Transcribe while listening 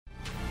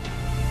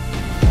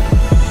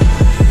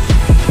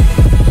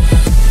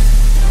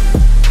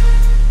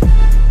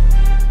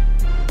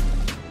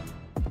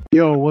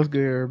Yo, what's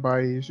good,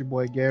 everybody? It's your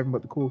boy Gavin,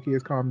 but the cool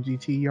kids call me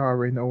GT. You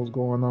already know what's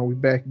going on. We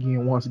back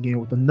again, once again,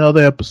 with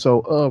another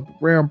episode of the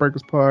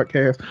RealmBreakers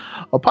podcast.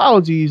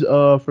 Apologies,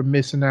 for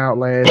missing out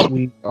last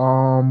week.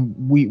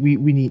 We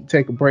need to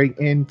take a break,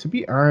 and to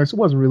be honest, it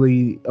wasn't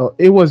really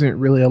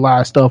a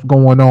lot of stuff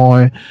going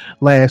on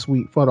last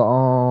week for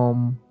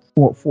the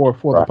for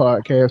the Right.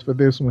 podcast for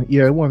this one.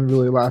 Yeah, it wasn't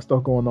really a lot of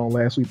stuff going on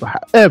last week,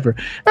 but however,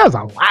 there's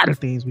a lot of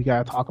things we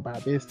gotta talk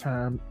about this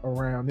time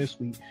around this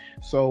week.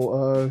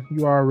 So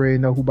you already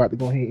know who about to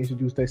go ahead and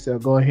introduce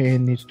themselves. Go ahead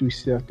and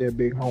introduce yourself there,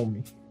 big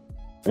homie.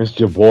 It's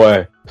your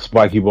boy,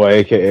 Spiky Boy,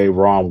 aka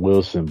Ron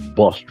Wilson,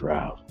 Bus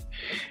Drive.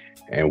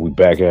 And we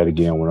back at it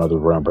again with another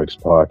Run Breaks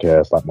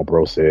podcast. Like my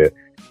bro said,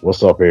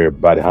 what's up,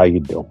 everybody? How you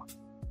doing?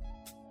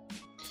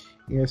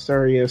 Yes,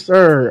 sir. Yes,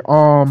 sir.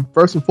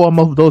 First and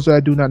foremost, for those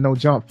that do not know,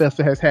 Jump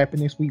Festa has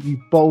happened this week.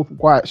 We both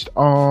watched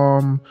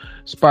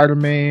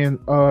Spider-Man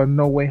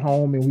No Way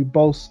Home, and we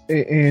both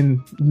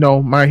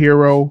My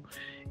Hero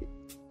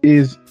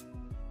is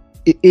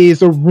it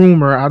is a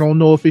rumor. I don't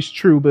know if it's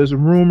true, but it's a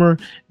rumor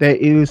that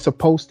it is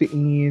supposed to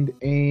end.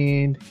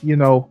 And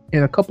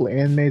and a couple of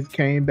animes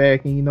came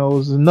back, and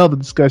there's another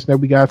discussion that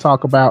we gotta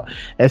talk about.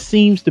 That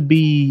seems to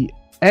be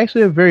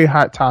actually a very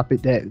hot topic.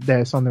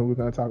 That's something we're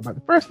going to talk about.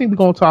 The first thing we're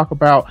going to talk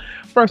about,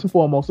 first and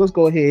foremost, let's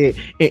go ahead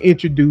and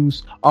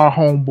introduce our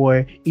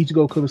homeboy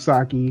Ichigo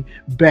Kurosaki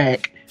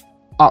back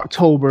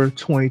October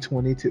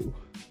 2022.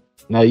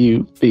 Now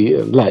you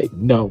feel like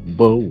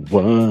number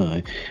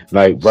one.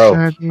 Like, bro,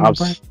 Shining I'm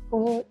bright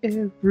for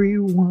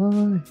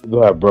everyone.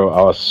 like,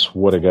 bro, I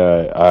swear to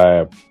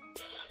God,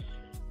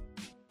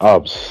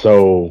 I'm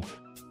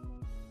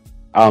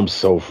I'm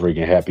so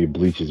freaking happy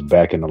Bleach is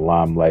back in the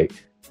limelight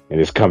and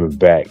it's coming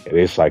back. And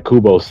it's like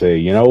Kubo said,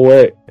 you know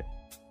what?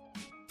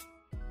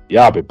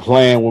 Y'all been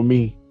playing with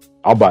me.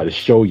 I'm about to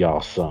show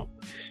y'all something.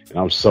 And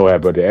I'm so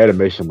happy. The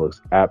animation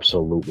looks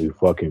absolutely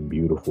fucking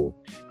beautiful.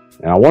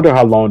 And I wonder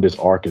how long this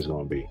arc is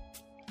going to be.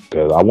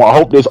 Because I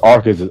hope this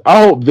arc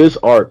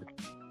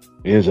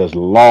is as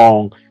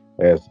long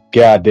as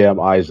goddamn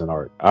Eisen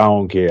arc. I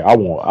don't care. I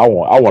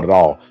want it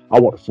all. I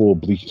want the full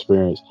Bleach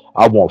experience.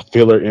 I want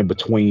filler in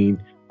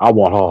between. I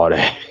want all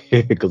that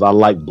because I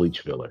like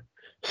Bleach filler.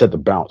 Set the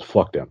bounce.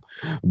 Fuck them.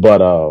 But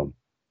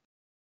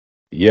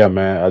yeah,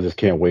 man, I just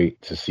can't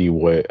wait to see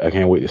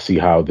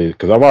how this,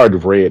 because I've already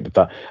read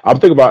I'm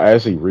thinking about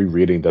actually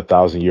rereading the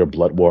 1,000 Year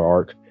Blood War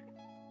arc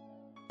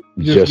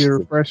Just get just a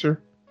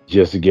refresher.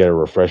 just to get a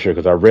refresher,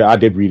 because I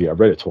did read it. I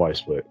read it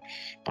twice, but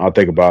I'll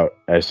think about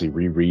actually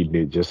rereading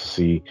it just to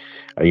see,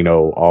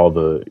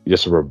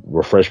 just to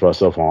refresh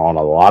myself on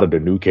a lot of the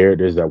new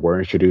characters that were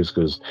introduced,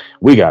 because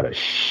we got a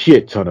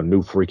shit ton of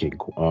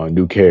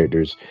new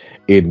characters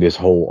in this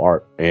whole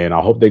arc, and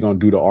I hope they're gonna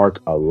do the arc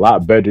a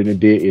lot better than it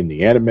did in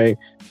the anime,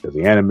 because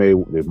the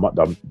anime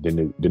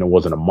then it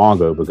wasn't a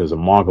manga, because the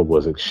manga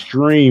was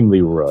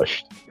extremely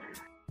rushed,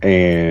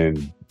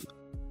 and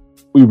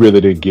we really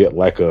didn't get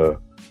we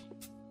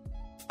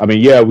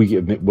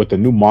get with the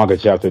new manga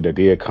chapter that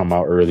did come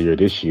out earlier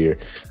this year.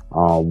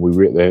 We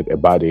really,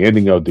 by the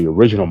ending of the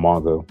original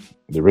manga,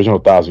 the original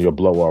 1,000 Year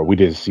Blood War, we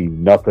didn't see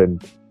nothing.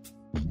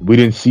 We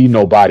didn't see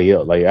nobody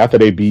else. Like after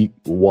they beat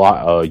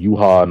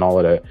Yuha and all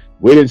of that,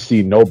 we didn't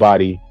see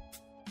nobody.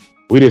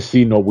 We didn't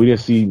see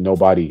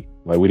nobody.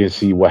 Like we didn't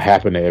see what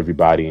happened to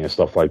everybody and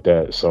stuff like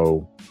that.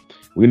 So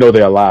we know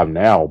they're alive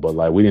now, but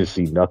like we didn't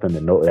see nothing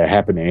that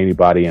happened to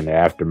anybody in the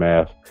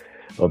aftermath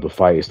of the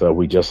fight and stuff.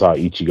 We just saw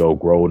Ichigo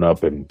growing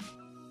up and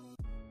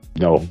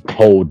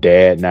whole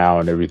dad now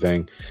and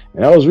everything,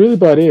 and that was really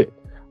about it.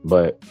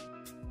 But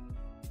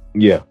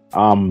yeah,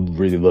 I'm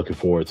really looking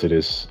forward to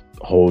this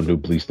whole new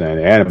Bleach thing.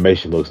 The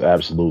animation looks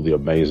absolutely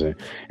amazing,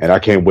 and I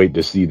can't wait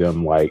to see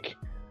them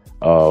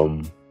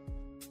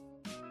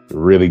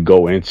really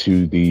go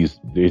into these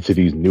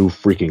new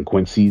freaking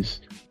Quincy's,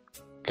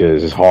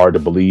 because it's hard to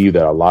believe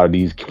that a lot of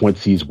these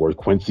Quincy's were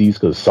Quincy's,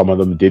 because some of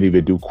them didn't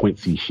even do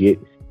Quincy shit.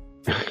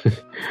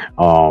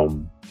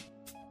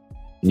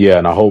 Yeah,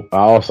 and I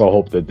also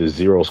hope that the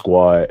Zero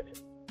Squad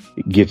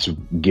gets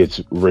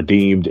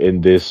redeemed in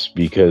this,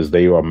 because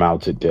they are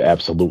amounted to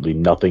absolutely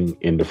nothing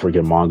in the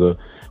freaking manga,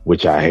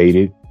 which I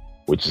hated,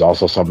 which is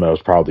also something that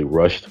was probably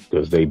rushed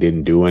because they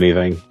didn't do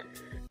anything.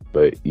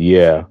 But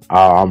yeah,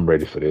 I'm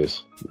ready for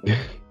this.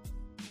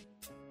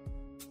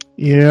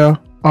 Yeah.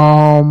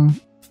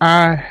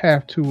 I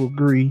have to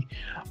agree.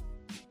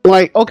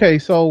 Like, okay,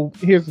 so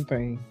here's the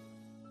thing.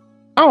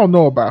 I don't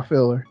know about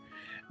filler,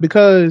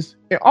 because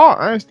in all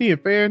honesty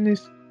and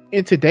fairness,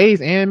 in today's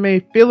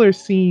anime, filler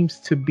seems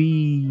to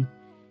be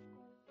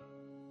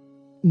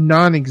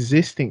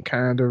non-existent,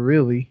 kind of,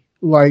 really.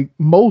 Like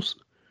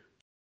most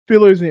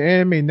fillers in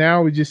anime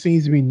now, it just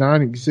seems to be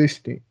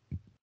non-existent.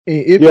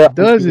 And if Yeah, it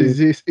does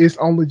exist, it's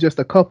only just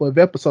a couple of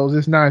episodes.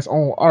 It's not its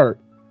own arc.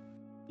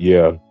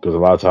 yeah, because a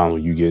lot of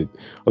times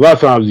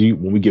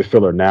when we get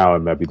filler now, it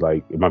might be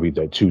like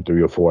 2,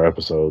 3, or 4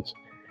 episodes,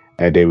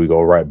 and then we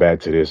go right back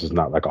to this. It's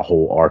not like a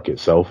whole arc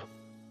itself.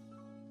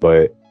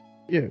 But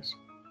Yes.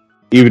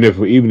 even if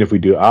we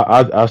do,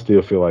 I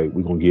still feel like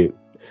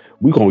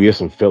we gonna get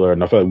some filler,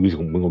 and I feel like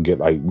we're gonna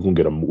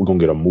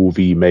get a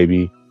movie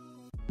maybe,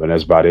 but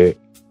that's about it.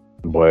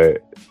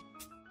 But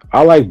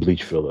I like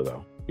Bleach filler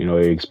though. You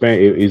know, they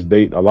expand.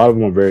 A lot of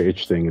them are very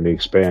interesting, and they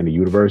expand the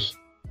universe.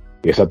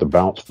 Yes, have to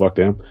bounce. Fuck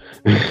them.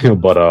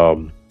 But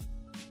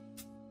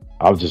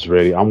I was just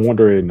ready. I'm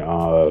wondering.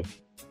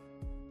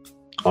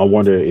 I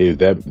wonder if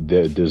that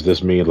does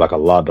this mean like a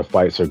lot of the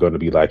fights are going to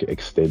be like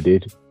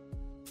extended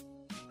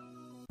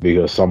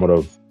because some of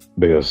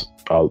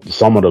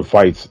the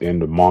fights in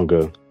the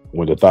manga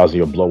when the Thousand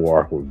Year Blood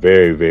War were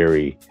very,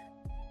 very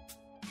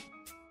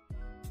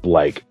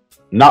like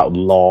not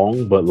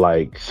long, but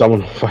like some of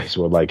the fights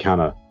were like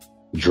kind of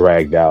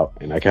dragged out,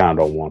 and I kind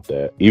of don't want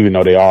that, even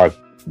though they are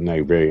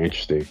like very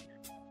interesting.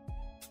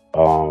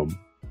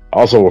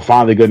 Also, we're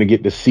finally going to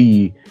get to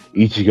see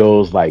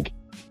Ichigo's like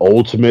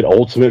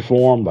ultimate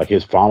form, like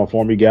his final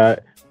form he got.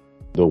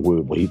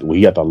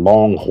 He got the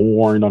long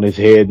horn on his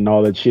head and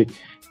all that shit.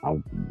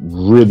 I'm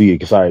really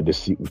excited to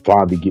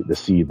finally get to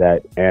see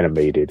that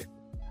animated.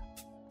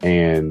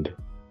 And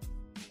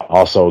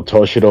also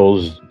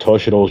Toshido's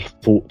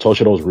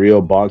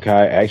real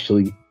Bankai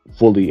actually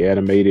fully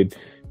animated.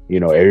 You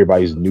know,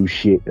 everybody's new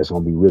shit that's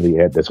gonna be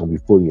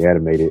fully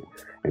animated,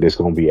 and it's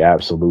gonna be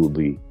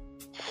absolutely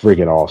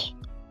freaking awesome.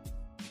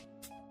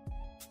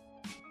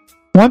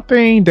 One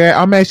thing that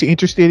I'm actually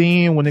interested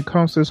in when it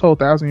comes to this whole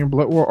Thousand Year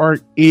Blood War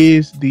arc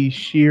is the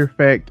sheer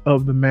fact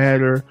of the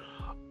matter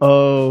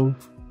of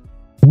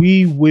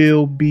we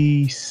will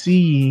be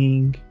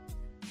seeing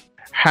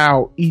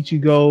how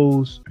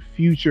Ichigo's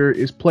future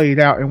is played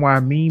out. And what I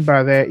mean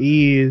by that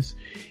is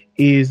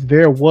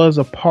there was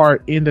a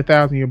part in the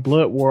Thousand Year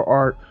Blood War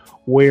arc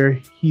where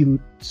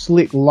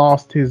Slick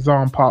lost his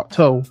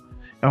Zanpakuto.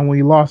 And when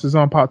he lost his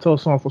Zanpakuto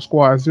song for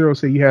Squad Zero,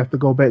 so you have to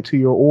go back to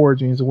your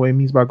origins. And what it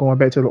means by going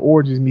back to the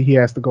origins means he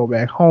has to go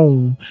back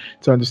home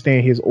to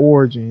understand his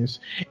origins.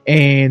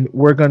 And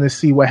we're going to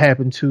see what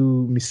happened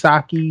to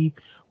Misaki.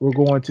 We're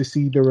going to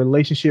see the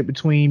relationship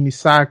between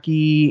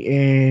Misaki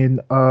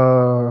and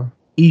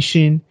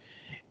Ishin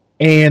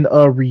and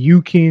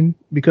Ryukin,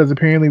 because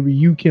apparently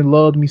Ryukin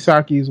loved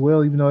Misaki as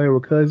well, even though they were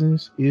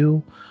cousins.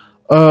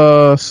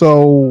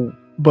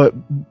 But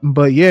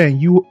yeah,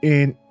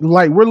 and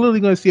like we're literally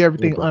gonna see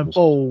everything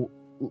unfold.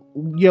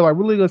 Yeah, like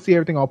we're literally gonna see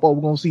everything unfold.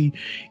 We're gonna see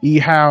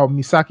how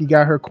Misaki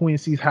got her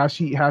Quincy's, how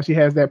she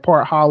has that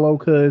part hollow,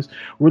 because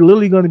we're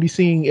literally gonna be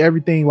seeing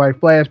everything like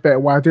flashback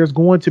wise. There's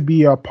going to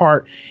be a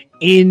part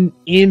in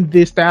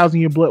this Thousand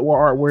Year Blood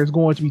War arc where it's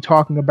going to be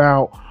talking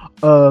about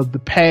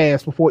the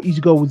past before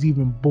Ichigo was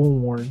even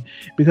born,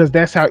 because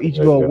that's how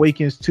Ichigo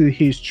awakens to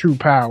his true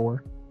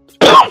power.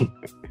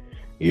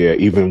 Yeah,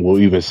 we'll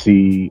even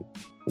see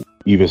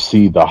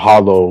the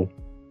hollow,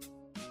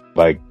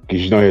 like,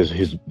 because you know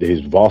his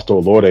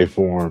Vosto Lorde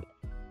form,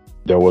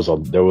 there was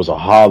a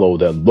hollow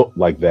that looked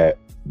like that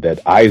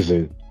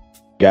Aizen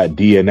got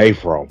DNA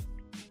from,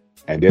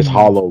 and this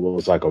hollow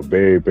was like a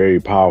very, very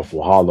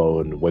powerful hollow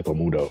in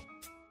Wakamundo,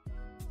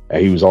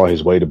 and he was on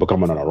his way to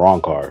becoming an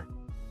Arrancar.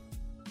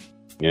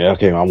 Yeah,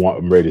 okay,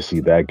 I'm ready to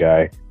see that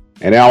guy,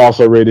 and I'm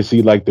also ready to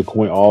see like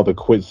all the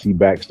Quincy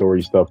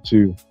backstory stuff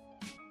too.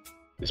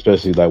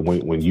 Especially like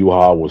when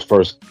Yuha was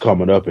first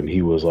coming up, and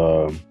he was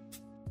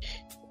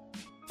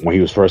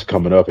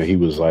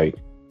like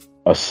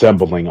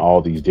assembling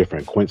all these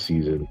different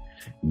Quincy's and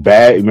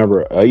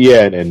remember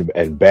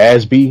and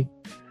Basby,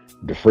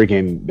 the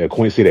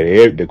Quincy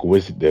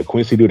the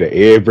Quincy dude that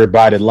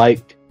everybody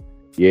liked.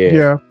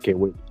 Yeah. Can't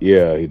wait.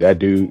 Yeah, that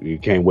dude, you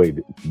can't wait.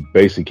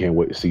 Basically can't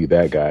wait to see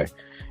that guy.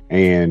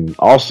 And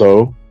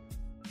also,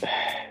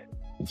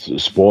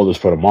 spoilers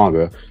for the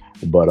manga,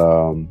 but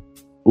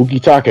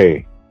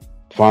Ukitake,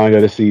 finally got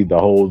to see the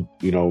whole,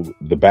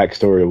 the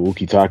backstory of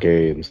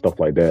Ukitake and stuff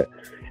like that,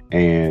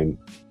 and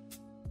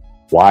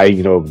why,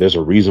 there's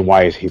a reason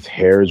why his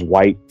hair is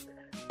white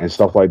and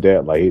stuff like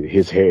that. Like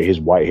his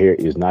white hair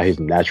is not his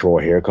natural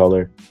hair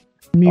color.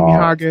 Mimi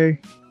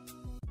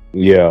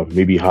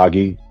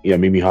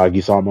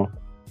Hagi Sama.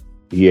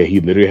 Yeah, he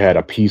literally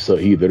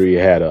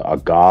had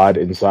a god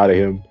inside of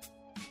him.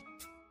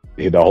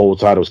 The whole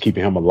time it was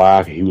keeping him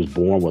alive. He was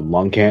born with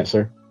lung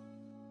cancer.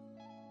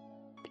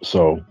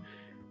 So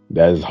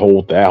that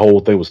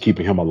whole thing was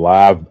keeping him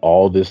alive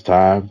all this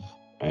time,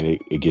 and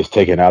it gets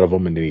taken out of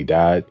him, and then he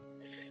died.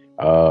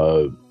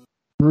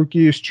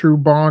 Ruki is true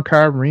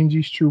Bankai.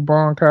 Renji's true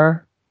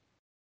Bankai.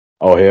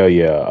 Oh hell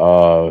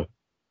yeah!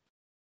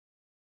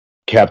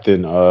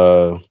 Captain.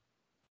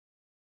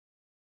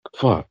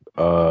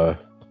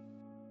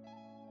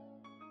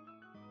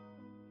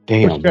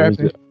 Damn.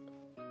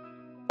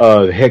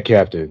 Head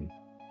Captain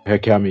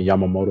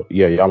Yamamoto.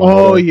 Yeah, Yamamoto.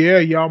 Oh yeah,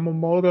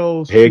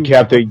 Yamamoto's Head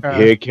Captain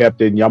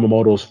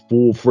Yamamoto's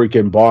full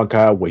freaking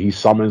Bankai, where he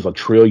summons 1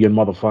 trillion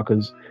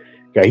motherfuckers.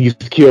 Yeah, he's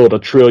killed 1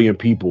 trillion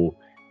people,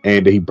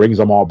 and he brings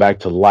them all back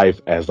to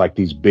life as like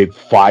these big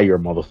fire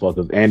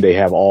motherfuckers, and they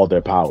have all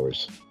their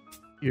powers.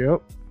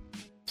 Yep.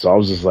 So I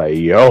was just like,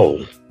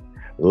 yo,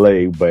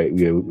 but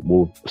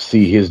we'll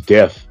see his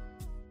death,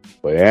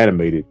 but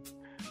animated.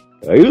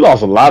 He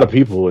lost a lot of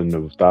people in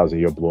the 1,000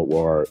 Year Blood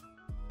War.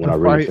 when The I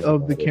really fight think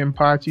of the about it.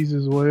 Kenpachis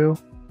as well.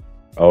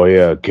 Oh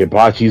yeah,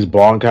 Kenpachi's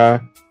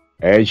Bankai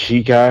and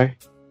Shikai.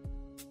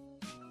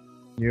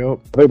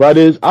 Yep. The thing about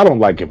it is, I don't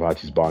like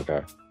Kenpachi's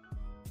Bankai.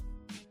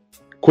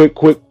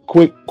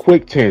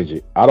 Quick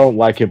tangent. I don't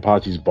like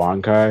Kenpachi's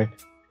Bankai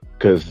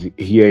because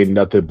he ain't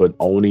nothing but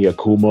Oni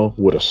Akuma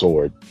with a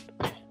sword.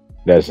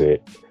 That's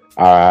it.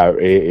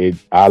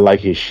 I like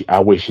his. I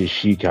wish his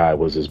Shikai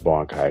was his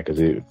Bankai because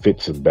it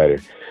fits him better.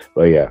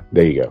 But yeah,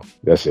 there you go.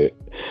 That's it.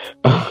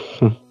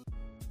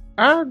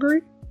 I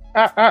agree.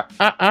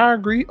 I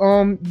agree.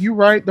 You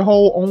right. The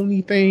whole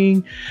Oni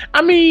thing.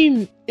 I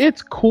mean,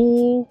 it's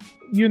cool,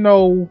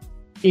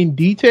 in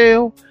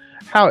detail.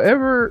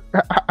 However,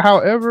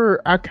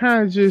 I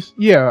kind of just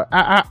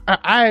I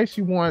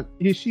actually want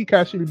his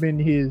Shikai should have been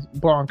his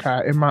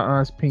Bankai in my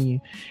honest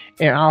opinion,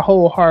 and I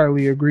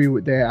wholeheartedly agree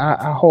with that.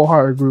 I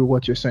wholeheartedly agree with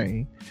what you're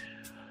saying.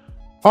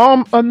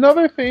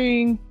 Another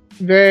thing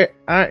that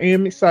I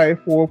am excited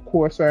for, of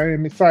course, I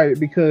am excited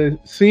because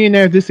seeing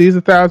that this is a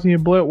 1,000 Year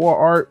Blood War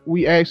arc,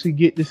 we actually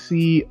get to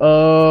see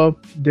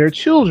their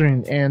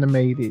children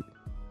animated.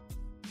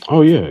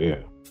 Oh yeah.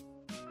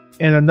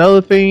 And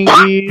another thing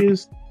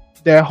is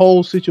that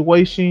whole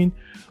situation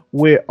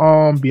with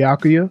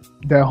Byakuya,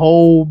 that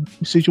whole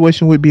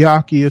situation with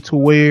Byakuya to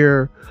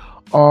where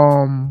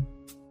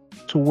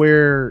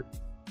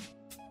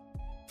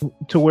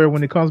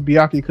when it comes to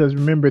Byakuya, because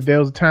remember there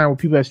was a time when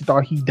people actually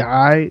thought he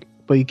died,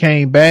 but he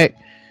came back,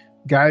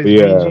 got his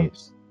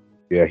vengeance.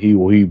 Yeah, he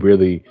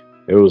really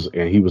it was,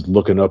 and he was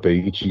looking up at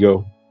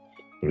Ichigo.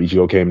 When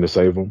Ichigo came to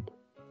save him.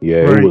 Yeah,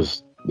 Right. It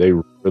was they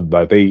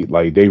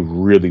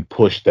really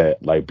pushed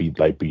that like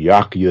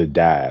Byakuya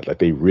died, like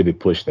they really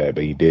pushed that,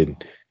 but he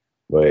didn't.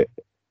 But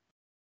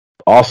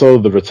also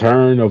the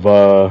return of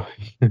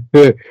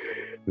the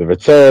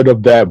return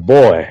of that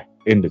boy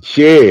in the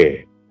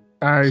chair.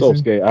 So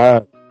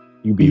scared.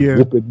 You be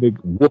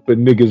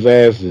whooping niggas'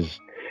 asses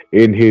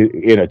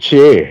in a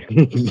chair.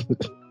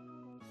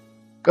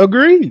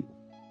 Agreed.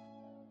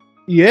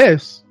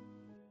 Yes.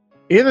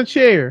 In a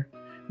chair.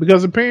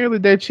 Because apparently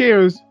that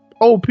chair is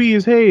OP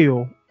as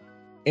hell.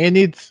 And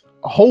it's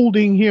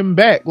holding him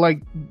back.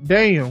 Like,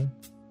 damn.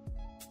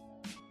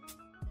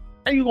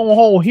 How you gonna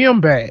hold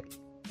him back?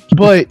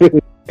 But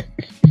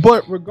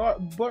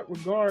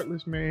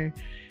regardless, man,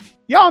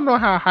 y'all know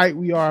how hyped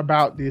we are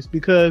about this,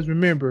 because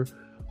remember,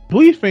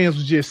 Bleach fans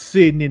was just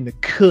sitting in the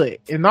cut,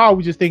 and all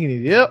we just thinking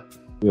is, yep,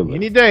 really?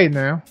 Any day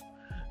now.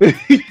 Man.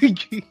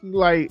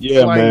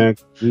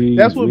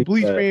 That's what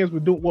Bleach fans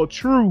would do. Well,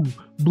 true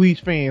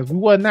Bleach fans, we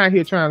wasn't out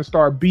here trying to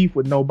start beef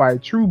with nobody.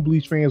 True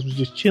Bleach fans was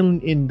just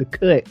chilling in the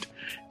cut,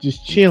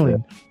 just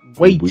chilling,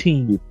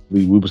 waiting.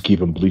 We was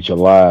keeping Bleach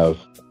alive,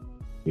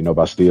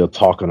 by still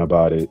talking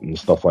about it and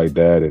stuff like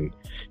that, and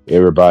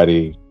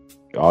everybody,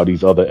 all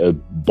these other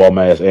bum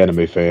ass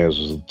anime fans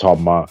was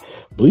talking about,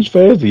 Bleach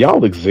fans, do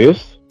y'all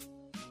exist?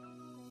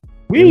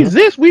 We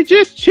exist. We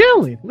just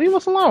chilling. Leave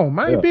us alone.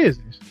 Mind your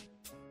business.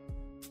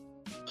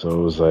 So it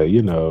was like,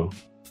 we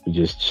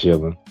just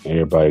chilling.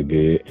 Everybody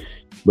good.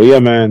 But yeah,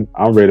 man,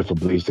 I'm ready for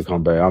Bleach to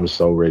come back. I'm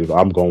so ready.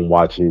 I'm gonna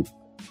watch it.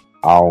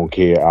 I don't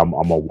care. I'm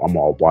gonna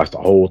watch the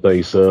whole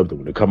thing subbed. And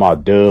when it come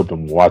out dubbed,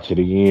 I'm gonna watch it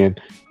again.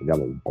 And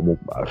I'm gonna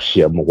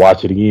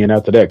watch it again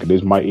after that, because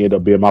this might end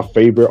up being my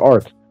favorite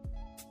arc.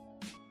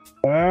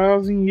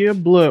 1,000 Year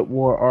Blood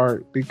War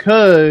arc.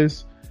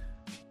 Because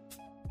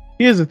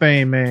here's the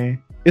thing,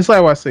 man. It's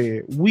like what I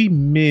said. We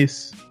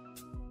miss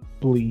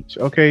Bleach.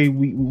 Okay,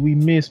 we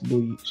miss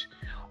Bleach.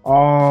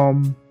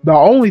 The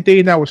only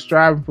thing that was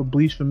striving for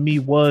Bleach for me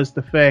was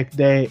the fact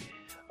that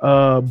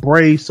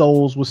Brave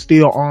Souls was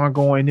still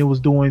ongoing. It was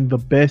doing the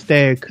best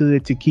that it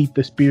could to keep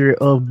the spirit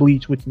of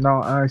Bleach, which in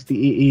all honesty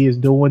it is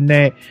doing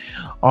that.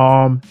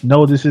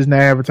 No, this isn't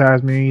an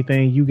advertisement or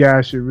anything. You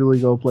guys should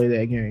really go play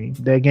that game.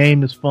 That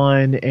game is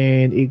fun,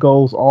 and it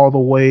goes all the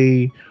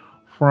way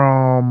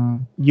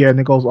from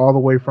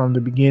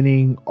the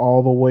beginning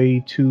all the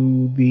way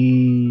to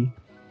the,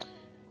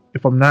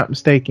 if I'm not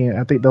mistaken,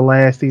 I think the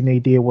last thing they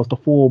did was the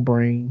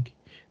Fullbring.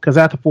 Because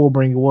after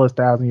Fullbring, it was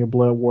 1,000 Year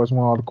Blood Wars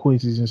when all the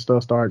Quincy's and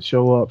stuff started to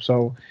show up.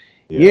 So,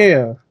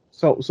 yeah.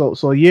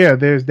 So yeah,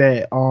 there's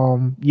that. I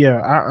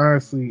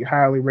honestly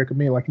highly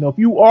recommend. Like, if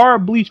you are a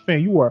Bleach fan,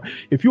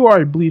 if you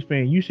are a Bleach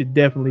fan, you should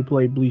definitely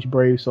play Bleach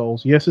Brave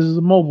Souls. Yes, this is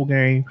a mobile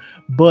game,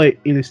 but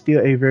it is still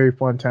a very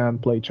fun time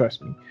to play.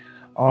 Trust me.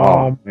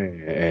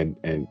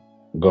 And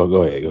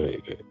go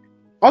ahead.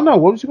 Oh no,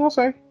 what was you gonna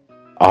say?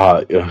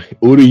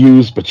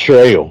 Uryu's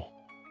betrayal.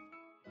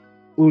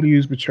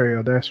 Uryu's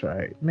betrayal. That's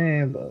right,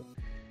 man. Look,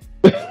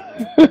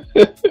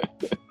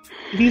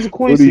 he's a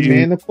Quincy,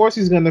 man. Of course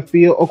he's gonna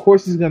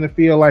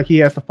feel like he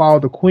has to follow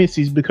the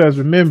Quincy's, because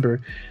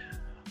remember,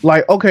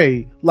 the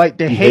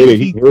hate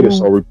he hated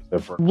Soul Reapers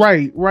at first.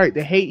 Right.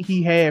 The hate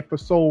he had for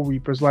Soul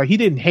Reapers. Like, he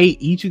didn't hate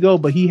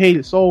Ichigo, but he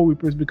hated Soul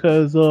Reapers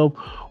because of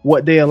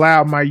what they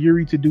allowed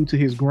Mayuri to do to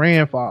his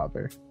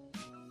grandfather.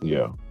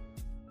 Yeah.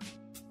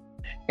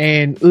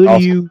 And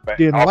Uryu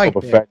didn't like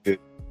that.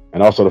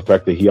 And also the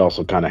fact that he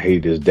also kind of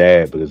hated his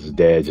dad because his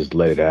dad just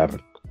let it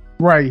happen.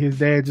 Right, his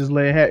dad just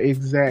let it happen.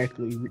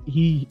 Exactly.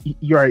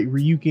 You're right.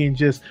 Ryukin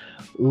just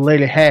let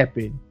it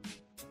happen.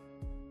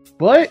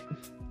 But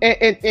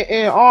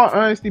in all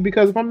honesty,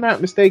 because if I'm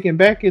not mistaken,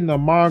 back in the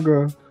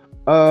manga,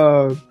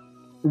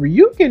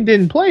 Ryukin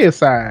didn't play a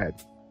side.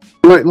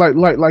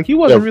 Like he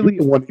wasn't really.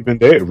 Ryukin wasn't even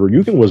there.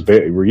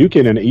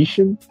 Ryukin and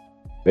Ishin,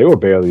 they were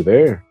barely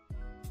there.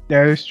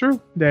 That is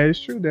true. That is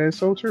true. That is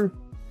so true.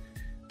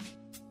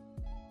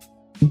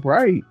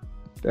 Right.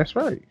 That's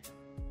right.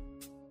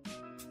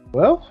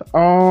 Well,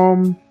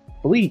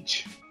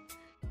 Bleach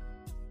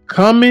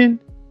coming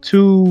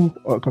to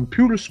a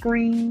computer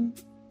screen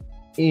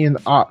in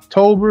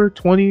October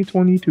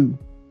 2022.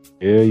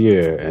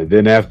 Yeah. And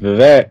then after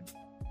that,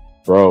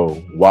 bro,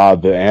 while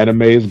the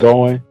anime is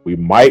going, we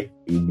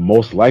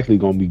most likely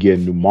gonna be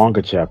getting new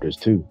manga chapters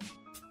too.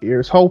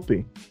 Here's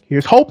hoping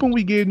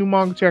we get a new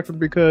manga chapter,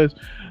 because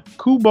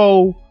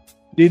Kubo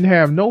didn't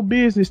have no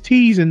business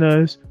teasing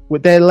us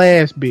with that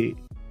last bit.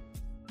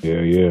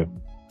 Yeah.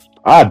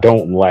 I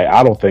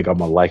don't think I'm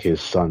gonna like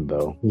his son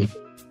though.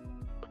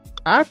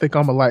 I think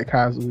I'm gonna like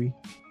Kazui.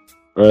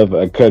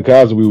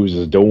 Kazui was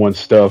just doing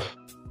stuff.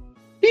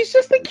 He's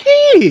just a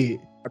kid.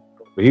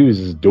 He was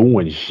just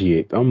doing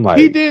shit. I'm like,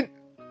 he didn't.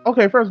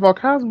 Okay, first of all,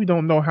 Kazui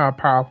don't know how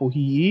powerful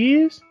he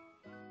is.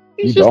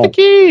 He's just a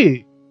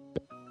kid.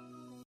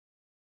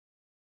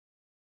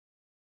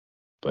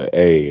 But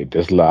hey,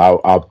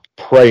 I'm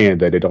praying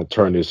that they don't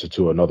turn this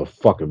into another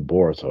fucking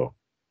Boruto.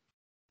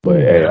 But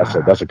hey, that's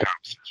a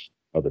conversation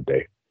other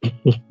day.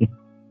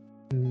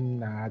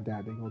 Nah, I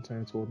doubt they're gonna turn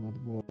into another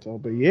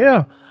Boruto. But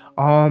yeah,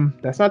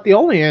 that's not the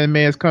only anime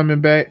that's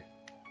coming back.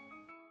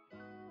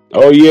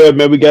 Oh yeah,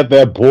 man, we got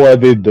that boy.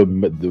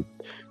 The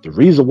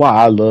reason why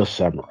I love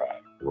Samurai,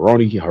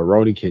 Rurouni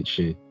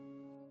Kenshin,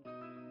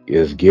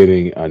 is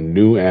getting a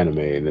new anime,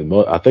 and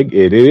I think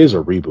it is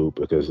a reboot,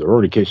 because the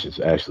Rurouni Kenshin is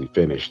actually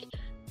finished,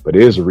 but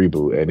it is a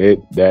reboot, and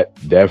that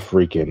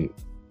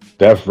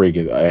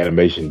freaking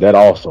animation that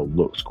also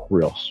looks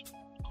crisp.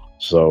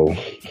 So,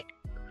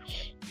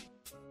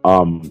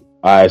 I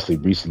actually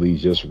recently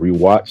just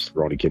rewatched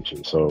Rurouni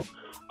Kenshin, so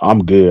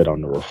I'm good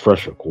on the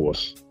refresher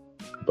course,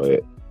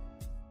 but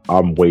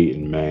I'm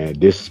waiting, man.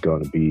 This is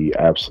gonna be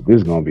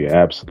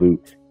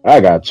absolute. I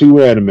got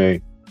 2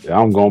 anime that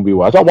I'm gonna be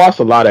watching. I watched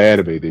a lot of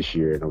anime this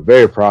year, and I'm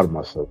very proud of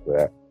myself for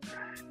that.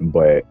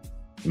 But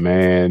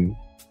man,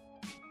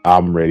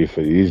 I'm ready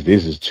for these.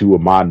 This is two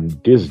of my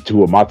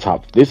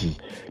top. These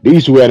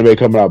 2 anime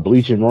coming out,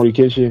 Bleach and Rurouni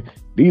Kenshin.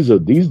 These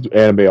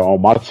anime are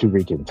on my 2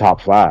 freaking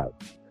top 5.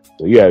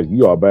 So yeah,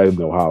 you all better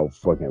know how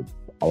fucking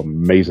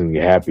amazingly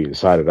happy and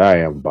excited I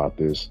am about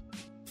this.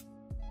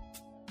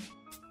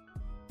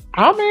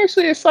 I'm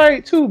actually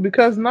excited too,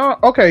 because now,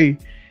 okay,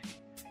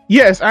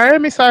 yes, I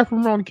am excited for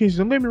Rurouni Kenshin.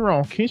 Don't get me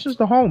wrong, Kenshin's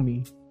the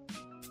homie.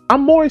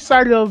 I'm more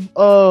excited of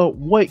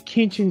what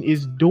Kenshin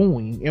is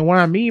doing, and what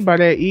I mean by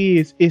that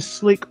is it's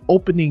slick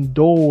opening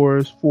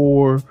doors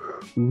for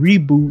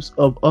reboots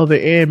of other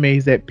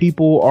animes that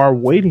people are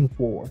waiting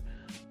for.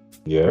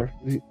 Yeah,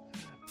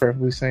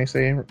 perfectly Saint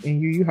Seiya in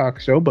Yu Yu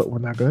Hakusho, but we're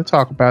not going to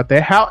talk about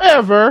that.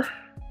 However,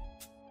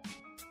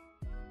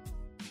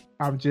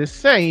 I'm just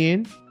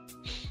saying,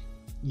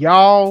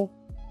 y'all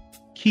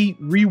keep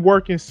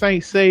reworking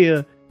Saint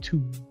Seiya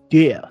to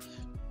death.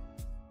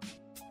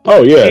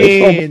 Oh yeah,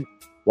 and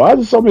why are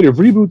there so many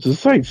reboots of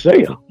Saint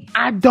Seiya?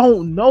 I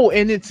don't know,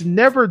 and it's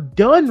never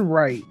done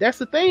right. That's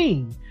the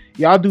thing.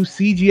 Y'all do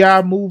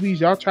CGI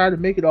movies. Y'all try to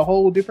make it a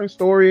whole different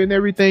story and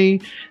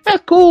everything.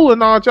 That's cool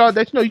and all, y'all.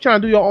 That you're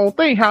trying to do your own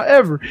thing.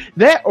 However,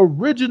 that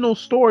original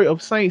story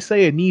of Saint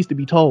Seiya needs to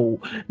be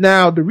told.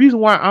 Now, the reason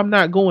why I'm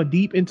not going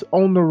deep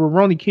on the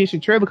Rurouni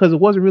Kenshin trailer, because it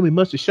wasn't really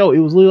much to show. It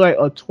was literally like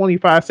a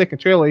 25-second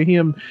trailer of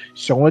him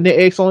showing the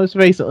X on his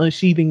face and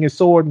unsheathing his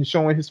sword and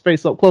showing his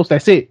face up close.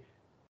 That's it.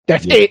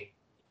 That's it.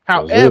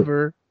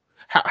 However,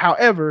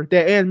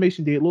 that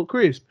animation did look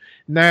crisp.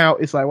 Now,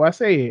 it's like what I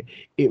said,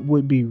 it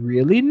would be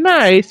really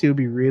nice, it would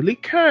be really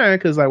kind,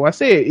 because like what I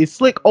said, it's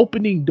slick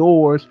opening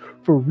doors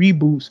for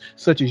reboots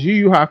such as Yu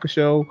Yu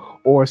Hakusho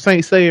or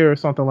Saint Seiya or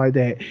something like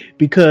that.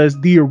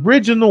 Because the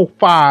original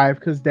 5,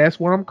 because that's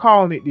what I'm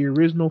calling it, the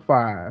original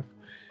 5,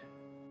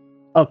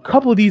 a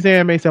couple of these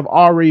animes have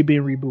already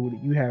been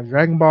rebooted. You have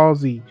Dragon Ball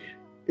Z.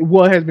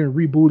 What has been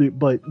rebooted,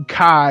 but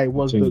Kai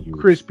was the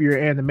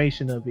crispier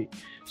animation of it.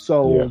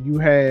 So you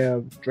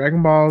have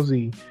Dragon Ball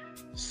Z,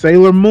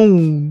 Sailor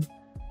Moon,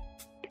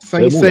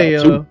 Saint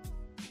Seiya.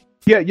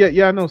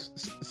 Yeah, I know.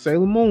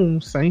 Sailor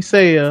Moon, Saint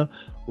Seiya,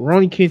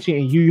 Rurouni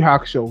Kenshin, and Yu Yu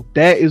Hakusho.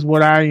 That's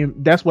what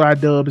I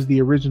dub as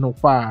the original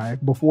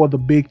 5 before the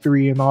big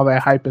 3 and all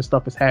that hype and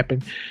stuff has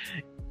happened.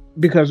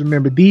 Because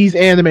remember, these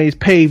animes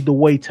paved the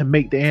way to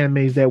make the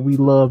animes that we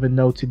love and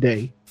know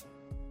today.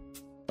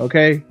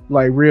 Okay,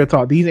 like real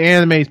talk. These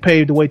animes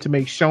paved the way to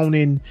make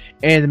shonen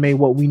anime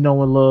what we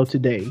know and love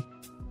today.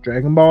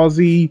 Dragon Ball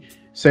Z,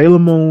 Sailor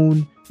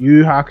Moon, Yu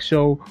Yu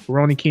Hakusho,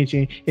 Rurouni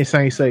Kenshin, and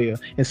Saint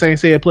Seiya. And Saint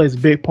Seiya plays a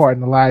big part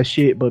in a lot of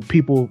shit, but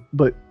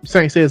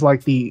Saint Seiya is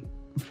like the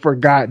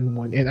forgotten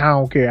one, and I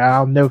don't care.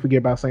 I'll never forget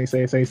about Saint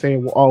Seiya. Saint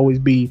Seiya will always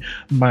be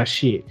my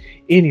shit.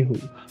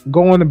 Anywho,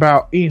 going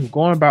about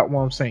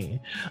what I'm saying.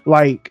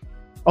 Like,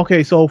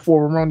 okay, so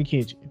for Rurouni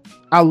Kenshin,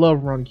 I love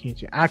Rurouni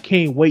Kenshin. I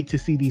can't wait to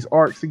see these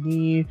arcs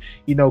again.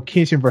 You know,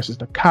 Kenshin versus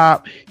the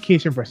cop,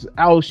 Kenshin versus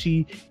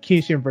Aoshi,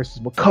 Kenshin versus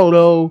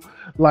Makoto.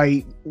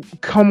 Like,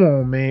 come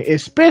on, man.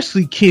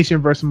 Especially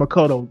Kenshin versus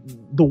Makoto.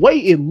 The way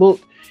it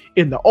looked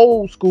in the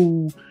old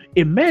school,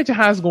 imagine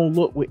how it's going to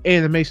look with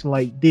animation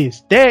like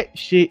this. That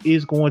shit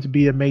is going to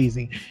be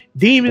amazing.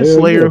 Demon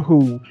Slayer,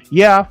 who?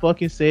 Yeah, I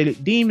fucking said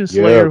it. Demon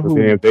Slayer, who?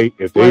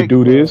 If they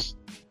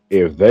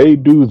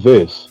do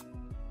this,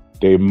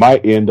 they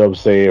might end up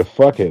saying,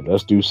 "Fuck it,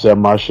 let's do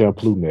Samurai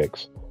Champloo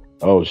next."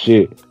 Oh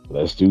shit,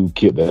 let's do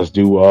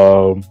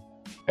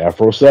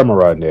Afro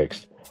Samurai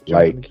next.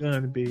 Jumping the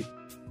gun a bit.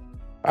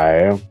 I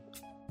am.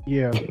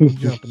 Yeah,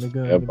 jumping the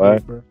gun a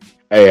bit, bro.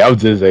 Hey, I'm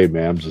just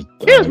man.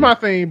 Here's my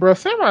thing, bro.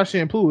 Samurai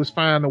Champloo is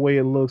fine the way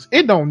it looks.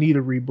 It don't need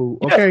a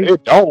reboot, okay? Yeah,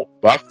 it don't.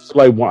 But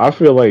I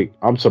feel like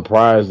I'm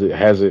surprised it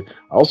hasn't.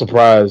 I was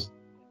surprised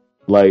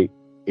like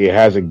it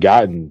hasn't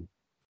gotten.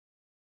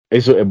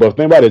 But the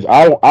thing about it is,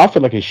 I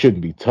feel like it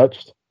shouldn't be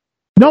touched.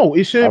 No,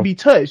 it shouldn't be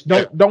touched.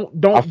 Don't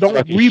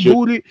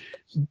reboot it.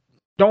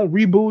 Don't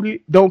reboot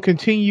it. Don't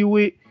continue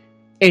it,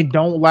 and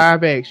don't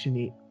live action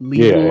it.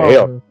 Leave it alone.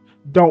 Hell.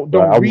 Don't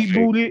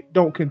reboot it.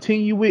 Don't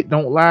continue it.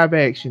 Don't live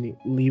action it.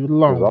 Leave it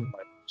alone.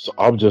 So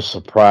I'm just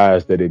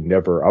surprised that it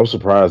never. I'm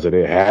surprised that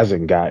it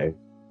hasn't gotten.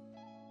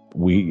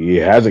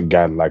 It hasn't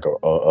gotten like a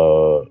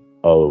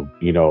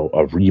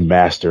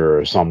remaster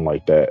or something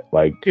like that.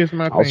 Like, here's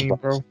my thing,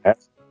 bro.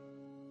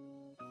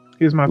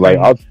 Here's my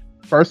thing.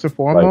 First and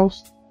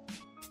foremost,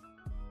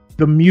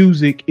 the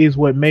music is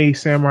what made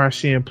Samurai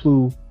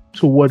Champloo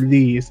to what it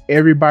is.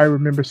 Everybody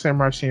remembers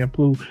Samurai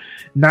Champloo,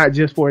 not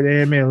just for the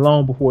anime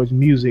alone, but for its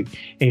music.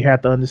 And you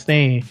have to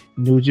understand,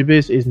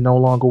 Nujabes is no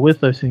longer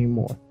with us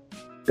anymore.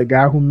 The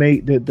guy who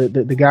made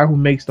the guy who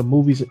makes the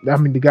movies,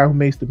 the guy who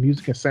makes the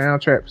music and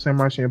soundtrack for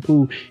Samurai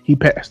Champloo, he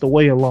passed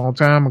away a long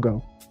time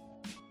ago.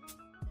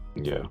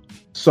 Yeah.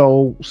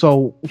 So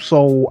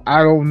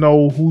I don't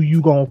know who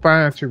you gonna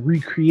find to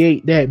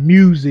recreate that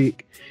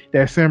music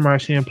that Samurai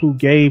Champloo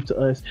gave to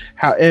us.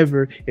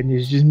 However, and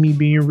it's just me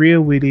being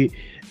real with it,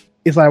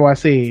 it's like what I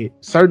said,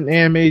 certain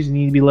animes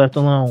need to be left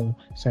alone.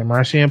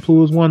 Samurai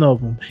Champloo is one of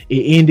them.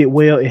 It ended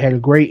well. It had a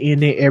great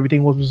ending.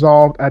 Everything was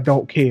resolved. I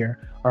don't care.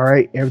 All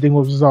right, everything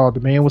was resolved.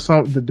 The man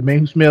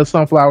who smelled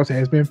sunflowers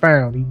has been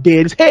found. He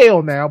dead as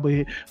hell now,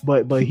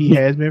 but he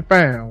has been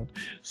found.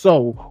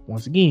 So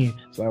once again,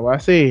 it's like what I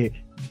said.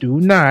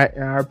 Do not,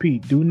 and I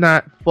repeat, do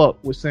not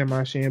fuck with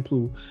Samurai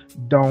Champloo.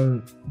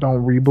 Don't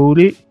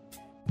reboot it.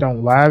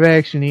 Don't live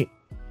action it,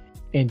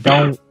 and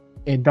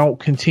don't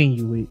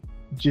continue it.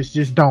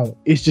 Just don't.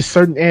 It's just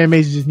certain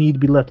animes just need to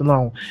be left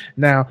alone.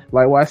 Now,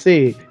 like what I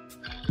said,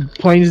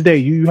 plain as day,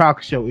 Yu Yu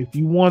Hakusho. If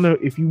you wanna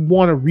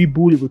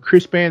reboot it with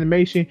crisp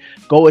animation,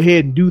 go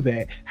ahead and do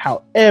that.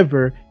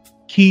 However,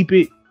 keep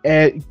it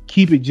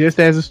just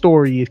as the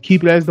story is.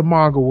 Keep it as the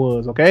manga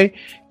was, okay?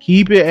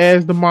 Keep it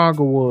as the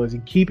manga was,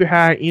 and keep it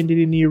how it ended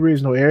in the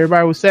original.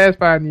 Everybody was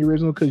satisfied in the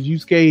original because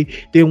Yusuke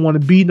didn't want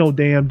to be no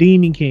damn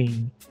Demon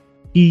King.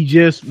 He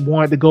just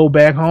wanted to go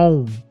back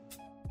home.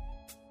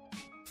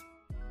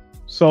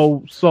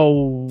 So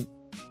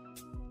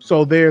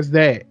there's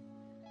that.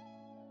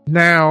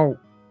 Now,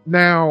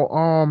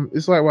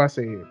 it's like what I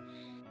said.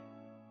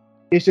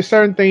 It's just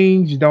certain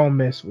things you don't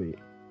mess with.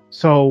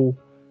 So,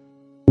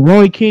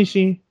 Rurouni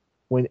Kenshin,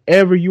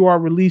 whenever you are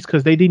released,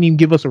 because they didn't even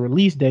give us a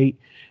release date,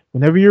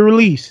 whenever you're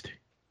released,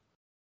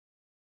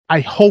 I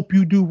hope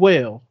you do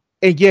well.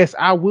 And yes,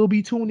 I will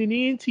be tuning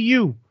in to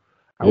you.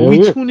 I will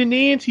be tuning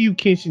in to you,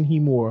 Kenshin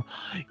Himura.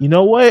 You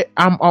know what?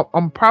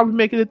 I'm probably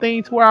making a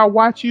thing to where I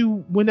watch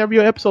you whenever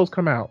your episodes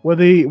come out.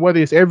 Whether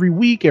it's every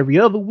week, every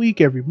other week,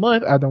 every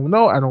month, I don't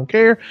know. I don't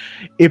care.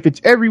 If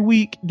it's every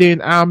week,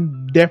 then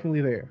I'm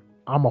definitely there.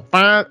 I'm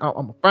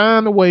gonna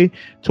find a way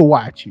to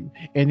watch you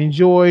and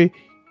enjoy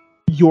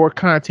your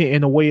content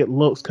and the way it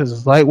looks, because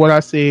it's like what I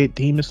said,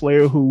 Demon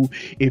Slayer, who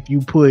if you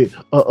put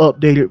an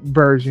updated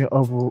version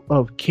of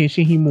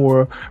Kenshin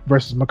Himura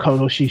versus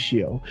Makoto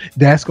Shishio,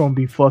 that's gonna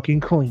be fucking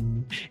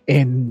clean,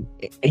 and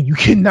you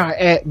cannot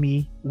at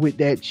me with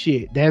that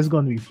shit. That's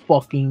gonna be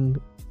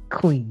fucking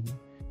clean.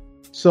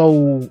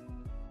 So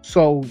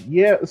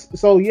yeah,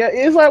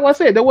 it's like what I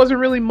said, there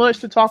wasn't really much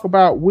to talk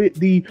about with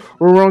the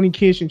Rurouni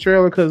Kenshin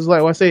trailer, because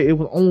like what I said, it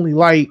was only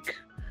like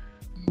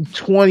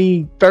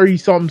 20-30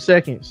 something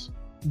seconds.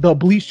 The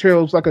Bleach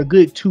trailer was like a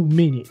good 2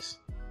 minutes.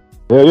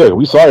 Yeah,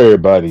 we saw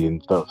everybody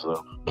and stuff.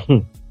 So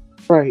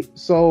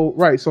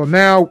right. So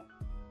now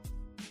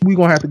we're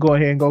gonna have to go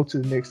ahead and go to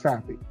the next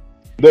topic.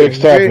 Next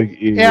topic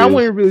is, I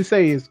wouldn't really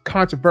say it's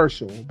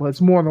controversial, but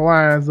it's more on the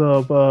lines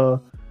of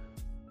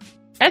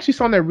actually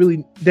something that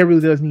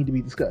really does need to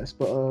be discussed.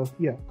 But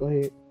yeah, go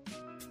ahead.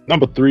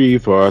 Number 3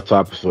 for our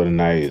topic for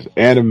tonight is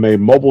anime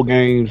mobile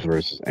games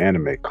versus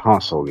anime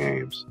console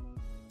games.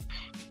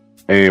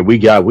 And we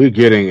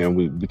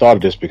thought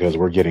of this because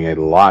we're getting a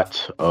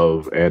lot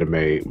of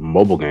anime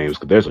mobile games.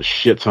 There's a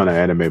shit ton of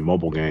anime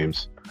mobile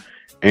games,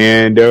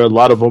 and there are a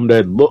lot of them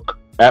that look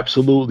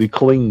absolutely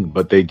clean,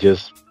 but they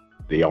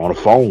on a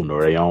phone,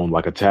 or they on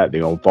like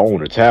they on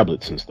phone or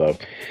tablets and stuff.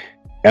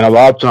 And a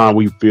lot of time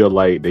we feel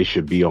like they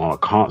should be on a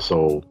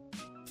console,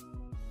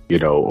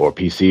 or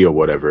PC or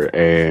whatever,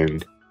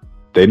 and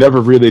they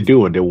never really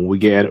do. And then when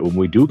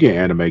we do get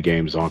anime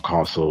games on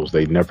consoles,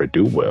 they never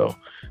do well.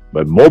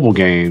 But mobile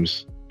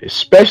games,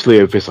 especially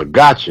if it's a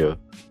gacha,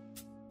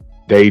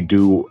 they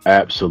do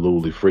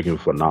absolutely freaking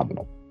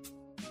phenomenal.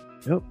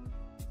 Yep.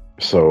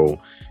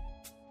 So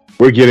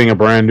we're getting a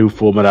brand new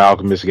Fullmetal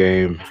Alchemist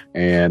game,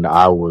 and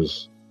I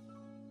was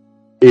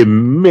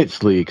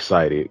immensely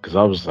excited because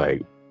I was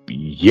like,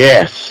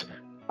 yes.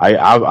 I'd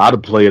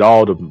have played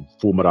all the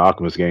Fullmetal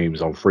Alchemist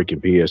games on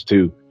freaking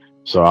PS2.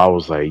 So I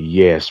was like,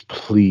 yes,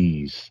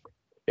 please.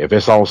 If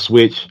it's on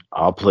Switch,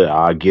 I'll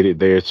get it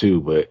there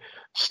too. But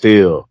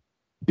still,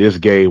 this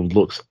game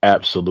looks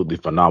absolutely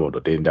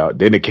phenomenal.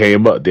 Then it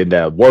came up. Then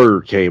that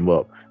word came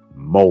up,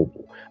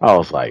 mobile. I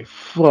was like,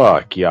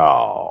 fuck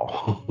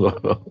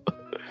y'all.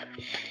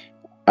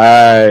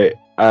 I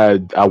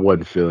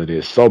wasn't feeling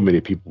it. So many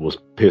people was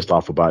pissed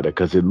off about it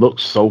because it looked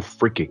so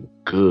freaking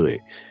good.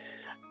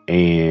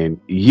 And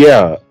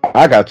yeah,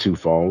 I got two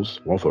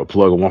phones, one for the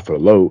plug and one for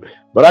the load.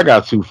 But I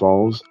got two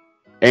phones,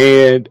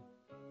 and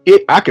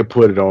I could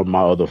put it on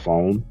my other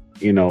phone,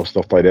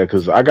 stuff like that.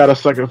 Because I got a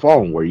second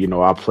phone where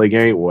I play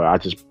game, where I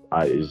just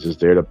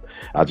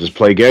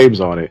play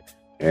games on it,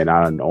 and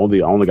I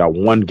only got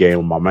one game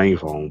on my main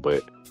phone,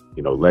 but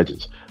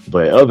Legends.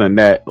 But other than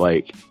that,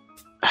 like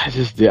I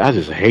just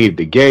hated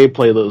the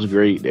gameplay. Looks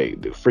great.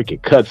 The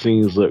freaking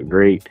cutscenes look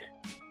great.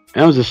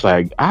 And I was just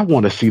like, I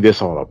want to see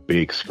this on a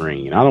big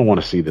screen. I don't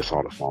want to see this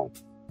on the phone.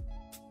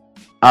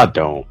 I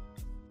don't.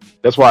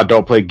 That's why I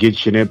don't play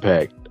Genshin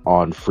Impact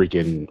on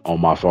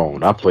my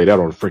phone. I play that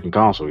on a freaking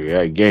console. Yeah,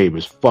 that game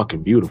is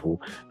fucking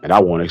beautiful, and I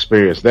want to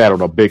experience that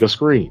on a bigger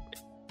screen.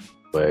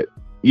 But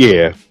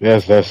yeah,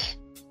 it's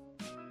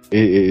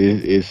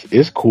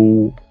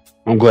cool.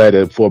 I'm glad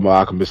that Fullmetal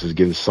Alchemist is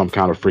getting some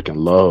kind of freaking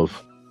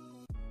love.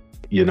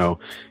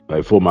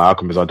 Like Fullmetal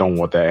Alchemist, I don't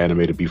want that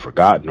anime to be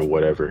forgotten or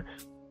whatever.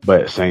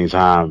 But at the same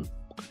time,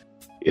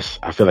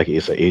 I feel like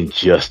it's an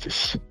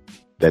injustice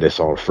that it's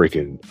on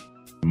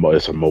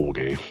it's a mobile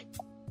game.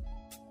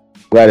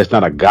 Glad it's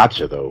not a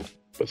gacha though,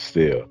 but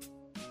still.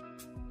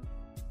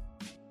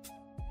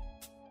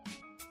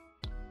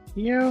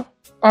 Yeah.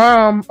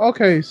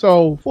 Okay,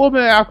 so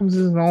Fullmetal Alchemist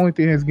isn't the only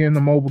thing that's getting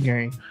the mobile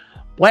game.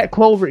 Black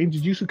Clover and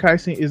Jujutsu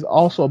Kaisen is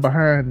also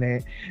behind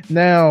that.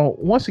 Now,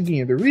 once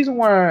again, the reason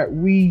why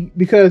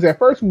because at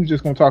first we were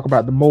just going to talk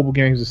about the mobile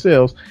games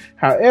themselves.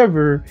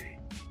 However,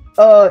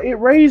 it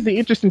raised the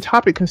interesting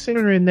topic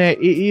considering that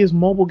it is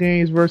mobile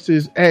games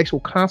versus actual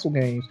console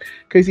games.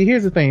 Because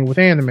here's the thing with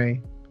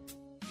anime,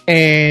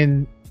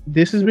 and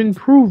this has been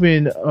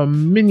proven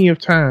many of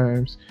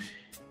times,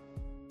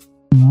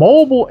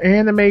 mobile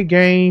anime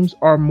games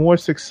are more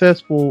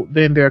successful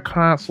than their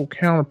console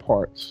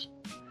counterparts.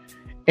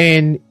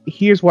 And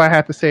here's what I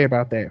have to say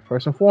about that.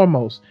 First and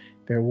foremost,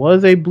 there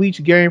was a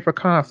Bleach game for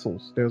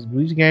consoles. There was a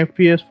Bleach game for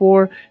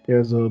PS4.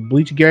 There's a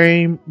Bleach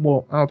game.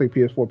 Well, I don't think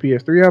PS4,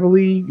 PS3, I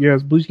believe. Yeah,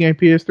 there's a Bleach game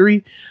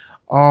PS3.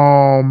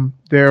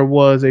 There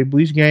was a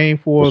Bleach game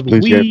for the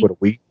Wii. Game for the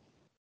Wii.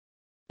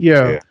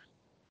 Yeah.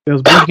 There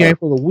was a Bleach game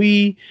for the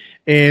Wii,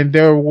 and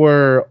there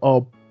were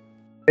a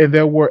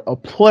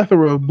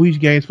plethora of Bleach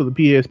games for the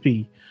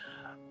PSP.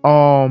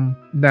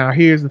 Now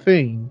here's the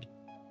thing.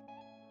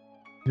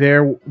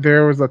 There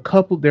was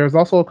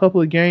also a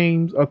couple of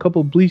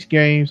Bleach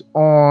games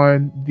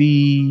on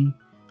the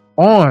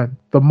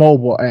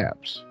mobile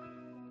apps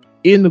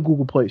in the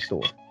Google Play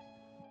Store.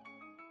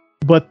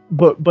 But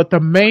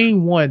the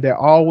main one that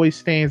always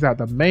stands out,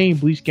 the main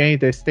Bleach game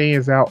that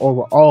stands out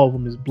over all of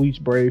them is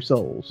Bleach Brave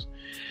Souls.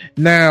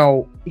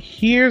 Now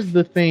here's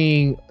the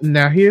thing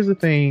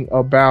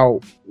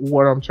about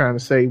what I'm trying to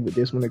say with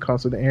this when it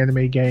comes to the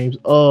anime games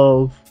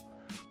of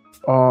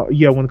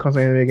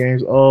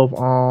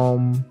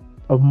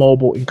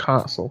mobile and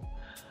console.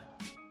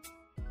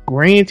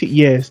 Granted,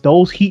 yes,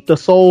 those Heat the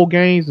Soul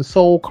games, the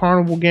Soul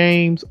Carnival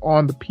games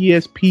on the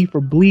PSP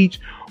for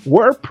Bleach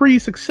were pretty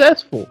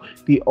successful.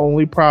 The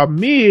only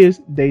problem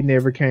is they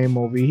never came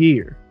over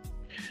here.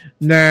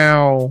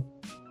 Now,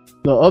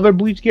 the other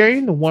Bleach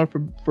game, the one for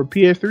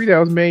PS3 that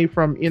was made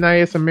from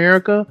NIS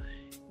America,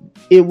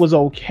 it was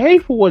okay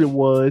for what it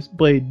was,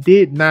 but it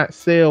did not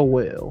sell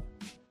well.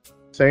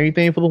 Same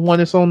thing for the one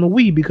that's on the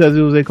Wii, because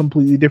it was a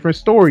completely different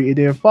story. It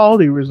didn't follow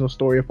the original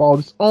story. It followed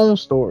its own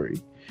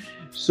story.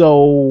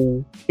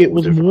 So it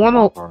was one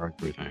of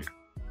everything.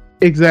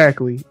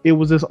 Exactly. It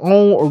was its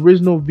own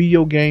original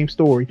video game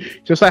story.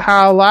 Just like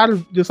how a lot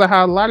of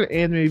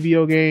anime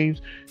video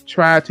games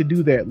tried to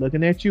do that.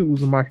 Looking at you,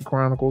 Uzumaki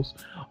Chronicles.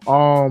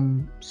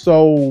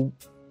 So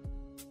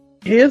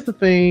here's the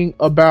thing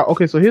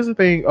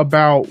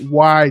about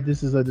why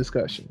this is a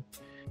discussion.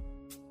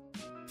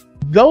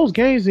 Those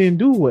games didn't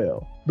do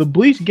well. the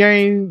Bleach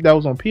game that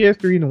was on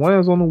PS3 and the one that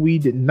was on the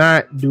Wii did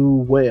not do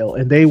well,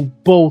 and they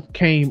both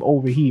came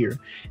over here.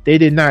 They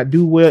did not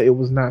do well. It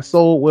was not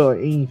sold well or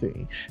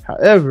anything.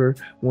 However,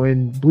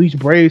 when Bleach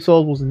Brave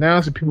Souls was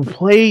announced and people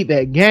played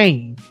that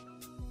game,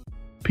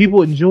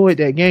 people enjoyed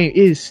that game. It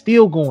is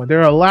still going.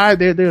 There's a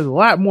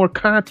lot more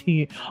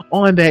content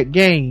on that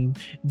game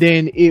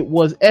than it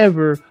was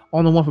ever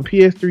on the one for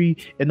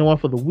PS3 and the one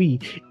for the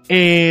Wii.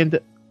 And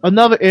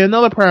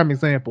another prime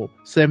example,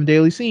 7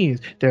 Deadly Sins.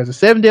 There's a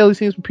 7 Deadly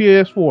Sins for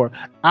PS4.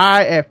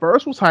 I at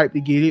first was hyped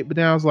to get it, but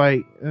then I was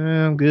like,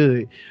 I'm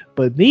good.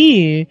 But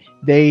then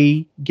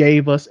they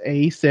gave us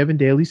a 7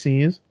 Deadly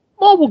Sins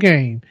mobile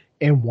game.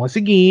 And once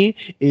again,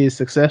 it is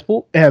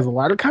successful. It has a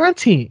lot of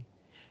content.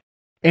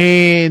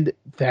 And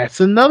that's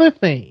another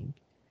thing.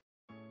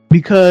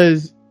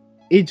 Because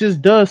it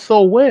just does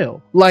so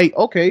well. Like,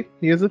 okay,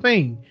 here's the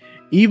thing.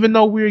 Even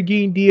though we're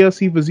getting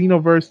DLC for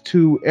Xenoverse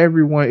 2,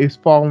 everyone is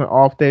falling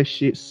off that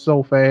shit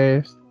so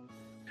fast.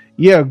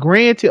 Yeah,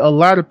 granted, a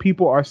lot of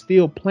people are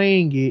still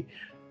playing it,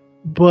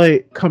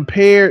 but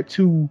compared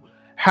to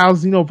how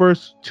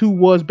Xenoverse 2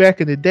 was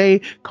back in the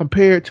day,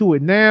 compared to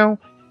it now,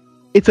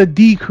 it's a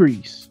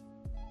decrease.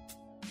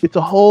 It's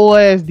a whole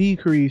ass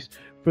decrease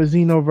for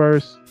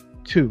Xenoverse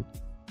 2.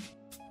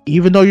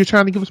 Even though you're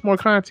trying to give us more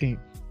content.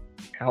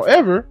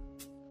 However,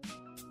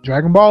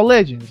 Dragon Ball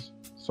Legends,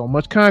 so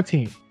much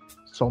content.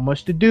 So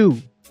much to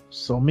do,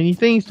 so many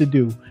things to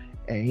do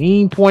at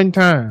any point in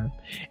time,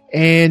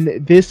 and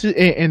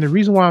the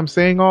reason why I'm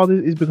saying all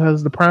this is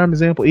because the prime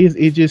example is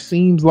it just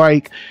seems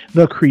like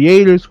the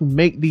creators who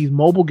make these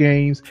mobile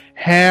games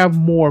have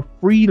more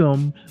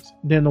freedom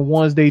than the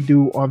ones they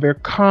do on their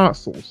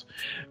consoles.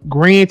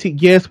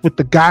 Granted, yes, with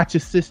the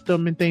gacha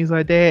system and things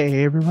like that,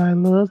 everybody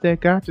loves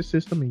that gacha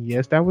system, and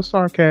yes, that was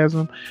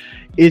sarcasm.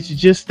 It's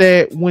just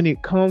that when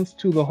it comes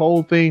to the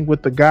whole thing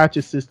with the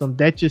gacha system,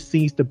 that just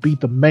seems to be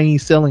the main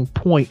selling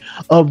point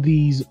of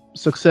these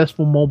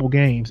successful mobile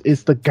games.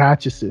 It's the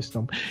gacha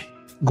system.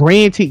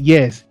 Granted,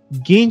 yes,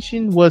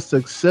 Genshin was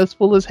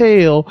successful as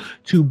hell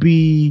to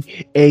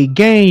be a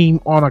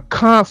game on a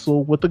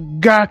console with a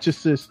gacha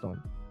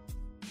system.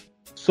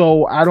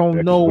 So I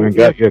don't know. We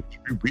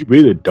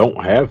really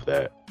don't have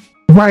that.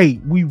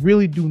 Right. We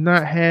really do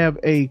not have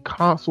a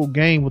console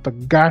game with a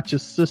gacha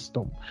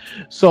system.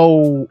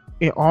 So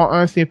in all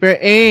honesty and fair,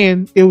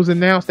 and it was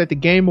announced at the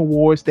Game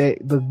Awards that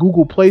the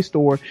Google Play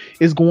Store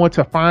is going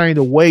to find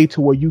a way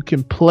to where you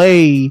can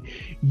play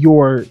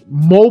your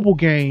mobile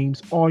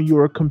games on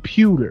your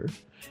computer.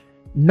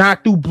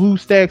 Not through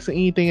BlueStacks or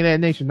anything of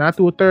that nature. Not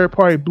through a third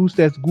party.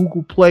 BlueStacks.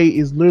 Google Play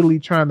is literally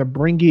trying to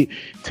bring it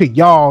to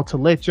y'all to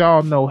let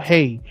y'all know,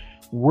 hey,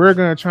 we're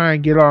going to try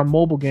and get our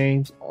mobile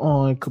games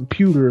on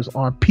computers,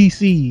 on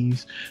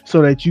PCs,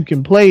 so that you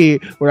can play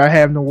it without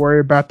having to worry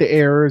about the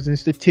errors and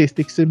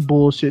statistics and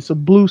bullshits of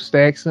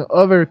BlueStacks and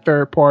other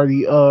third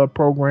party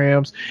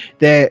programs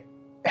that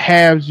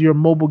has your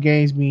mobile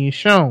games being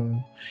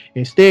shown.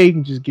 Instead, you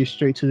can just get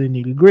straight to the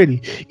nitty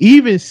gritty.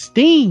 Even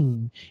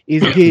Steam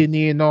is getting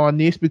in on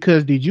this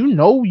because did you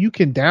know you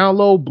can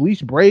download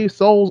Bleach Brave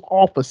Souls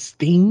off of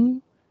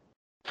Steam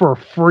for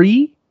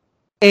free?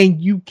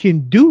 And you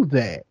can do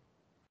that.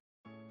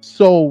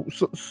 So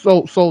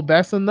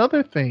that's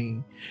another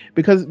thing.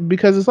 Because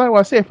it's like what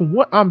I said, from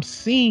what I'm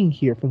seeing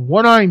here,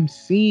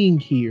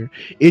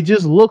 it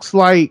just looks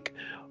like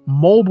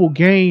mobile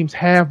games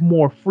have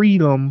more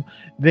freedom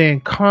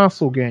than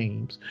console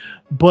games.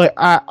 But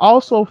I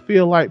also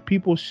feel like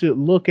people should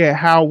look at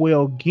how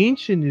well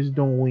Genshin is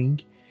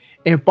doing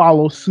and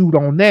follow suit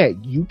on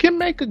that. You can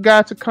make a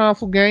gacha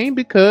console game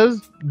because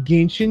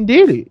Genshin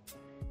did it.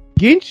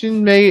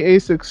 Genshin made a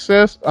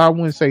success. I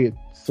wouldn't say it's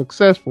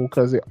successful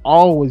because it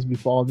always be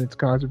falling into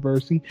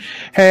controversy.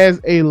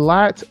 Has a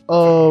lot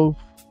of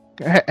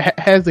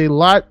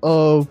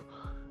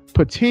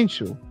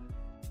potential.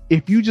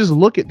 If you just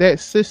look at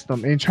that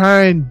system and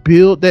try and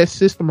build that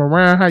system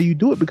around how you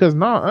do it, because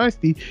in all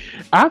honesty,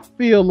 I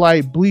feel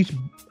like Bleach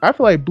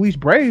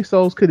Brave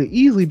Souls could have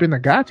easily been a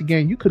gacha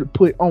game you could have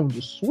put on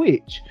the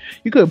Switch.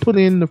 You could have put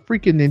it in the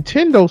freaking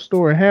Nintendo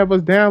store and have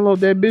us download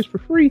that bitch for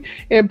free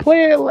and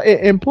play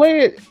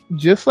it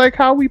just like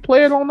how we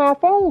play it on our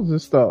phones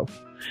and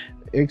stuff.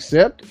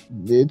 Except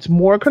it's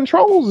more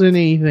controls than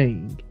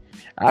anything.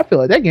 I feel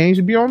like that game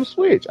should be on the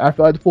Switch. I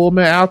feel like the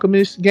Fullmetal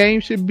Alchemist game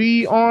should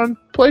be on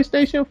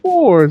PlayStation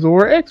 4s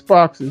or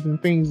Xboxes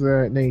and things of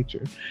that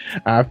nature.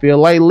 I feel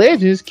like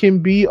Legends can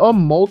be a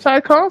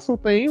multi-console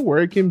thing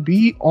where it can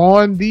be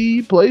on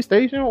the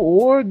PlayStation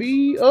or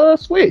the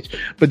Switch.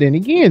 But then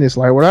again, it's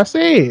like what I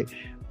said.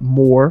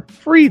 More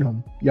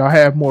freedom. Y'all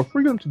have more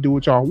freedom to do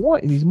what y'all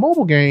want in these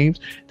mobile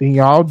games than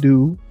y'all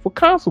do for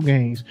console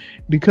games.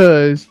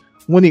 Because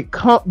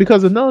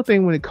another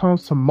thing, when it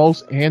comes to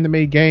most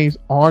anime games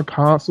on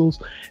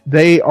consoles,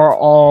 they are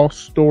all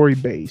story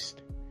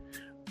based,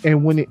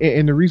 and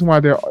the reason why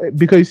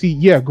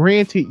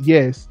granted,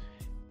 yes,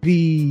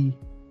 the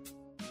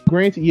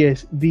granted,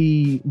 yes,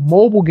 the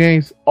mobile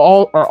games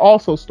all are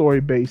also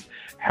story based.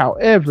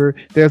 However,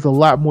 there's a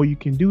lot more you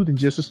can do than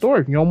just a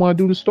story. If you don't want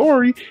to do the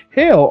story,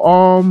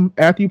 hell,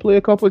 after you play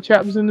a couple of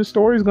chapters in the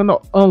story, it's gonna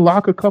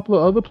unlock a couple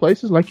of other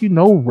places, like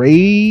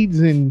raids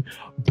and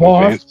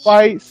boss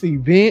fights,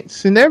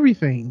 events, and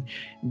everything.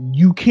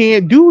 You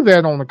can't do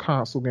that on a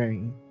console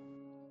game.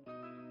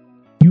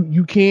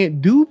 You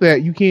can't do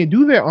that. You can't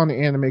do that on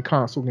an anime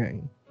console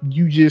game.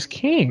 You just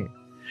can't.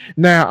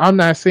 Now, I'm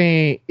not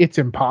saying it's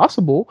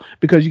impossible,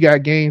 because you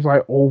got games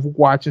like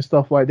Overwatch and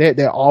stuff like that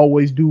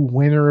always do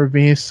winter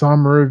events,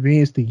 summer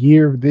events, the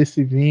year of this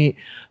event,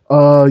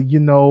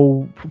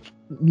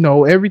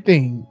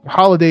 everything,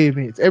 holiday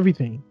events,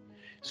 everything.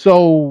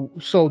 So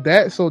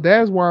that's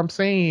why I'm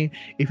saying,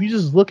 if you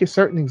just look at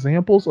certain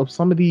examples of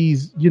some of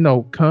these,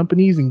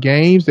 companies and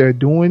games that are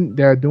doing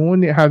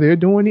it, how they're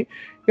doing it,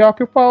 y'all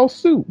can follow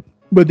suit.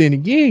 But then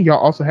again, y'all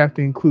also have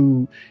to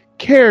include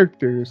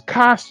characters,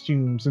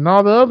 costumes, and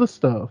all the other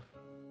stuff.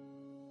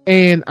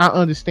 And I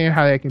understand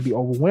how that can be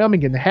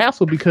overwhelming and the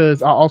hassle,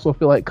 because I also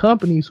feel like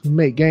companies who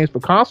make games for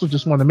consoles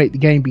just want to make the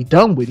game be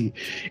done with it,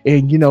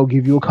 and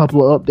give you a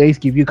couple of updates,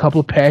 give you a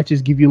couple of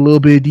patches, give you a little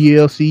bit of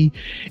DLC,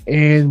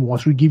 and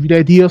once we give you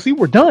that DLC,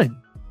 we're done.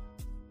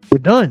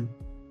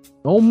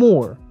 No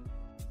more.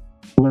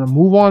 We're gonna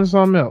move on to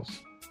something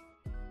else.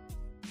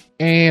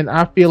 And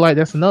I feel like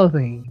that's another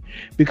thing,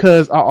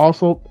 because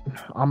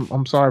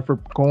I'm sorry for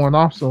going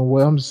off so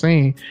well. I'm just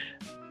saying,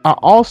 I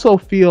also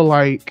feel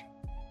like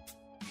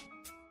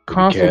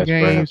console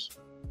games,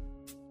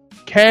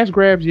 cash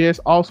grabs, yes.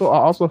 Also, I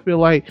also feel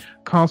like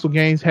console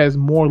games has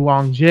more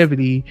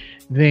longevity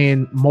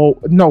than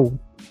mobile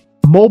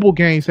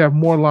games have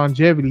more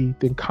longevity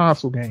than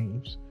console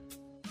games.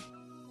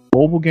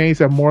 Mobile games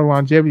have more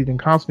longevity than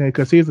console games,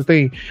 because here's the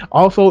thing.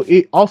 Also,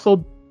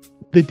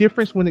 the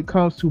difference when it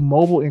comes to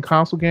mobile and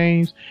console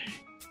games,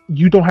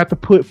 you don't have to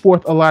put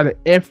forth a lot of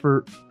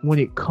effort when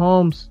it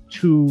comes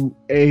to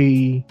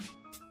a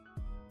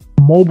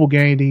mobile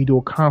game than you do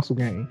a console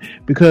game.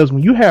 Because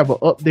when you have an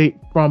update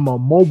from a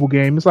mobile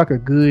game, it's like a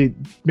good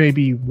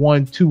maybe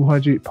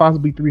 200,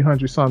 possibly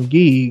 300 some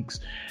gigs.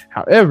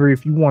 However,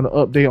 if you want to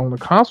update on the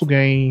console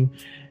game,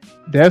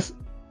 that's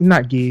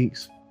not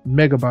gigs,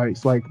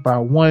 megabytes, like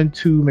about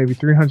 2, maybe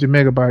 300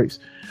 megabytes.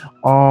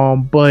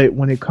 But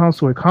when it comes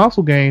to a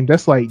console game,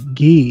 that's like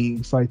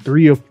gigs, like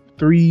 3,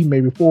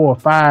 maybe 4 or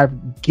 5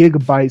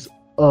 gigabytes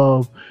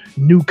of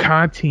new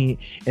content,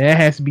 and that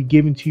has to be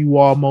given to you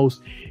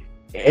almost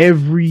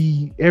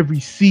every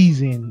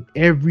season,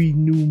 every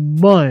new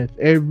month,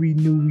 every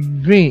new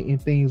event,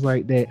 and things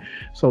like that.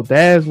 So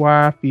that's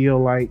why I feel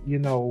like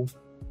when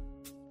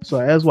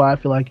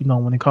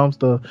it comes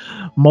to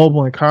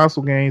mobile and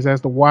console games, as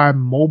to why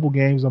mobile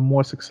games are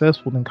more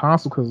successful than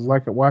console, because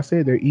like what I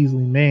said, they're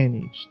easily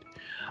managed.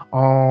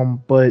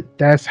 But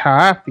that's how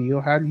I feel.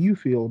 How do you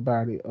feel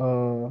about it,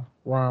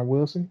 Ron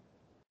Wilson?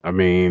 I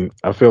mean,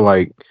 I feel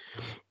like,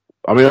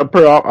 I'm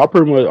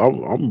pretty much,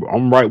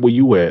 I'm right where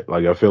you at.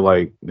 Like, I feel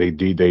like they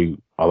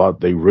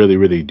really,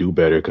 really do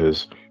better,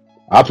 because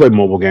I play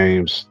mobile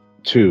games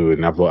too,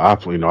 and I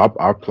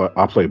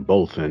play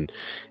both, and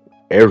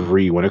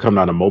when it comes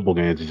down to mobile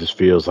games, it just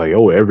feels like,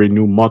 every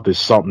new month is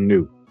something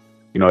new.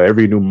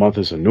 Every new month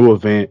is a new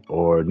event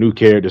or new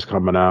characters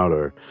coming out,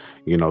 or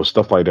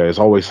stuff like that. It's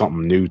always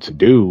something new to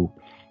do.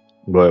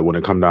 But when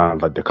it comes down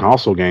to like the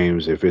console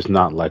games, if it's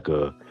not like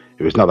a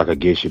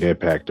Genshin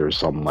Impact or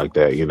something like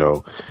that,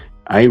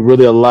 ain't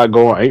really a lot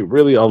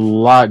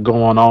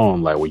going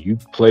on. Like when you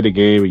play the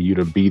game and you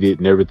done beat it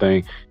and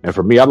everything. And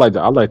for me, I like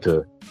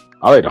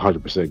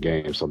 100%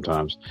 games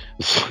sometimes,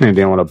 and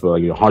then when I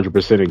play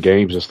 100% in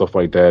games and stuff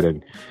like that,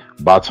 and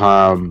by the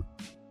time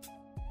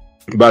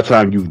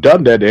you've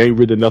done that, there ain't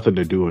really nothing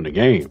to do in the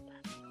game,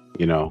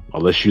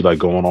 unless you like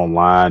going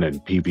online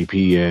and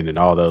PvP and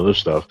all that other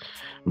stuff.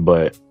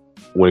 But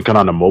when it comes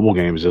on to mobile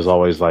games, there's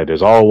always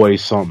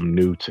something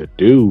new to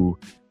do.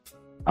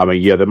 I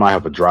mean, yeah, they might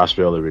have a dry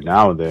spell every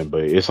now and then,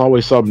 but it's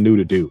always something new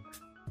to do.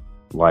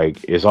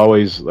 Like it's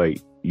always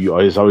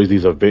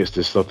these events,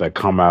 this stuff that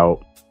come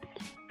out.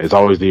 It's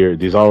always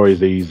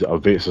these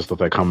events and stuff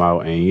that come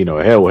out, and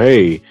hell,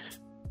 hey,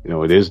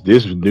 there's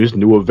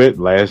new event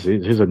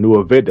here's a new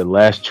event that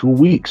lasts 2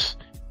 weeks,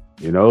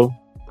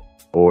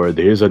 or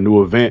there's a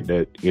new event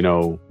that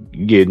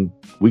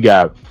we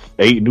got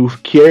 8 new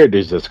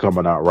characters that's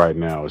coming out right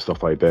now and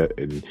stuff like that,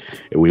 and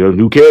when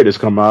new characters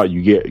come out,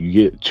 you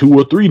get 2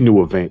 or 3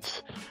 new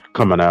events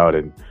coming out,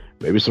 and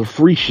maybe some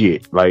free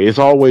shit. Like it's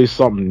always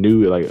something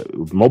new. Like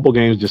mobile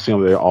games just seem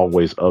like they're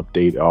always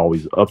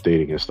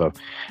updating and stuff.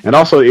 And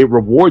also it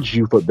rewards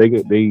you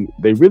they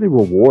really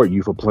reward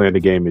you for playing the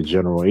game in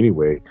general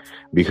anyway,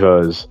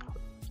 because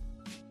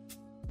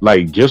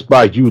like just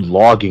by you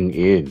logging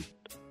in,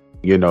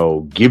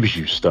 gives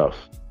you stuff.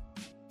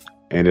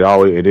 And it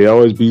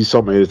always be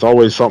something. It's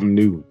always something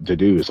new to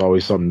do. It's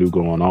always something new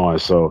going on.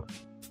 So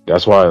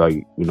that's why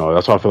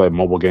that's why I feel like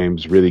mobile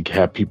games really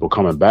have people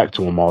coming back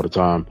to them all the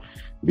time,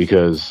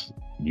 because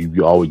you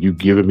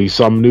giving me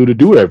something new to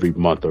do every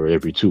month or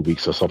every 2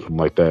 weeks or something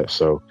like that.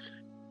 So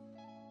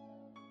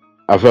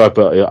I feel like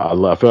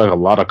I feel like a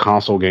lot of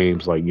console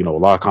games, like a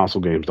lot of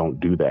console games don't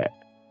do that.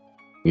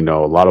 A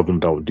lot of them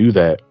don't do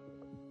that.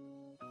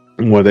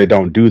 When they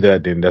don't do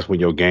that, then that's when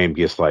your game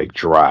gets like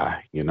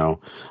dry.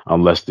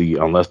 Unless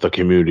the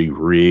community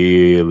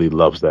really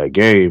loves that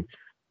game,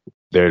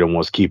 they're the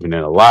ones keeping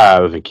it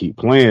alive and keep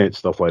playing it,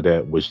 stuff like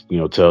that, which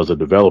tells the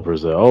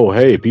developers that, oh,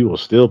 hey, people are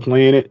still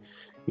playing it.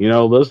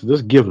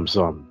 Let's give them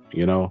something.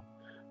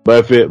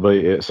 But at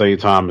the same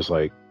time, it's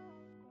like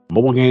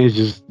mobile games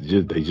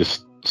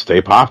just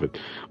stay popping.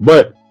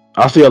 But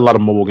I see a lot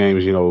of mobile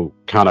games,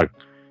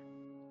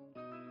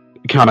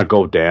 kind of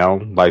go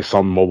down. Like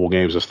some mobile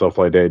games and stuff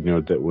like that.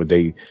 That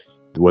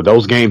when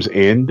those games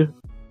end,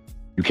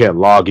 you can't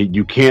log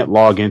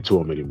into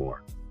them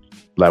anymore.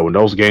 Like when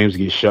those games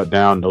get shut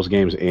down, those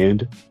games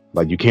end.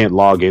 Like you can't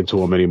log into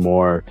them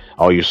anymore.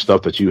 All your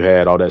stuff that you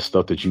had, all that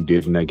stuff that you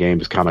did in that game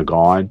is kind of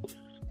gone.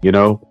 You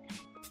know.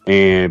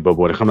 But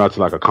when it comes out to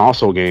like a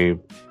console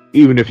game,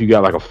 even if you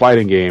got like a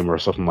fighting game or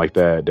something like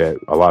that, that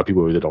a lot of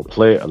people really don't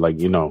play, like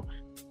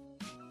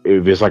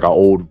if it's like an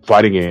old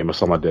fighting game or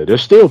something like that,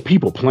 there's still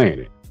people playing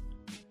it.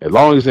 As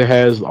long as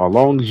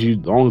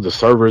the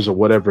servers or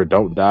whatever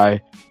don't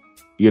die,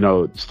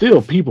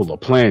 still people are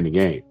playing the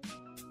game.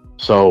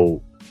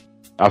 So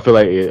I feel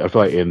like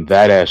in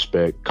that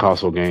aspect,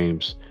 console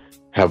games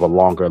have a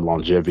longer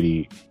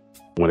longevity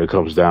when it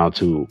comes down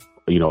to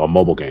a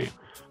mobile game,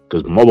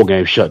 because mobile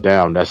games shut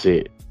down, that's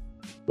it.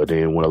 But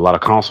then when a lot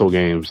of console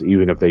games,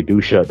 even if they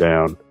do shut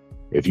down,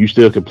 if you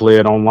still can play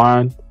it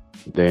online,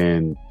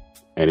 then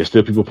and there's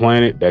still people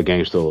playing it, that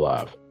game's still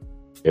alive.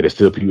 And it's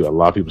still people. A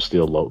lot of people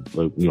still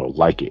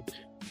like it.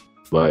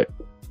 But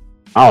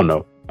I don't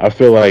know. I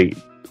feel like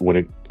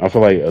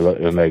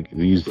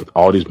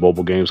all these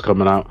mobile games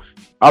coming out,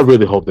 I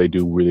really hope they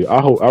do really.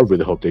 I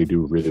really hope they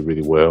do really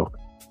really well.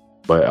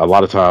 But a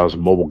lot of times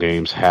mobile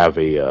games have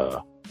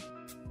I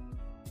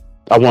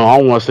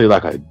don't want to say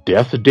like a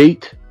death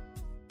date,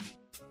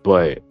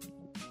 but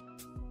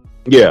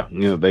yeah,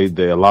 they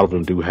a lot of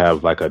them do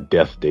have like a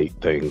death date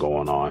thing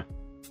going on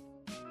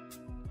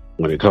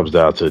when it comes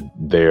down to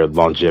their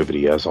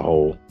longevity as a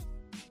whole.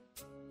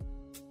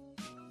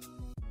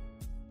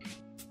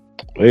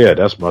 But yeah,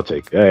 that's my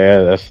take.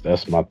 Yeah,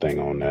 that's my thing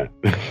on that.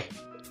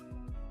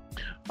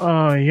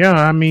 Yeah,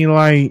 I mean,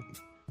 like,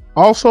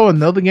 also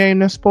another game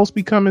that's supposed to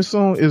be coming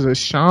soon is a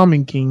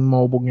Shaman King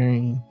mobile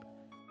game.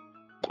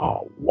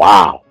 Oh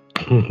wow.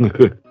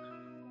 The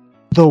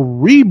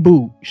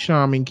reboot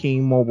Shaman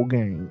King mobile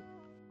game.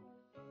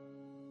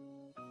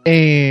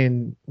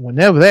 And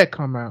whenever that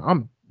come out,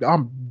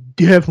 I'm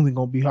definitely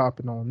gonna be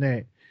hopping on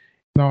that.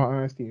 In all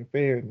honesty and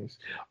fairness.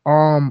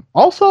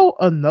 Also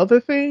another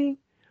thing,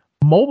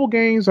 mobile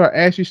games are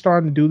actually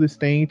starting to do this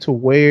thing to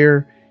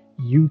where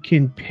you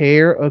can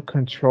pair a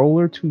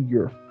controller to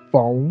your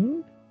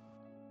phone.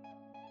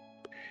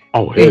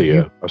 Oh hell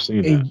yeah, I've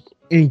seen that.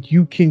 And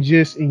you can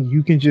just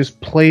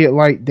play it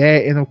like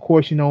that. And of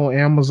course,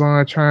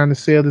 Amazon trying to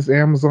sell this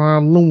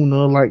Amazon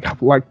Luna like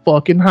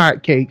fucking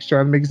hotcakes,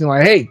 trying to make it seem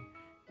like, hey,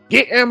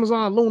 get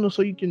Amazon Luna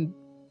so you can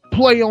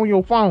play on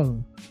your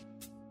phone.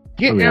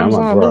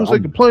 Amazon Luna so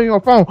you can play on your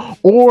phone,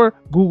 or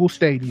Google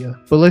Stadia.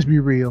 But let's be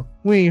real,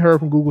 we ain't heard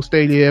from Google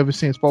Stadia ever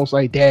since folks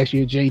like Dash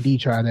or JD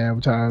tried to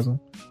advertise them.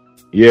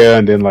 Yeah,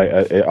 and then like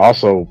it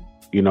also,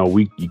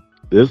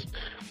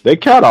 they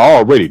kind of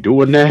already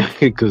doing that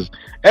because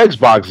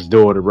Xbox is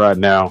doing it right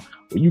now.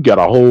 You got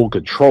a whole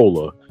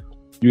controller.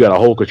 You got a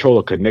whole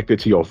controller connected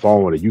to your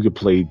phone, and you can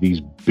play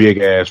these big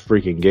ass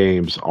freaking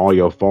games on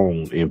your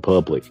phone in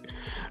public.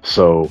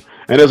 So,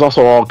 and there's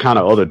also all kind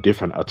of other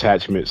different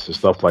attachments and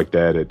stuff like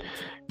that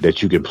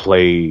you can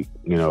play.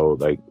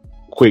 Like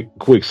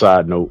quick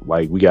side note,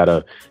 like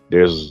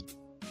there's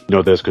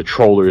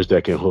controllers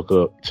that can hook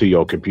up to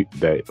your computer,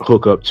 that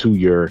hook up to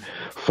your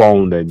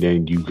phone, and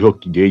then you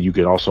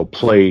can also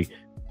play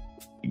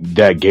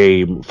that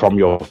game from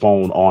your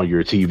phone on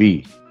your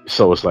TV.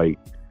 So it's like,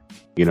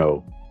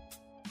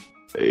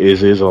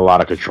 is a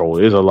lot of control.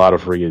 There's a lot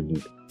of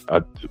freaking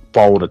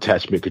phone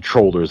attachment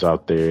controllers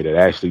out there that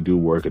actually do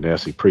work and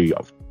actually pretty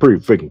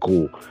freaking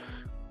cool.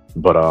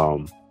 But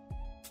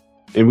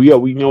and we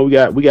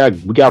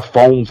got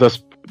phones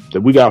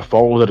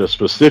that are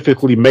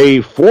specifically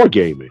made for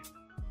gaming.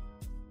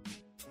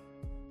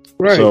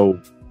 Right.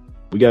 So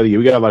we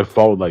got like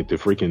phone like the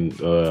freaking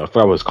I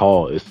forgot what it's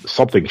called. It's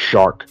something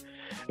Shark,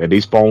 and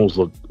these phones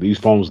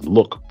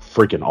look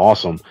freaking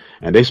awesome,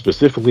 and they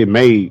specifically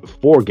made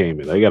for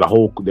gaming. They got a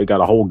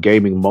whole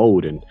gaming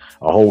mode and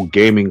a whole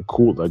gaming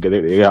cool. Like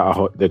they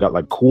got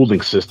like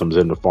cooling systems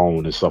in the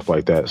phone and stuff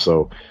like that.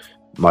 So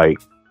like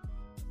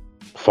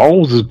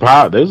phones is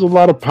power. There's a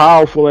lot of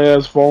powerful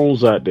ass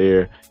phones out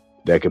there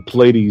that can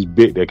play these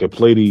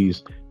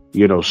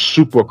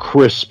super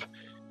crisp,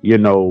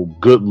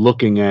 good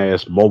looking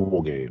ass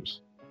mobile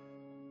games.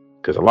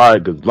 Because a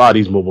lot of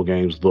these mobile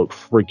games look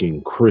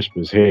freaking crisp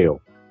as hell.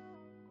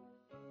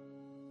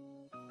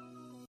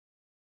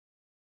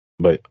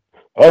 But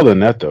other than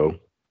that, though,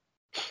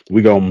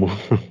 we gonna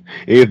move.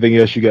 Anything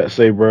else you got to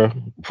say, bro,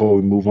 before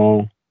we move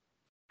on?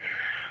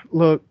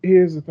 Look,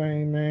 here's the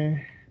thing,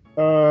 man.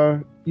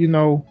 you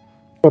know,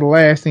 for the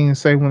last thing to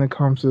say when it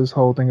comes to this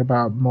whole thing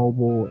about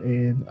mobile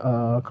and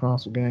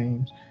console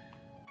games,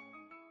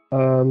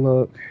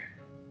 look,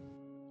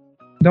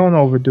 don't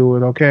overdo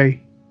it,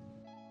 okay?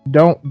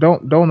 Don't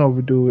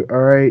overdo it, all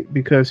right?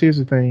 Because here's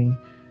the thing: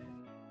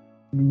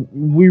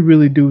 we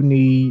really do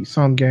need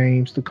some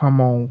games to come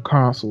on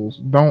consoles.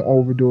 Don't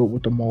overdo it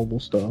with the mobile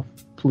stuff,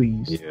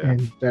 please. Yeah.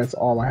 And that's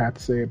all I have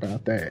to say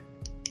about that.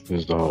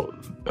 Is the whole,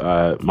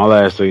 my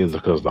last thing is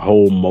because the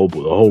whole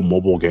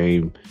mobile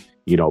game,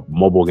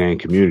 mobile game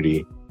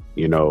community,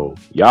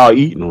 y'all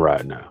eating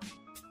right now,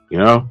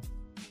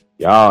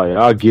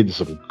 y'all getting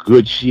some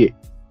good shit.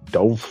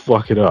 Don't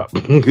fuck it up.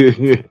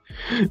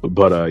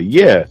 But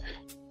yeah,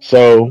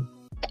 so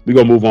we're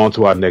gonna move on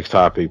to our next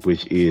topic,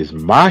 which is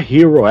My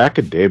Hero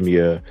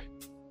Academia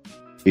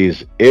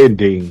is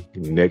ending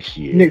next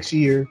year. Next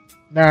year.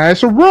 Now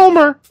it's a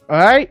rumor, all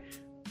right.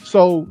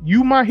 So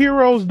you my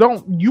hero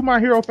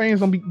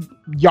fans don't be,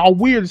 y'all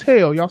weird as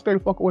hell. Y'all stay the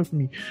fuck away from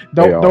me.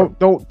 Don't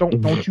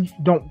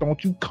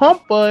you come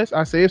for us.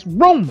 I say it's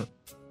rumor.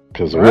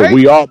 Because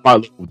we are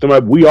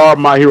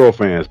My Hero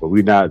fans, but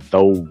we not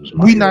those.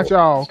 We not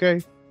y'all,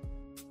 okay?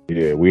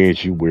 Yeah, we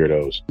ain't you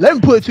weirdos. Let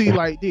me put it to you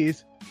like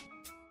this: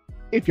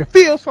 if you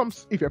feel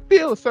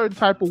a certain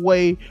type of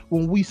way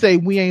when we say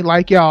we ain't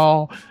like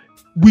y'all,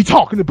 we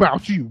talking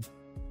about you.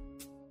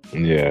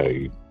 Yeah,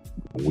 you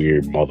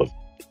weird mother.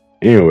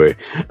 Anyway,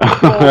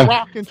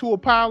 rock into a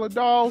pile of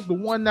dogs. The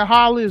one that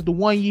holler is the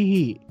one you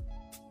hit.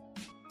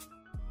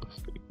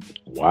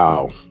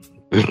 Wow,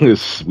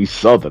 we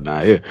southern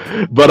out here,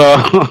 but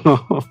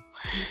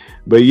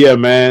but yeah,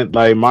 man,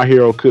 like My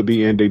Hero could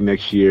be ending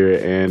next year,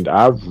 and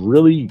I'm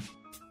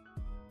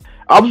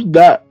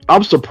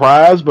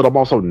surprised, but I'm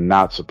also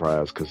not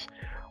surprised because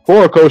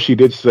Horikoshi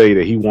did say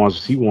that he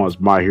wants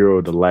My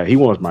Hero to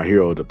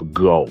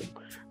go,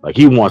 like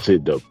he wants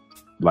it to.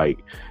 Like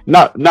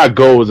not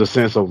go as a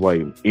sense of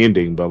like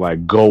ending, but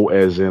like go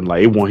as in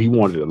like he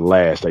wanted it to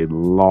last a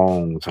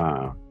long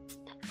time,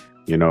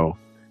 And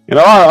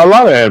a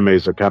lot of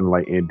animes are kind of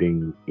like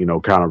ending,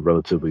 kind of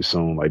relatively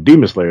soon. Like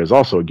Demon Slayer is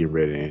also getting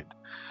ready to end,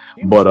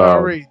 but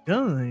already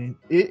done.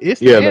 It's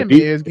the anime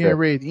is getting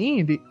ready to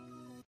end it.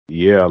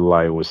 Yeah,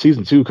 like when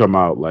season 2 come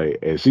out, like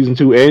and season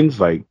 2 ends,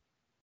 like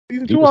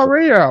season 2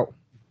 already out.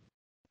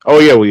 Oh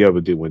yeah,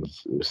 but when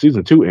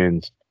season 2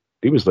 ends,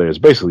 Demon Slayer is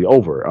basically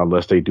over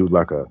unless they do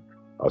like a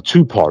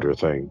 2-parter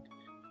thing.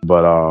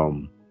 But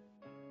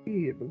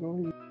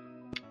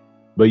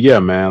but yeah,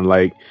 man,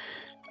 like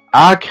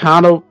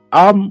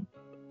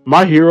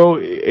My Hero,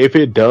 if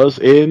it does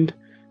end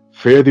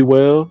fairly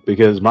well,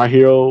 because My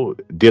Hero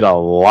did a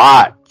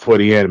lot for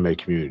the anime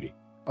community.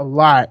 A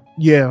lot,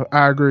 yeah,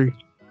 I agree.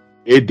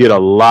 It did a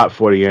lot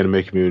for the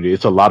anime community.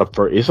 It's a lot of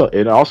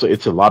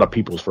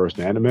people's first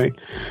anime.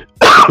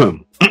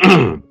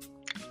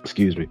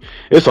 Excuse me.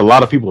 It's a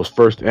lot of people's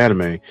first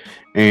anime,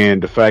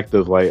 and the fact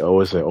of like,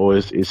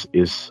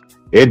 it's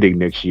ending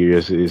next year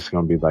is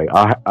gonna be like,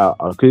 cause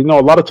a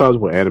lot of times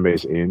when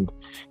animes end,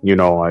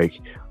 like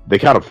they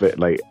kind of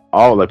like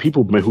all like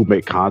people who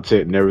make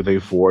content and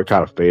everything for it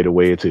kind of fade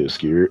away into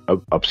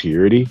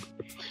obscurity,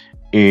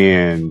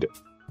 and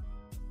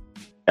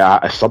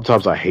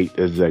sometimes I hate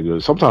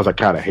that. Sometimes I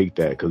kind of hate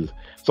that because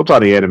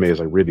sometimes the anime is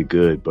like really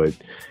good, but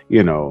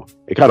it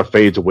kind of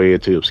fades away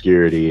into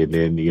obscurity, and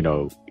then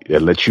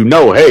it lets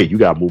hey, you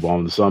gotta move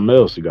on to something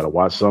else. You gotta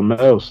watch something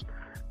else.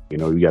 You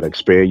gotta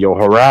expand your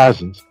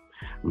horizons.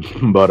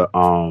 But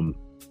My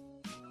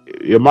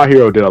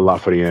Hero did a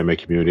lot for the anime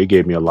community. It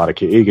gave us a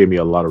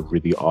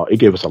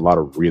lot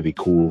of really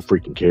cool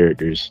freaking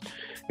characters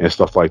and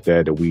stuff like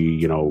that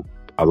we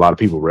a lot of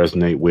people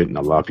resonate with and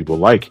a lot of people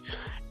like.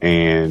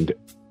 And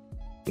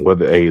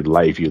whether you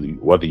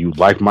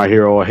like My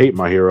Hero or hate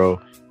My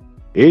Hero,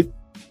 it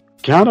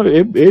kind of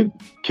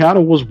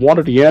was one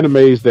of the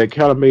animes that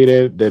kind of made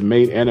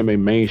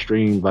anime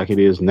mainstream like it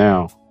is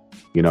now.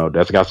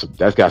 That's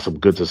got some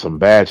goods and some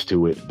bads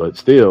to it, but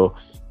still,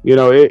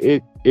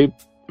 it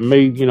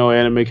made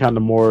anime kind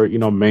of more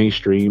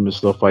mainstream and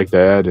stuff like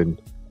that,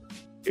 and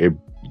it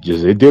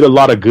did a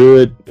lot of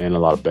good and a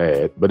lot of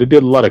bad, but it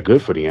did a lot of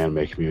good for the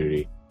anime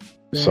community.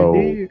 So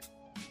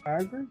I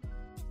agree.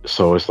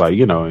 So it's like,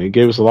 it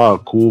gave us a lot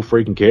of cool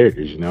freaking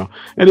characters, and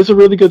it's a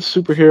really good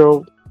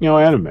superhero,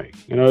 anime.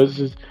 It's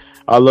just,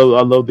 I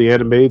love the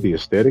anime, the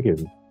aesthetic,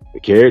 and the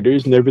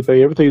characters and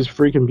everything. Everything's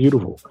freaking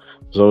beautiful.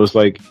 So it's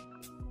like,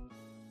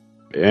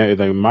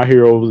 My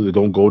Hero is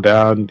gonna go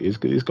down. It's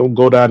gonna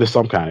go down to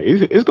some kind of.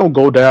 It's gonna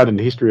go down in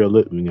the history of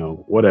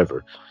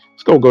whatever.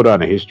 It's gonna go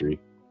down in history.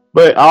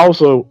 But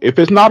also, if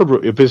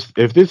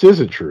this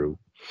isn't true,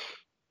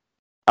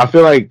 I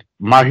feel like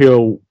My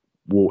Hero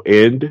will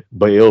end,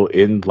 but it'll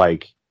end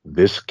like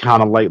this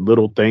kind of like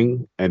little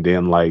thing, and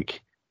then like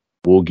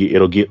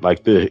it'll get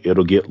like the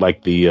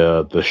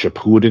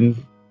Shippuden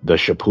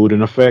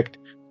effect,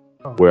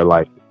 where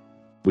like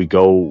we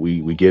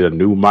get a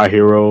new My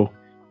Hero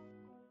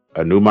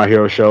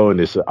show,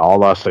 and it's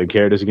all our same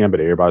characters again, but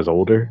everybody's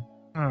older.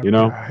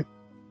 God.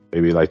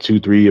 Maybe like 2,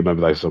 3,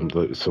 maybe like some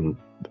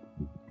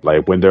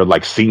like when they're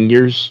like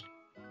seniors,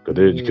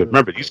 Because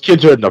remember, these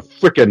kids are in the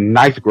freaking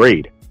ninth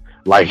grade.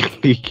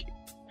 Like,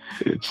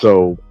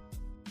 so,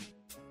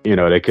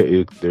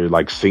 they're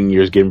like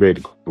seniors getting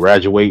ready to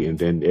graduate. And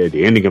then at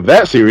the ending of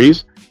that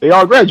series, they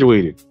all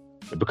graduated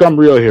and become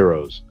real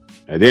heroes.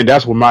 And then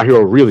that's where My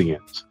Hero really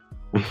ends.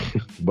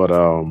 But,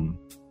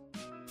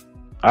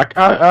 I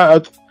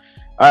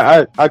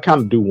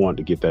kind of do want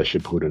to get that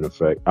Shippuden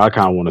effect. I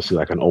kind of want to see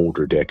like an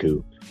older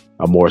Deku,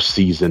 a more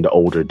seasoned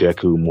older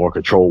Deku, more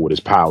control with his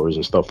powers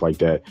and stuff like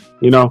that.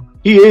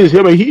 He is.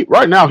 I mean,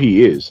 right now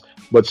he is,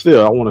 but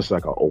still, I want to see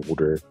like an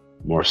older,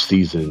 more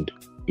seasoned,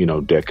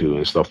 Deku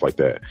and stuff like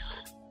that.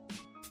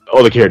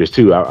 Other characters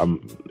too. I'm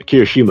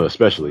Kirishima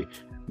especially,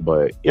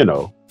 but yeah,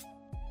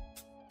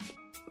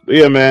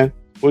 man.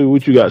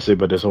 What you got to say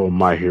about this whole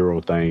My Hero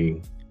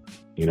thing?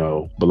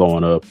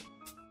 Blowing up.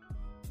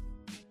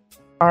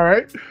 All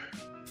right,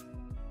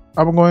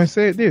 I'm going to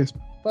say it this.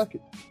 Fuck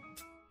it.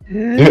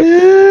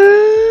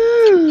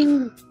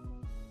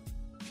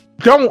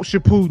 Don't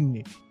Shippuden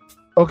it,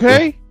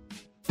 okay?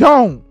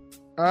 Don't.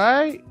 All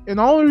right. And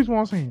the only reason why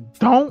I'm saying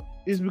don't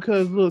is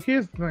because look,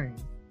 here's the thing.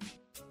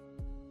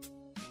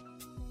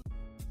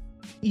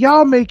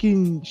 Y'all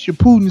making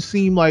Shippuden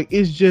seem like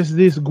it's just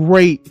this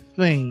great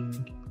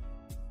thing.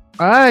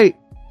 All right.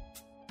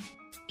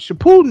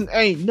 Shippuden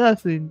ain't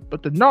nothing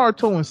but the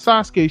Naruto and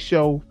Sasuke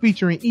show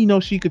featuring Ino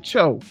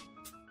Shikacho.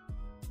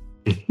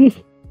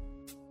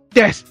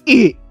 That's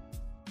it.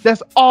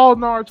 That's all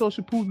Naruto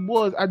Shippuden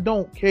was. I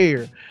don't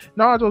care.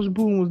 Naruto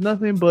Shippuden was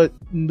nothing but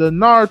the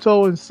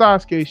Naruto and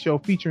Sasuke show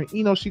featuring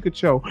Ino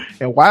Shikacho.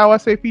 And why do I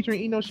say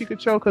featuring Ino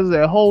Shikacho? Because of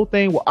that whole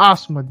thing with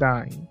Asuma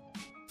dying.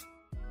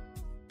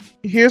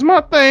 Here's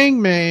my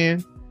thing,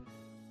 man.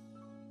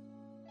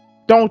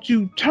 Don't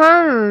you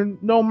turn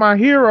My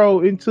Hero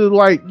into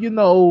like,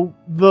 the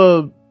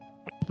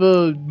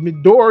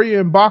Midori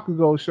and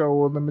Bakugo show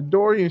or the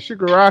Midori and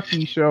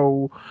Shigaraki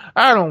show.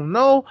 I don't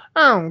know.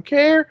 I don't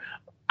care.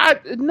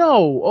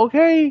 No,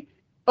 okay?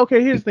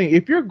 Okay, here's the thing.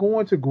 If you're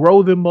going to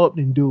grow them up,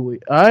 then do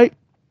it, alright?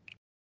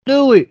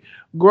 Do it.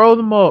 Grow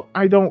them up.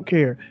 I don't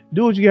care.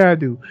 Do what you gotta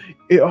do.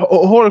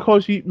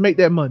 Horikoshi, make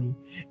that money.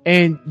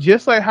 And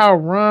just like how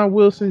Ron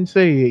Wilson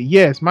said,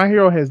 yes, My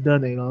Hero has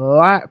done a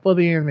lot for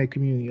the anime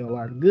community. A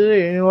lot of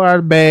good and a lot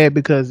of bad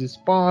because it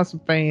spawns some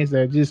fans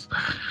that just...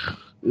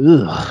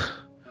 Ugh.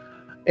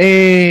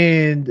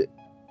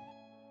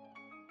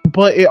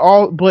 But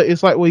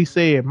it's like what he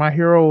said. My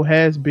Hero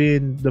has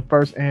been the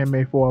first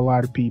anime for a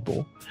lot of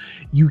people.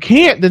 You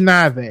can't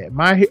deny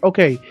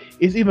that.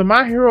 It's either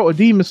My Hero or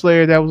Demon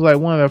Slayer that was like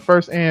one of the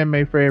first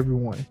anime for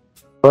everyone.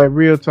 Like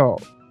real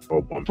talk.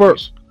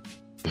 First.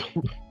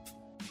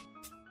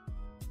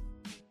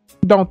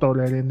 Don't throw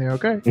that in there,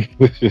 okay?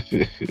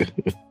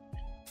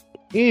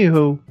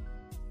 Anywho,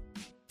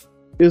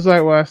 it's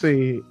like what I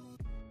said.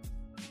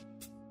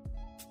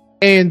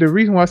 And the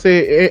reason why I say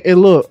it,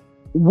 look,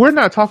 we're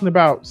not talking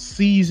about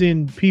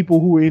seasoned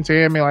people who are into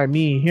anime like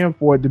me and him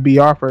for it to be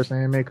our first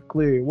anime.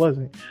 Clearly, it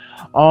wasn't.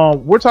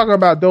 We're talking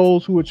about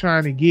those who are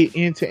trying to get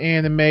into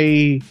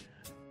anime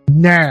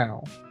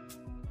now.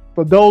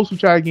 For those who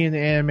try to get into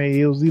anime,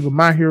 it was either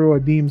My Hero or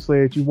Demon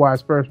Slayer that you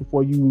watched first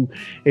before you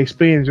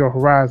expanded your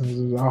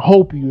horizons. I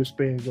hope you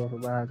expanded your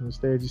horizons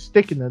instead of just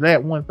sticking to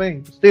that one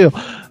thing. But still,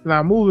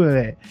 not moving to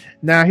that.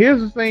 Now, here's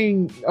the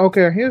thing.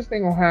 Okay, here's the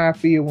thing on how I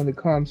feel when it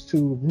comes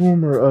to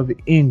rumor of the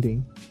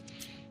ending.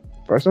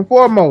 First and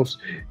foremost,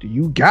 do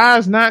you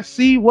guys not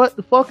see what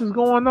the fuck is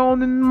going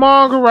on in the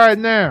manga right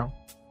now?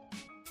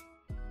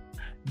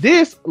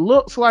 This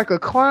looks like a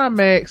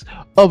climax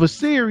of a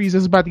series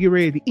that's about to get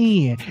ready to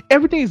end.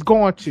 Everything's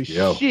going to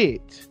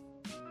shit.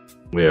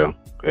 Yeah,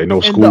 ain't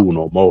no school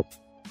no more.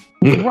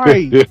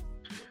 Right.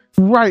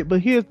 Right,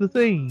 but here's the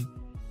thing.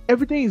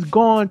 Everything's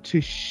gone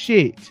to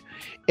shit.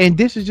 And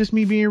this is just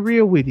me being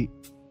real with it.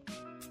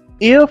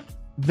 If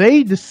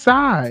they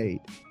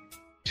decide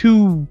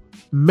to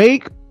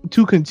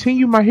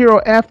continue My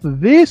Hero after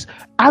this,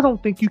 I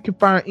don't think you can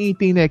find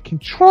anything that can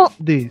trump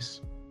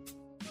this.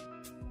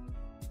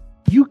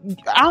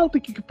 I don't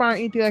think you can find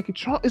anything that can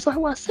trump. It's like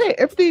what I said.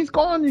 Everything's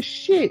gone to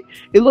shit.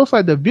 It looks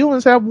like the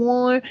villains have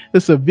won.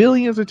 The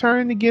civilians are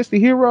turning against the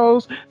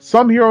heroes.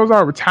 Some heroes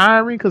are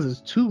retiring because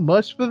it's too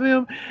much for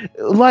them.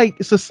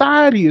 Like,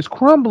 society is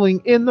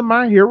crumbling in the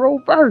My Hero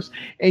verse.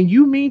 And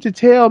you mean to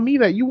tell me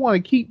that you want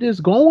to keep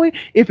this going?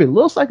 If it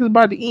looks like it's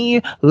about to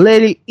end,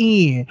 let it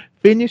end.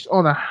 Finish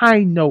on a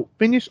high note.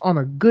 Finish on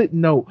a good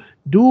note.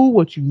 Do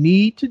what you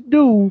need to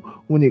do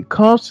when it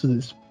comes to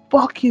this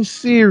fucking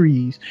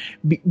series,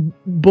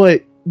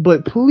 but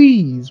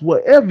please,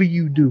 whatever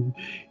you do,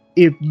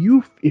 if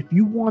you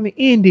want to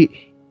end it,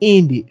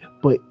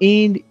 but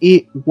end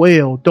it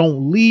well.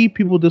 Don't leave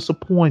people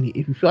disappointed.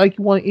 If you feel like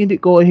you want to end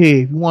it, go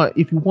ahead.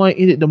 If you want to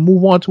end it to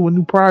move on to a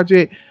new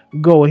project,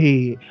 go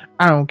ahead.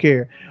 I don't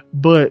care.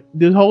 But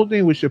this whole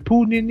thing with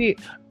Shippuden in it,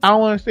 I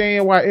don't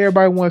understand why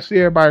everybody wants to see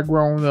everybody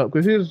growing up.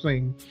 Because here's the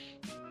thing.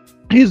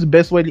 Here's the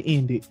best way to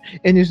end it.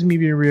 And this is me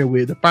being real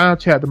with it. The final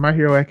chapter, My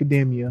Hero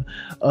Academia,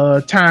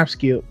 time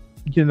skip.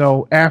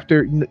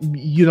 after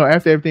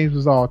everything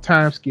was all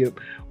time skip,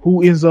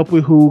 who ends up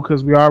with who,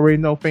 because we already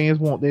know fans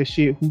want that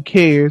shit. Who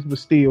cares? But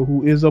still,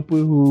 who ends up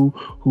with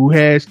who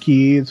has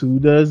kids, who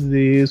does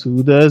this,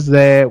 who does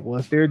that,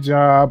 what's their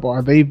job,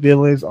 are they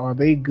villains, are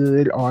they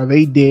good, are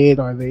they dead,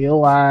 are they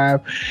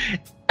alive?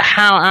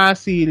 How I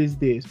see it is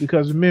this,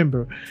 because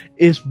remember,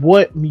 it's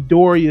what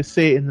Midoriya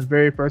said in the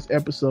very first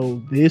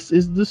episode. This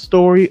is the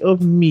story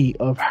of me,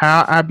 of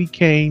how I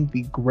became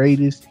the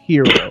greatest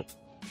hero.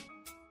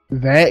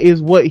 That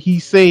is what he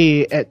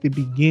said at the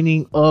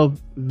beginning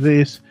of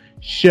this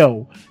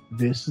show.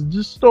 This is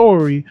the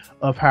story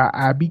of how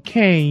I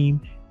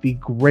became the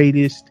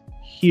greatest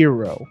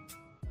hero.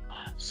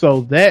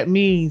 So that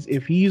means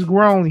if he's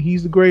grown,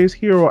 he's the greatest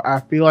hero. I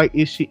feel like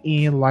it should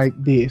end like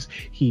this.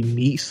 He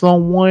meets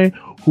someone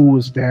who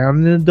was down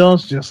in the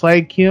dumps just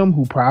like him,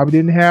 who probably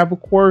didn't have a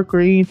quirk or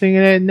anything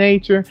of that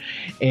nature,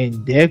 and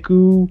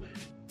Deku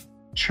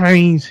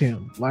trains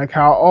him like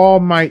how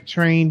All Might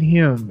trained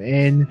him,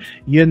 and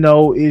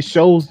it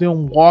shows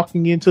them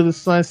walking into the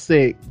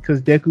sunset because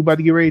Deku about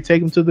to get ready to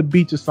take him to the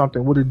beach or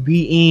something with a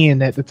the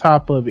end at the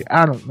top of it.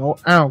 I don't know,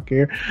 I don't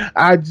care.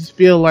 I just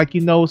feel like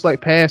it's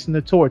like passing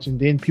the torch, and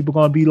then people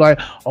gonna be like,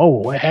 oh,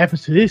 what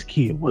happens to this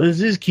kid, what is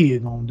this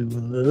kid gonna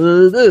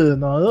do,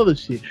 and all other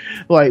shit.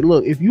 Like,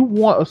 look, if you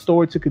want a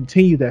story to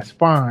continue, that's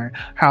fine.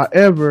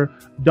 However,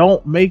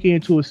 don't make it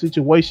into a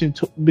situation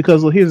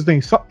because look, here's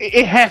the thing,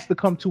 it has to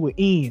come to an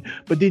end.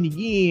 But then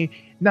again,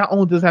 not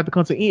only does it have to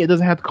come to an end, it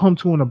doesn't have to come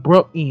to an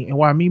abrupt end. And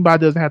what I mean by it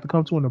doesn't have to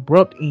come to an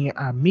abrupt end,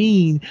 I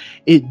mean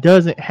it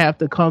doesn't have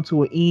to come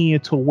to an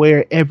end to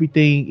where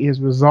everything is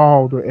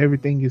resolved or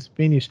everything is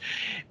finished.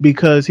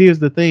 Because here's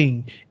the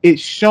thing,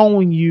 it's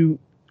showing you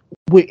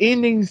with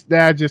endings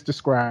that I just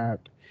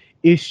described,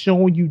 it's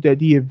showing you that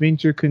the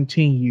adventure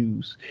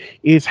continues.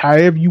 It's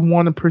however you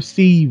want to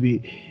perceive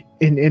it.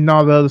 And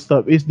all the other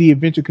stuff. It's the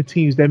adventure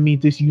continues. That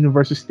means this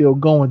universe is still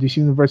going. This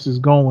universe is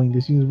going.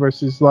 This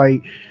universe is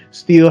like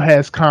still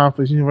has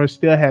conflicts. This universe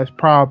still has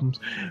problems.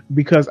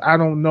 Because I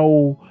don't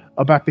know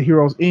about the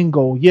hero's end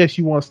goal. Yes,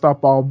 you want to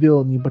stop all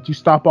villainy, but you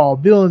stop all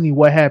villainy,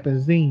 what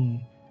happens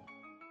then?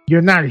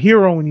 You're not a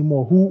hero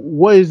anymore.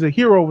 What is a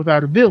hero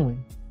without a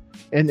villain?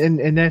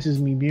 And that's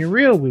just me being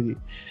real with it.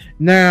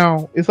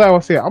 Now, it's like I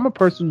said, I'm a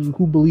person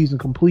who believes in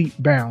complete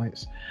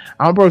balance.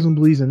 I'm a person who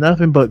believes in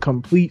nothing but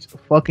complete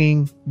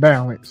fucking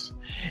balance.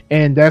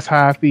 And that's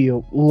how I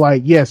feel.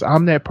 Like, yes,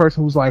 I'm that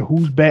person who's like,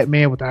 who's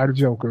Batman without a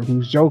Joker?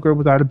 Who's Joker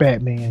without a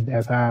Batman?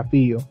 That's how I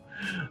feel.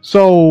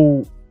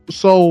 So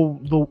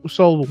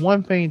the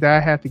one thing that I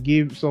have to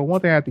give,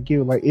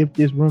 like, if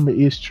this rumor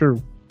is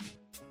true,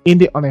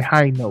 end it on a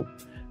high note.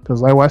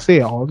 Because like I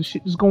said, all the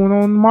shit that's going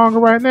on in the manga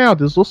right now,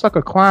 this looks like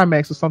a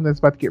climax of something that's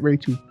about to get ready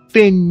to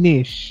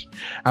finish.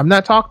 I'm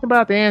not talking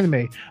about the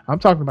anime. I'm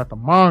talking about the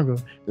manga.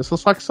 This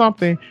looks like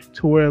something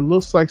to where it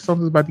looks like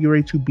something's about to get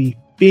ready to be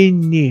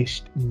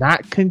finished.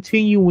 Not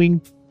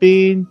continuing,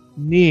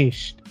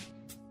 finished.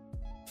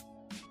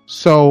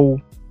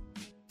 So,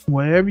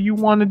 whatever you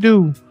want to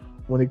do,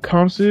 when it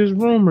comes to this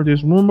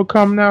rumor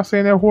coming out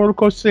saying that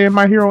Horikoshi saying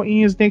My Hero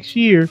ends next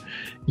year,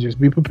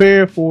 just be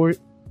prepared for it.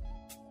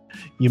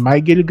 You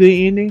might get a good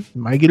ending,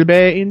 you might get a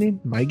bad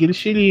ending, you might get a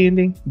shitty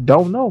ending.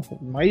 Don't know.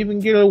 You might even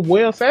get a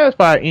well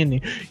satisfied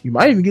ending. You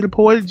might even get a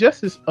poetic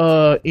justice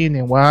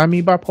ending. What I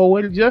mean by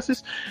poetic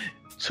justice,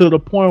 to the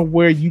point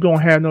where you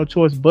don't have no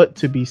choice but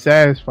to be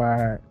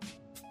satisfied.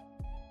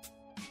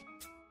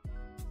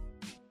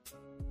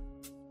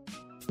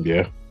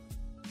 Yeah.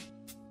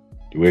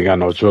 You ain't got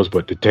no choice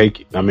but to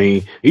take it. I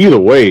mean, either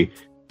way,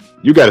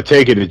 you got to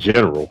take it in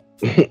general.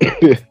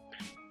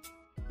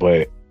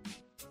 But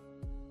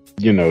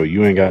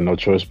you ain't got no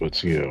choice but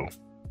to,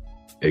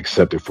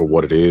 accept it for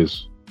what it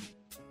is.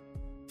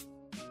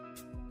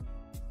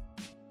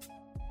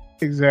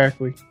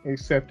 Exactly.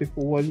 Accept it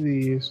for what it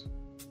is.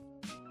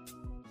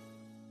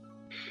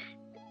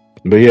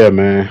 But yeah,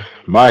 man,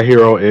 My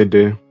Hero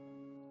ending.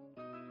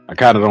 I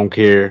kind of don't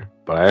care,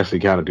 but I actually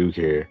kind of do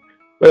care.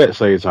 But at the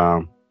same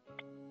time,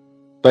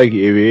 thank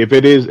you. If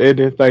it is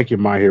ending, thank you,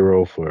 My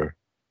Hero, for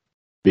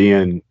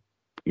being,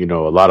 a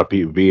lot of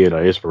people, being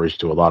an inspiration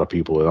to a lot of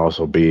people, and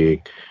also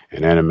being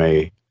an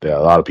anime that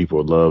a lot of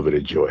people love and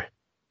enjoy.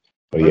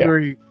 But yeah.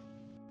 Agreed.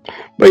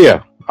 But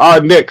yeah,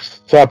 our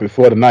next topic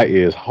for tonight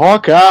is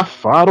Hawkeye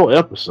final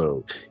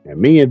episode. And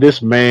me and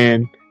this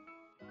man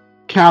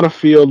kind of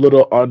feel a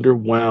little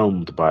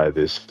underwhelmed by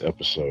this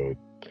episode.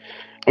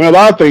 I mean, a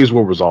lot of things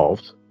were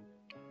resolved.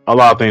 But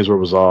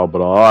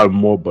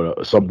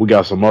we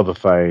got some other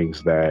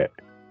things that,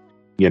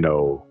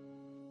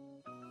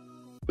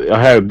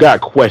 I have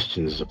got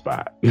questions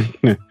about.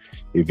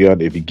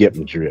 if you get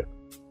my drift.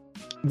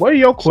 What are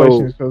your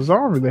questions? Because I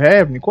don't really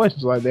have any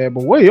questions like that.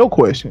 But what are your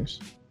questions?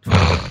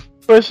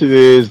 Question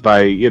is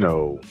like,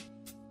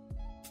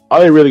 are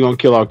they really gonna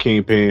kill our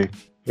Kingpin?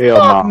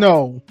 Hell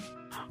no.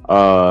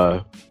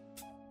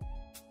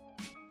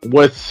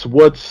 What's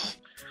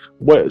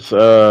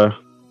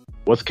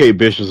Kate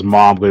Bishop's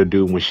mom gonna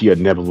do when she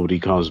inevitably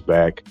comes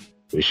back?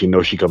 When she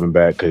knows she coming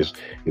back because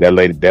that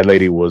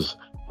lady was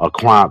a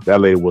crime.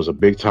 That lady was a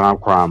big time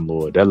crime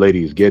lord. That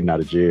lady is getting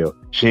out of jail.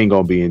 She ain't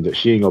gonna be in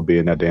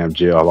that damn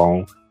jail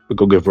long. We're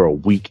gonna give her a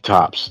week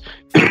tops.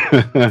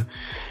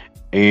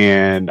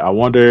 And I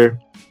wonder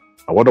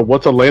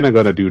what's Elena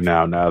gonna do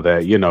now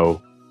that, you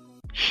know,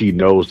 she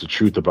knows the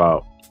truth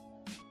about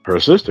her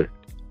sister.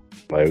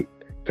 Like,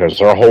 because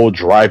her whole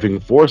driving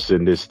force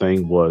in this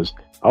thing was,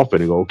 I'm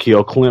finna go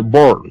kill Clint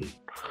Barton.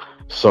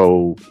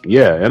 So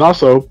yeah, and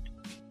also,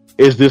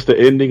 is this the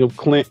ending of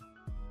Clint?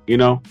 You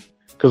know,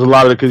 because a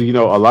lot of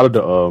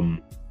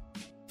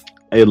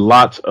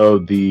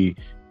the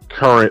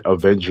current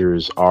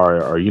Avengers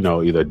are you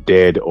know, either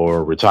dead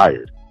or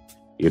retired.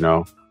 You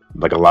know,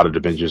 like a lot of the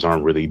Avengers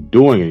aren't really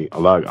doing a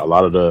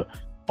lot of the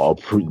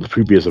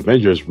previous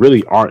Avengers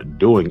really aren't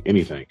doing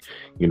anything.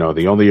 You know,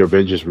 the only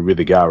Avengers we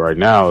really got right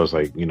now is,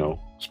 like, you know,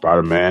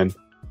 Spider-Man,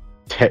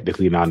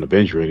 technically not an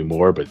Avenger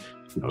anymore, but,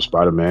 you know,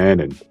 Spider-Man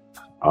and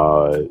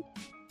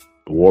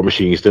War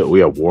Machine still.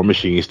 We have War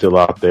Machine still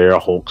out there.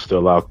 Hulk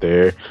still out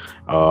there.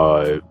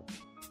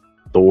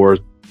 Thor,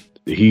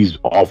 he's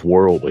off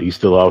world, but he's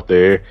still out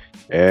there.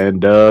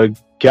 And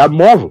Captain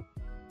Marvel.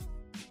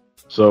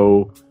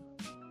 So,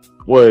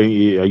 well,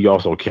 you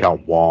also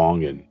count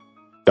Wong and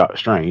Doctor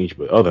Strange,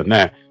 but other than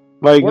that,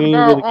 like, what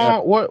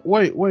about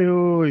wait.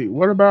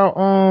 What about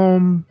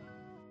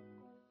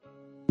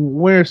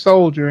Winter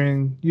Soldier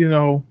and, you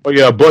know? Oh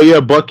yeah,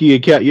 Bucky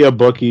and Cap,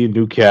 Bucky and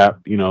New Cap,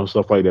 you know,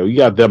 stuff like that. You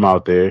got them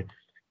out there,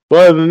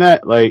 but other than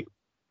that, like,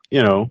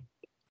 you know,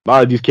 a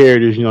lot of these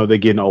characters, you know, they're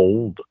getting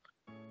old,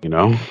 you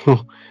know.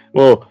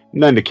 Well,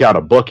 nothing to count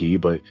a Bucky,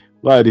 but a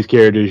lot of these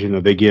characters, you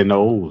know, they're getting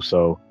old.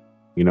 So,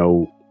 you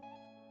know,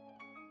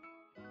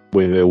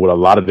 with a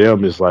lot of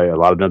them is like, a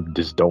lot of them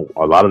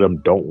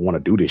don't want to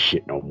do this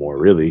shit no more,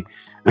 really.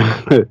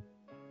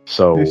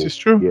 So This is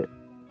true.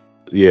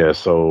 Yeah.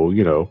 So,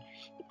 you know,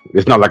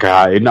 it's not like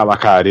how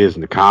it is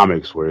in the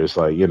comics, where it's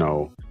like, you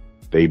know,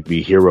 they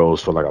be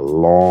heroes for like a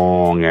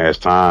long ass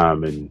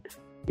time, and,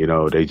 you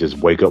know, they just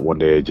wake up one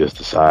day and just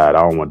decide,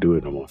 I don't want to do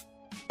it no more.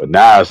 But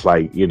now it's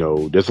like, you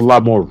know, there's a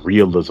lot more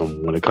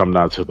realism when it comes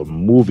down to the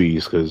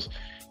movies, because,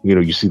 you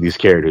know, you see these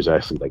characters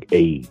actually like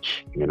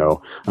age, you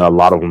know, and a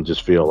lot of them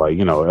just feel like,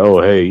 you know,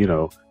 oh, hey, you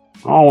know,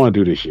 I don't want to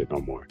do this shit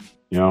no more.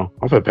 You know,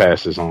 I'm gonna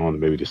pass this on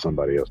maybe to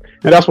somebody else.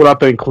 And that's what I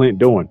think Clint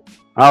doing.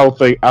 I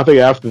think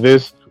after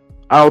this,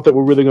 I don't think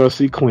we're really gonna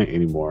see Clint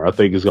anymore. I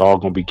think it's all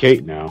gonna be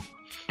Kate now,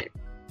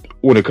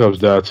 when it comes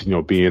down to, you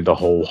know, being the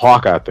whole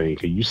Hawkeye thing.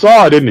 You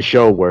saw it in the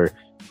show where,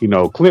 you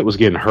know, Clint was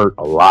getting hurt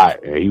a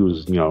lot, and he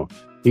was, you know,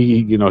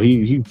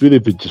 he really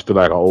just feel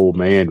like an old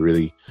man,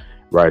 really,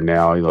 right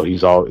now. You know,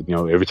 he's all, you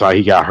know, every time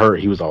he got hurt,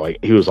 he was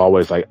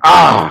always like,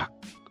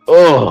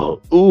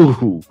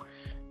 ooh,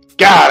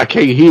 God, I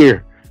can't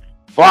hear,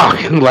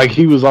 fuck. Like,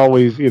 he was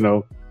always, you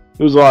know,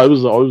 it was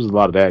always a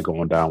lot of that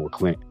going down with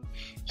Clint.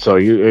 So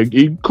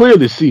you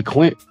clearly see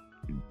Clint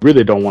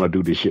really don't want to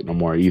do this shit no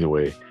more either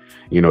way.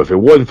 You know, if it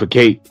wasn't for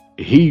Kate,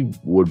 he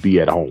would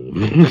be at home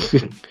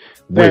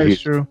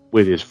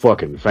with his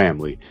fucking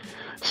family.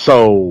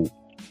 So,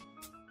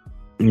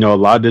 you know, a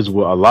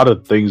lot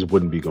of things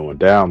wouldn't be going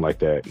down like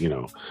that, you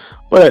know.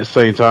 But at the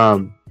same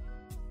time,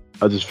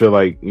 I just feel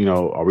like, you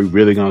know, are we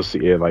really gonna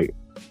see it? Like,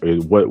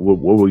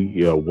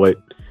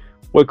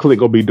 what Clint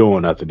gonna be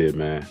doing after this,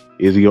 man?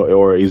 Is he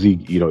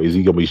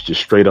gonna be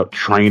just straight up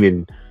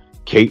training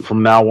Kate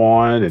from now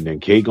on, and then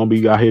Kate gonna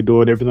be out here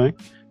doing everything?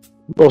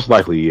 Most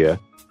likely, yeah.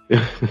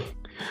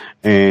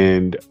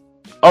 And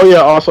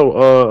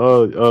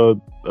also,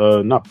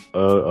 not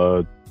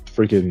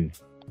freaking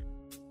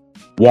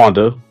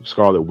Wanda,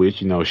 Scarlet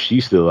Witch. You know,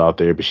 she's still out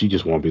there, but she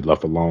just won't be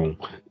left alone.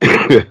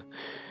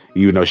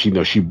 Even though she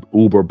knows she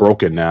uber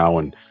broken now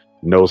and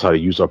knows how to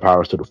use her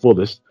powers to the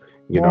fullest.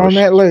 More on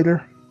that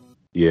later.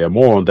 Yeah,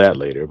 more on that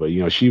later. But,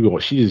 you know, she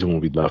just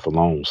won't be left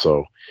alone.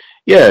 So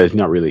yeah, it's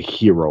not really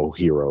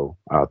hero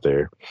out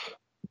there.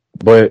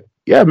 But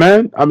yeah,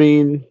 man, I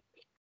mean,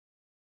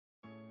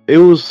 it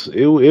was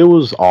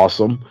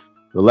awesome.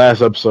 The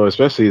last episode,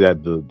 especially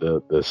that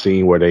the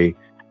scene where they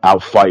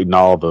out fighting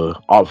all the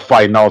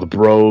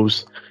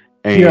bros,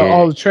 and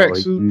all the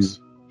tracksuits.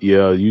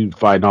 You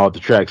fighting all the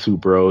tracksuit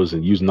bros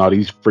and using all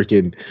these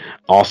freaking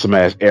awesome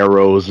ass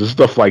arrows and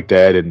stuff like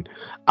that, and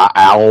an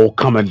owl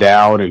coming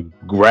down and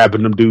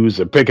grabbing them dudes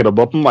and picking them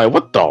up. I'm like,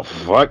 what the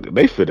fuck?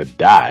 They finna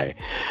die.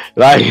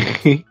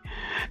 Like, and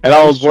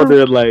I was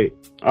wondering, like,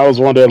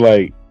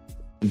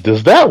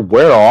 does that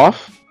wear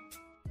off?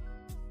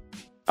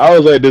 I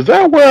was like, does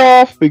that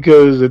wear off?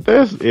 Because if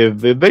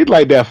they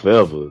like that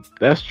forever,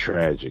 that's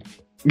tragic.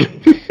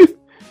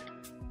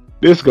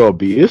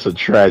 It's a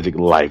tragic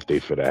life they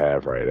finna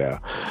have right now.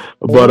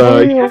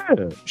 But yeah,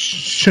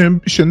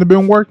 shouldn't have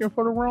been working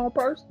for the wrong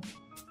person.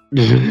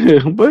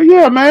 But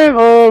yeah,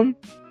 man,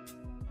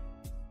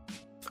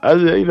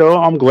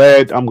 I'm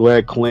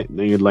glad Clint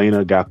and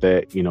Elena got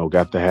to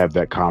have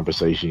that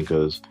conversation,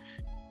 because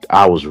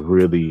I was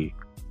really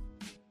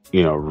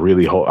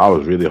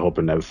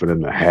hoping that for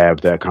them to have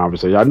that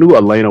conversation. I knew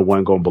Elena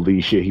wasn't gonna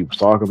believe shit he was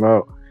talking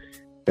about,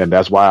 and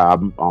that's why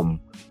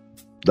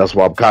That's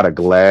why I'm kind of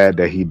glad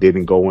that he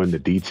didn't go into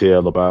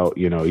detail about,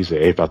 he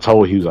said, if I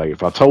told you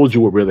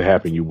what really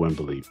happened, you wouldn't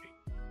believe me.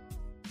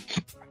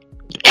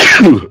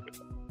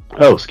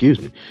 Oh, excuse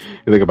me.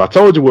 Like, if I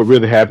told you what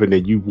really happened,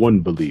 then you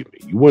wouldn't believe me.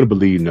 You wouldn't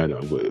believe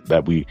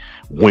that we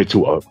went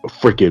to a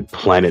freaking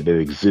planet that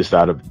exists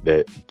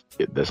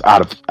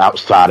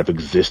outside of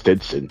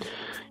existence, and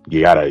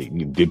you gotta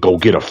go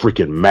get a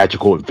freaking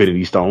magical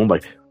infinity stone.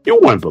 Like, you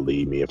wouldn't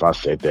believe me if I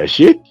said that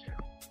shit.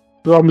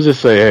 So I'm gonna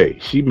just say, hey,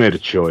 she made a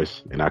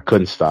choice, and I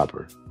couldn't stop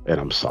her, and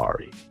I'm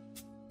sorry.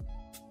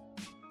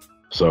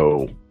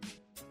 So,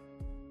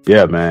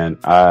 yeah, man,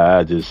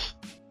 I'm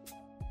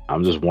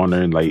just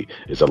wondering, like,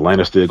 is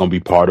Atlanta still gonna be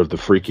part of the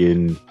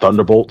freaking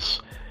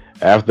Thunderbolts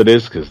after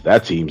this? Because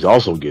that team's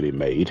also getting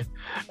made.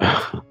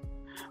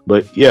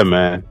 But yeah,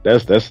 man,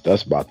 that's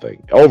my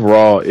thing.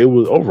 Overall, it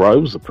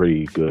was a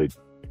pretty good.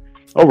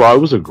 Overall, it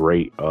was a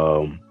great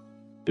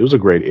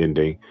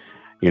ending.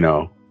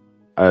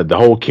 The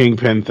whole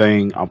Kingpin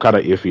thing, I'm kind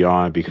of iffy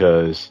on,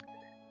 because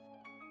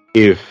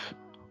if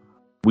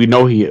we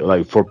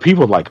know for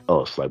people like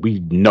us, like, we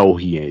know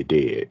he ain't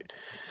dead.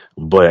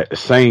 But at the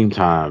same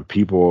time,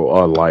 people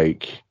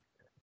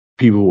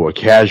who are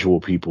casual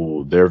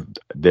people,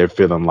 they're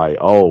feeling like,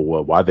 oh,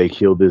 well, why they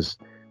kill this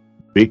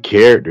big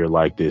character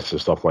like this and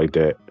stuff like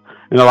that.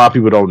 And a lot of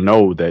people don't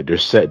know that they're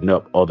setting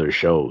up other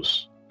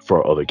shows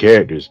for other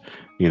characters.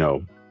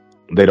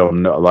 They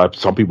don't know.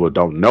 Some people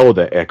don't know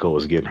that Echo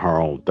is getting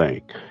her own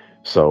thing.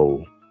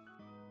 So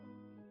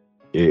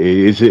I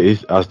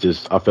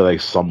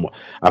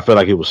feel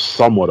like it was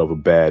somewhat of a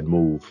bad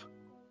move,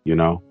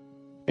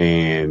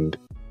 and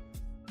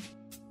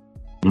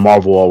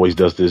Marvel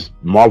does this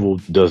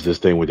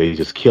thing where they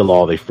just kill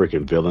all their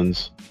freaking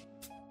villains,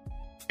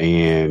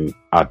 and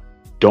I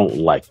don't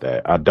like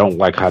that. I don't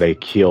like how they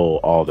kill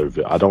all their.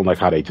 I don't like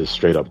how they just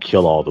straight up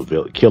kill all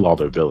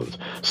their villains.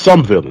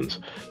 Some villains,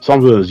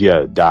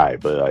 yeah, die,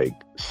 but like,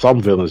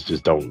 some villains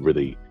just don't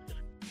really.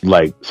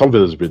 Like, some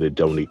villains really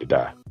don't need to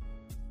die.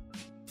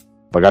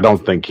 Like, I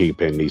don't think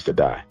Kingpin needs to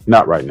die.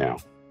 Not right now,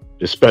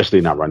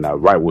 especially not right now.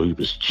 Right when he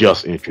was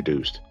just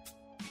introduced,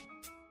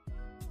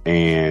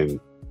 and.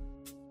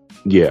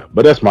 Yeah,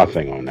 but that's my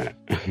thing on that.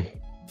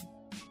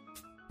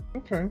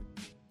 Okay.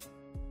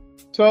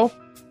 So,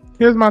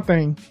 here's my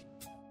thing.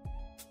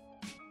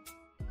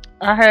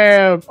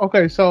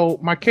 So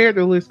my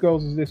character list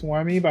goes as this one.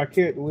 I mean by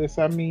character list,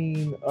 I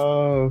mean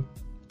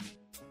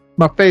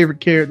my favorite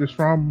characters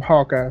from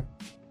Hawkeye.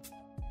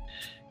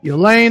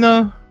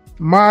 Yelena,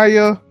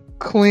 Maya,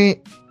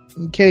 Clint,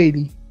 and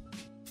Katie.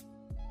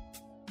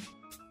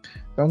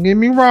 Don't get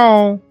me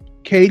wrong,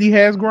 Katie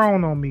has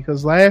grown on me,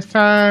 because last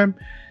time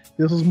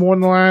this was more in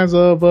the lines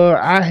of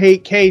I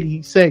hate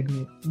Katie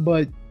segment,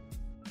 but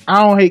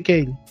I don't hate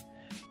Katie.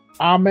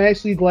 I'm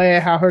actually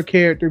glad how her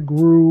character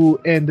grew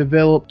and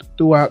developed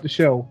throughout the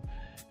show,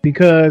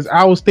 because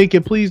I was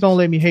thinking, please don't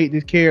let me hate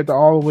this character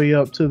all the way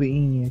up to the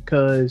end,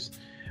 because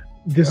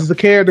this is a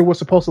character we're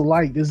supposed to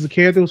like. This is a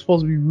character we're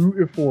supposed to be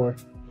rooting for.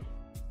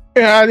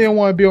 And I didn't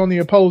want to be on the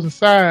opposing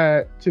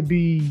side to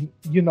be,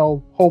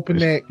 hoping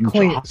that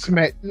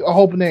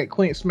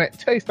Clint smacked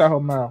taste out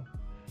her mouth.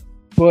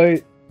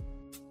 But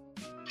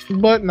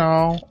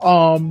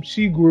no,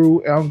 she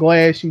grew, and I'm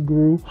glad she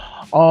grew.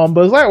 But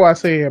it's like what I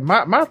said,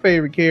 my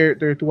favorite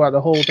character throughout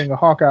the whole thing of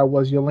Hawkeye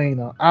was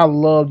Yelena. I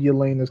loved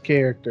Yelena's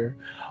character.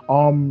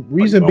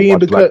 Reason being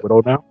because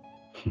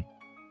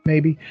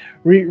maybe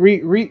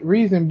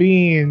reason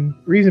being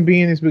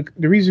is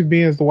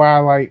why I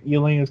like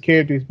Yelena's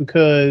character is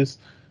because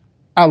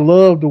I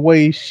love the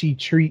way she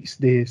treats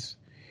this.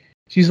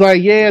 She's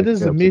like, yeah,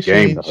 this is a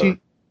mission.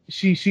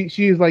 She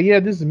is like, yeah,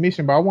 this is a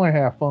mission, but I want to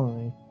have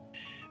fun.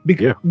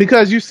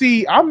 Because you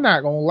see, I'm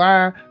not gonna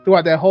lie,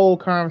 throughout that whole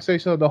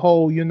conversation of the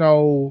whole,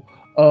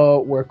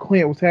 where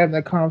Clint was having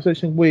that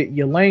conversation with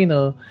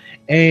Yelena,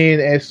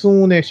 and as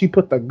soon as she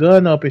put the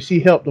gun up and she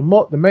helped him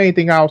up, the main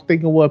thing I was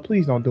thinking was,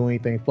 please don't do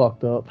anything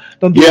fucked up.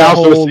 Don't do I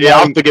was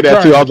thinking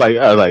that too. I was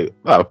like,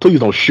 please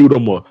don't shoot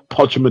him or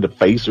punch him in the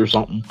face or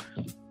something.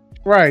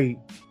 Right.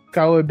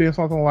 Cause it would have been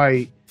something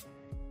like,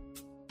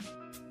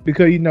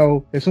 because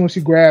as soon as she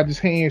grabbed his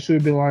hand, she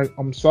would have been like,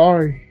 I'm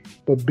sorry,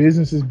 but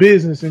business is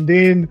business, and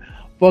then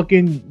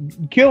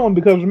fucking kill him,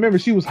 because remember,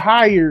 she was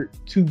hired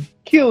to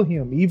kill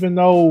him, even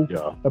though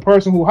the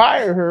person who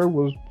hired her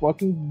was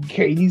fucking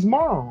Katie's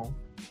mom.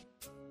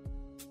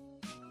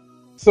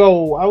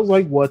 So I was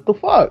like, what the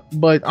fuck?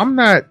 But I'm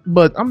not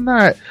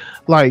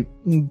like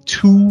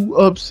too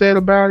upset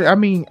about it.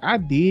 I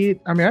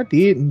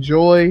did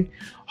enjoy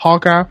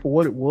Hawkeye for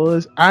what it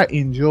was. I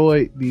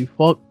enjoyed the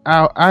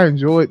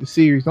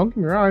series. Don't get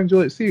me wrong, I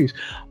enjoyed the series.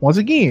 Once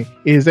again,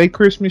 it is a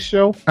Christmas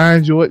show. I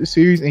enjoyed the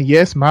series, and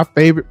yes, my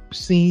favorite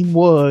scene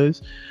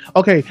was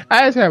I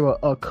just have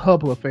a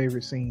couple of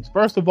favorite scenes.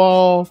 First of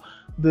all,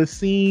 the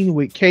scene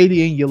with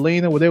Katie and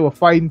Yelena where they were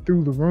fighting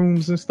through the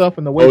rooms and stuff,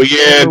 and the way the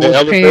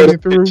was panning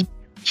through.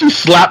 She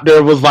slapped her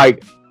and was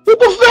like, "What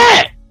was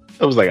that?"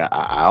 I was like,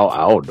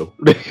 I don't know.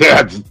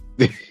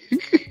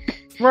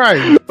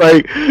 Right.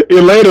 Like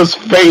Elena's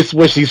face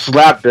when she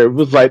slapped her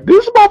was like,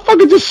 this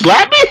motherfucker just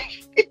slapped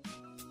me.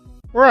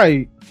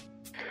 Right.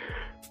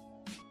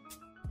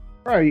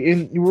 Right,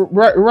 and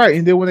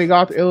then when they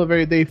got off the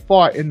elevator, they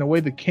fought, and the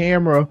way the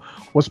camera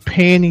was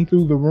panning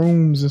through the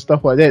rooms and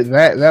stuff like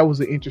that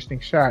was an interesting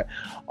shot.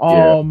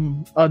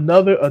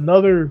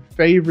 Another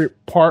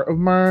favorite part of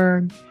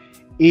mine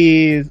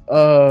is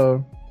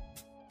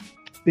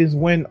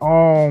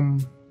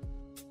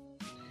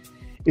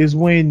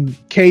when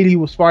Katie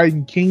was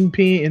fighting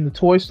Kingpin in the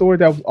toy store.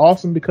 That was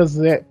awesome because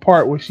of that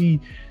part where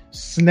she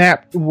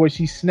snapped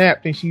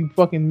and she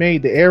fucking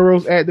made the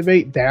arrows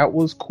activate. That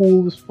was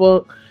cool as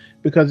fuck.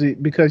 Because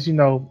you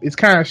know, it's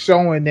kind of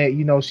showing that,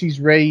 you know, she's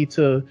ready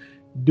to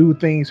do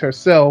things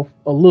herself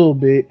a little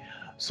bit.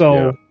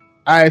 So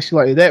I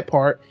actually like that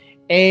part.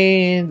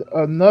 And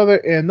another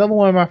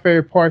one of my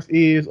favorite parts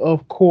is,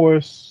 of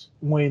course,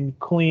 when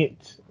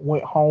Clint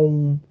went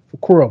home for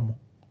Christmas.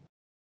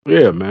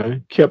 Yeah,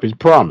 man, kept his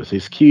promise.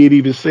 His kid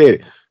even said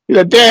it. He's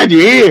like, Dad,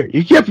 you're here.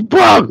 You kept your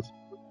promise.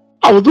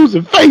 I was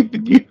losing faith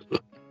in you.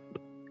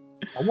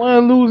 I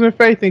wasn't losing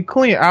faith in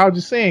Clint. I was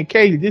just saying,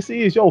 Katie, this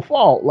is your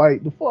fault.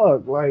 Like, the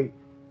fuck? Like,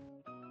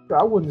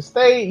 I wouldn't have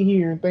stayed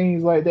here and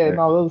things like that and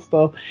all other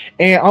stuff.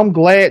 And I'm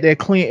glad that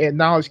Clint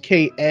acknowledged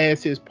Kate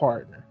as his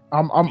partner.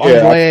 I'm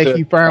glad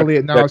he finally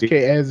acknowledged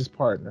Kate as his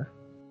partner.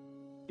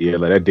 Yeah,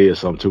 like that did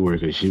something to her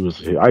because she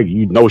was,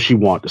 you know, she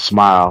wanted to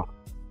smile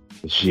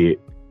and shit.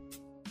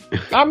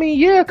 I mean,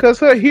 yeah, because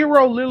her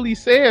hero literally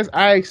says,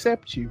 I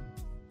accept you.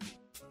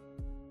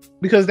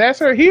 Because that's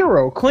her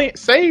hero. Clint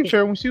saved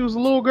her when she was a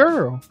little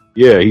girl.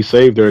 Yeah, he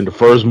saved her in the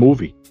first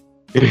movie.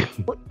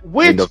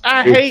 Which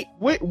I hate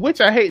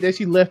that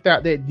she left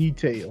out that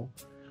detail.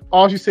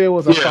 All she said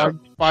was, I saw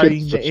you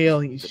fighting the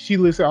aliens. She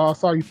listened, I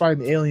saw you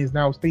fighting the aliens, and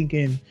I was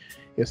thinking,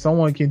 if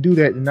someone can do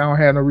that, then I don't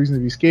have no reason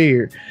to be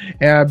scared.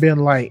 And I've been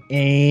like,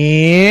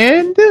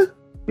 and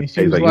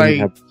she was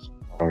like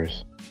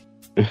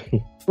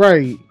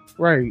right.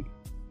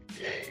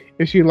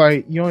 And she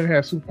like, you don't even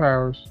have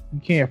superpowers. You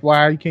can't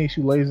fly. You can't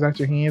shoot lasers out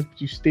your hands,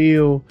 but you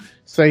still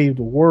save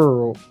the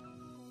world.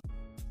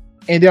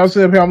 And then I was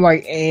sitting up here, I'm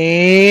like,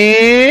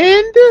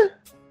 and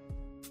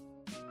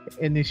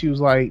then she was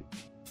like,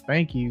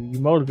 thank you. You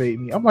motivate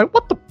me. I'm like,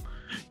 what the?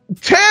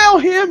 Tell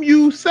him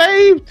he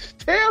saved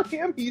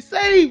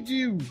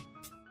you.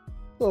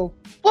 So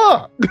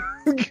fuck.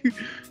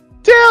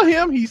 Tell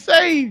him he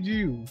saved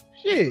you.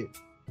 Shit.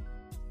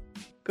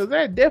 Cause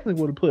that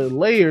definitely would have put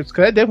layers.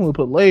 Cause that definitely would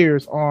put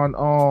layers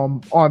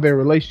on their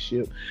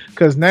relationship.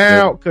 Cause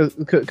now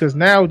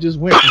it just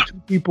went from two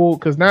people.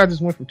 Cause now it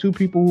just went from two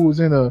people who was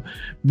in a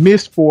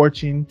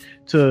misfortune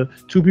to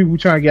two people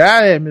trying to get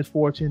out of that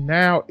misfortune.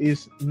 Now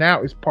it's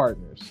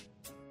partners.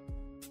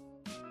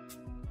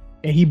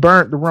 And he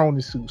burnt the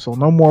Ronin suit, so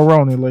no more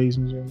Ronin, ladies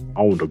and gentlemen.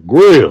 On the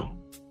grill.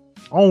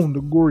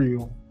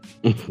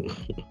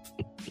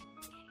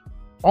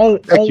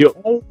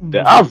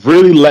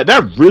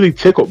 That really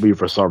tickled me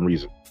for some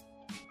reason.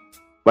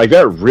 Like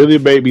that really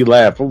made me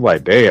laugh. I'm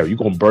like, damn, you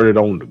gonna burn it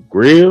on the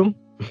grill?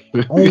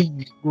 On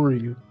the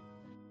grill.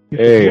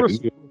 Hey,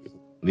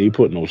 you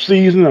put no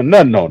seasoning or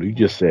nothing on it. You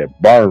just said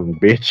burn,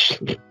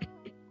 bitch.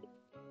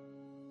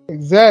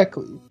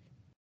 Exactly.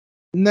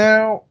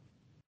 Now,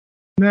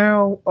 you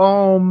know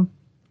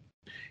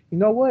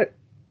what?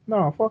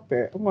 No, fuck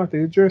that. I'm going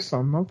to address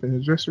something. I'm going to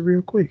address it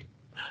real quick.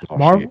 Oh,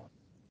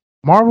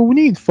 Marvel, we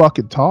need to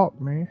fucking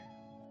talk, man.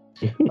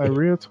 Like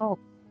real talk.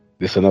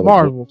 This another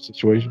Marvel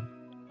situation?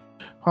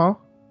 Huh?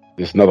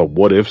 This another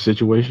what if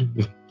situation?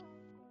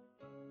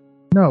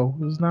 No,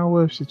 it's not a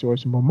what if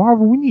situation. But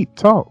Marvel, we need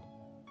to talk.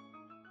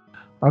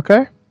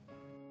 Okay?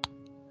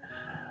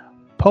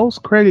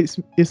 Post credits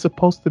is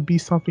supposed to be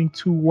something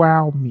to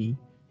wow me,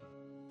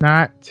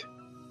 not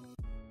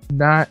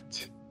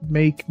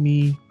make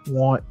me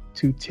want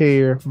to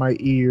tear my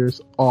ears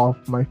off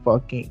my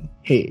fucking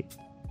head.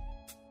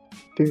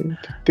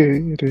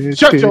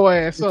 Shut your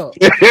ass up.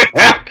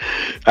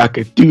 I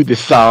could do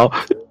this all.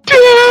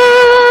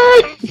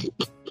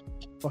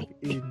 Fucking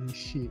idiot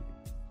shit.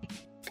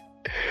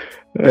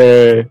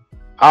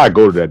 I'd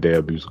go to that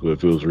damn musical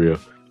if it was real.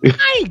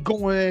 I ain't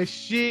going to that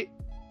shit.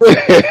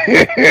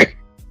 I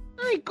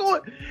ain't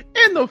going.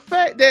 And the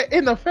fact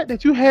that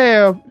you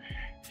have,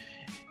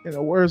 in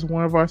the words of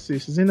one of our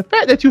sisters, and the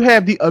fact that you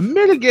have the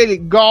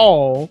unmitigated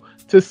gall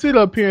to sit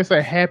up here and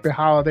say happy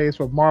holidays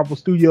for Marvel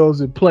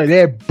Studios and play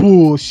that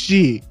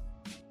bullshit.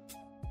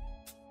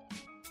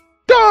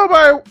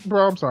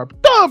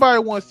 Nobody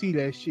want to see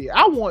that shit.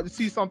 I want to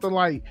see something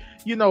like,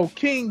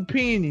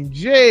 Kingpin in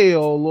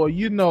jail, or,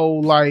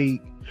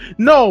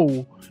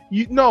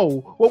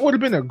 what would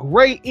have been a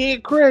great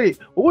end credit?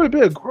 What would have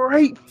been a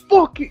great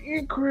fucking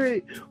end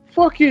credit?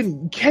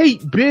 Fucking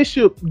Kate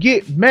Bishop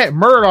get Matt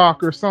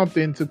Murdock or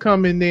something to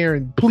come in there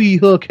and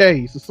plead her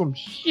case or some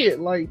shit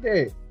like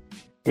that.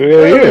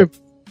 Yeah.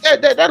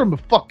 That'll be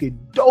fucking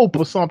dope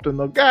or something.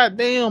 The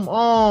goddamn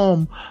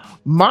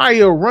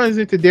Maya runs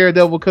into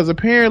Daredevil because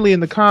apparently in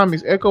the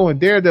comics Echo and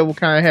Daredevil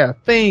kind of had a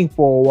thing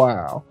for a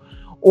while.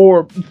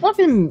 or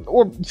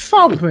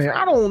something.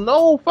 I don't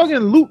know. Fucking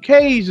Luke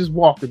Cage is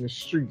walking the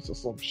streets or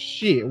some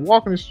shit.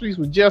 Walking the streets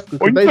with Jessica.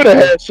 Or you could have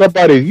had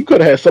somebody. You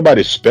could have had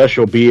somebody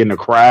special be in the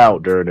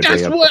crowd during the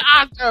that's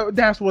damn.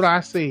 That's what I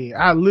said.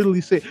 I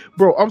literally said,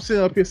 bro. I'm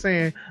sitting up here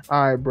saying,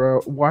 all right,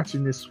 bro.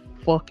 Watching this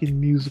fucking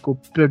musical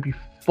better be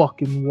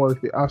fucking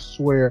worth it. I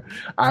swear.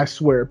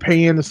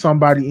 Paying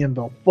somebody in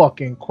the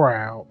fucking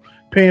crowd.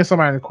 Paying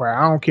somebody in the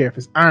crowd. I don't care if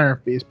it's Iron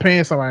Fist.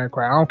 Paying somebody in the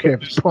crowd. I don't care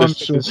if it's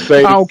Punisher.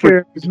 I don't care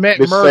if it's Matt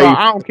Murdock.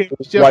 I don't care if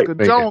it's Jessica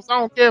Jones. I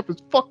don't care if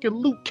it's fucking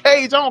Luke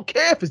Cage. I don't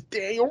care if it's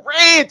Daniel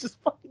Rand. Just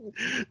fucking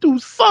do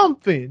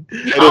something.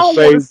 I don't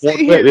want to sit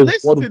here and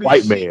listen to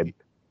this shit.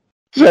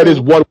 Said this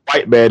one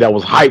white man that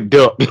was hyped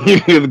up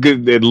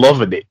and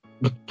loving it.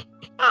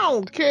 I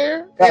don't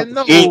care.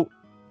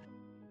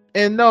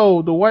 And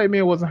no, the white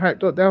man wasn't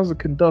hyped up. That was a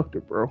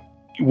conductor, bro.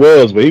 He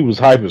was, but he was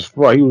hyped as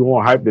fuck. He was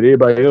more hyped than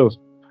everybody else.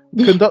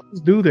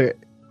 Conductors do that.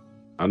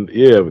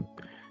 Yeah, but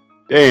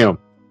damn.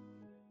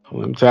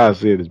 I'm tired of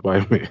seeing this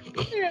white man.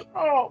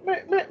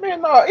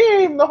 Man, no, it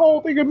ain't even the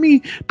whole thing of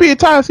me being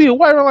tired of seeing a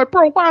white man. Like,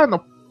 bro, why the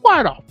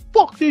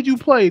fuck did you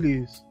play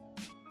this?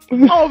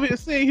 I'm over here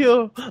sitting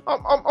here.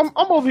 I'm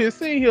over here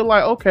sitting here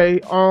like, okay,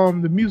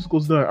 the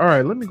musical's done. All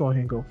right, let me go ahead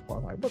and go for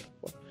it. Like, what the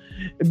fuck?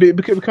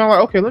 Because kind of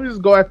like, okay, let me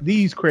just go after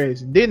these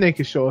credits, and then they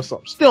can show us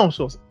something. Still don't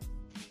show us a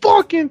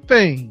fucking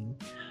thing.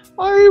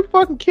 Are you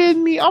fucking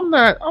kidding me? I'm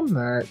not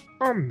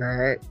doing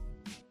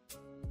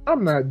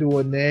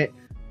that.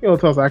 You know,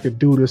 tell us I could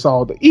do this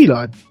all day. Eat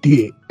a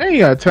dick. I ain't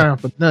got time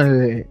for none of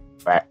that.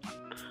 Right.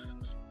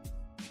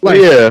 Like,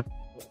 yeah.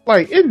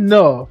 Like,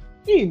 enough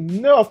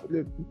of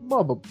this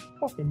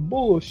motherfucking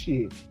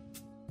bullshit.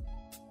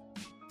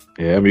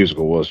 Yeah, that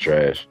musical was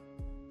trash.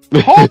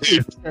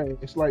 Totally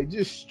trash. Like,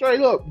 just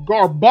straight up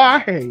garbage.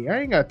 I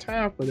ain't got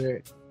time for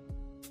that.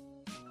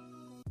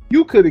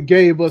 You could have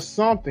gave us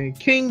something.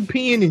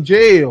 Kingpin in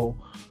jail.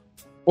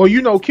 Or,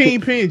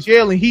 Kingpin in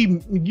jail, and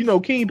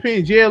Kingpin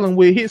in jail, and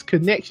with his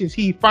connections,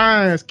 he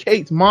finds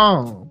Kate's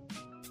mom.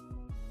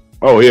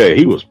 Oh, yeah,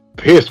 he was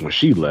pissed when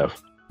she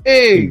left.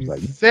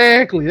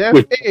 Exactly.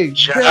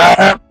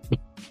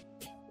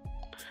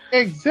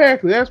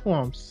 Exactly. That's what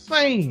I'm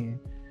saying.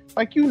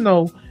 Like,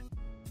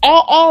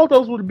 all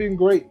those would have been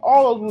great.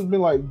 All those would have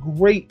been like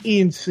great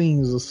end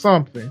scenes or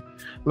something.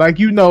 Like,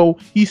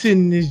 he's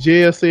sitting in this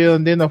jail cell,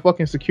 and then the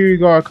fucking security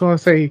guard comes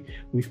and say,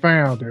 "We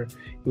found her."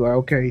 You're like,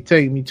 "Okay,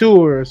 take me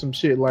to her," or some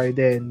shit like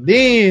that. And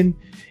then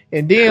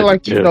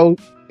like, she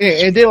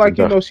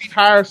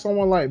hires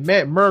someone like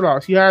Matt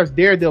Murdock. She hires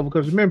Daredevil,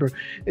 because remember,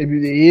 it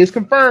is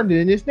confirmed that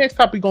in this next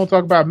topic we're gonna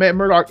talk about, Matt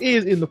Murdock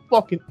is in the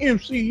fucking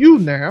MCU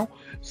now.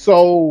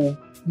 So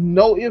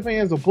no ifs,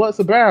 ands, or buts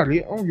about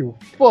it. I don't give a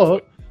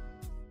fuck.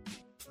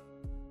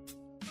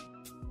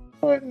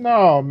 But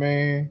no,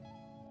 man.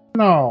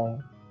 No.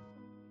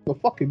 The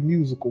fucking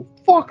musical.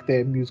 Fuck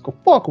that musical.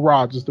 Fuck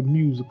Rogers the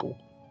musical.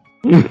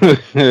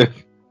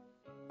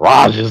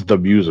 Rogers the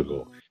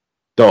musical.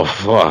 The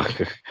fuck?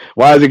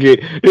 Why is it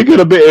could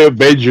have been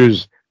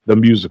Avengers the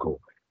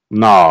musical.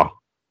 Nah.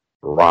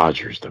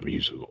 Rogers the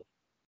musical.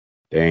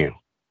 Damn.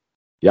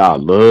 Y'all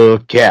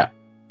love Cap.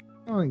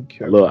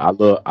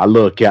 I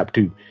love Cap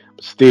too.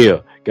 But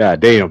still,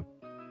 goddamn.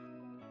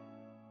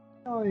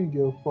 I ain't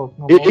give a fuck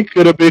no more. It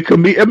could have been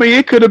comedic. I mean,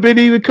 it could have been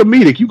even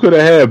comedic. You could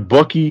have had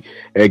Bucky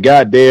and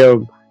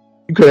you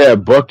could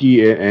have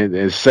Bucky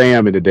and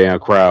Sam in the damn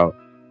crowd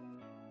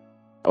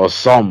or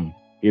something.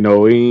 It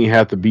didn't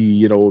have to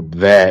be,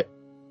 that.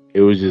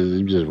 It was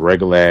just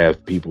regular ass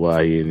people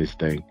out here in this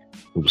thing.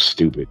 It was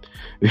stupid.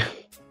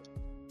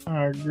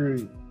 I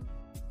agree.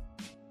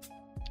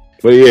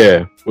 But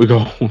yeah, we're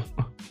gonna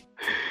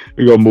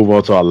move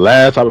on to our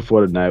last topic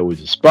for tonight, which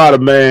is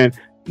Spider-Man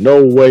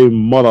No Way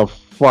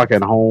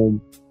Motherfucking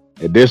Home.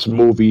 And this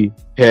movie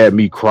had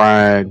me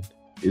crying.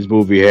 This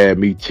movie had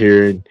me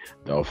tearing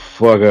the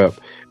fuck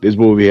up. This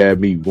movie had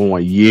me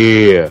going,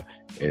 yeah,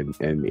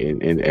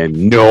 and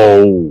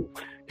no,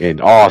 and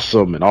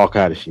awesome, and all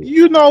kind of shit.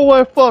 You know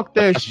what? Fuck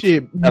that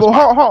shit.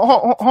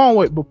 Hold on,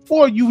 wait.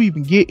 Before you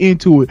even get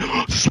into it,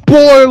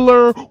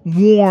 spoiler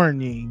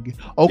warning.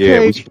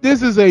 Okay, yeah,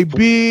 this is a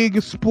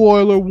big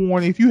spoiler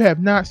warning. If you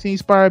have not seen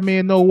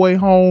Spider-Man No Way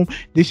Home,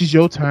 this is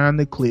your time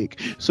to click.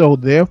 So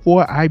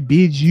therefore, I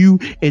bid you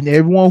and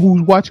everyone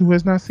who's watching who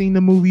has not seen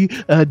the movie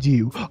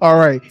adieu. All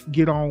right,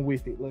 get on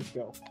with it. Let's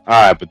go.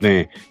 All right, but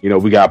then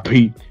we got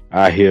Pete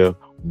out here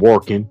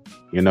working.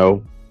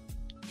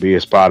 Be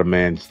a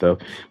Spider-Man and stuff.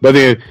 But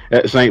then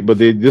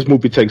this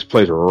movie takes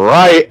place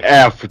right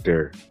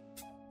after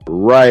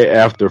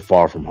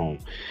Far From Home.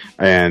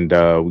 And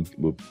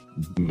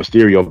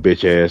Mysterio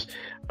bitch ass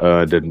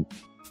then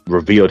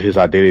revealed his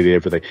identity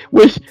and everything.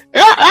 Which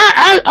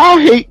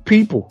I hate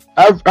people.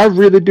 I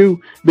really do,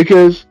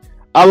 because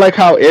I like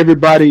how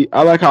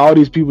all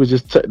these people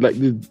just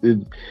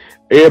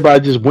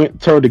everybody just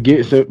turned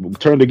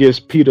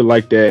against Peter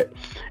like that.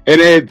 And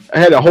then I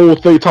had a whole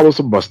thing talking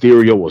about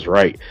Mysterio was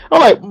right.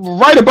 I'm like,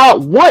 right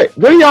about what?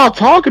 What are y'all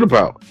talking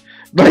about?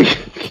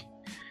 Like,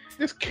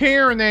 This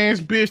Karen ass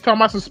bitch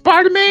talking about some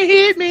Spider-Man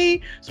hit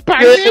me.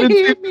 Spider-Man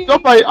hit me.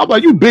 I'm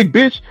like, you big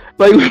bitch.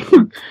 Like, he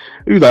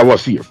was like, I want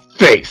to see your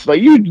face.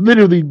 Like, you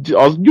literally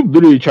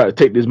try to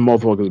take this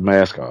motherfucker's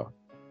mask off.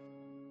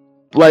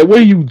 Like, what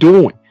are you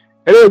doing?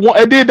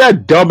 And then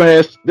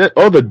that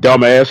other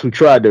dumbass who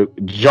tried to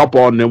jump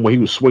on them when he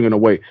was swinging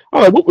away.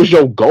 I'm like, what was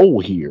your goal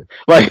here?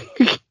 Like,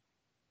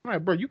 right,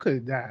 bro, you could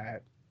have died.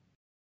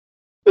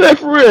 Like,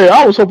 for real,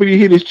 I was hoping he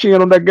hit his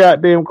chin on that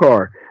goddamn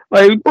car.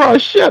 Like, bro,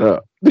 shut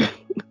up.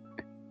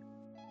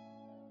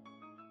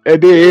 And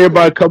then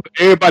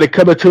everybody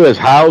coming to his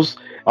house.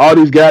 All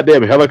these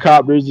goddamn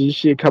helicopters and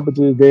shit coming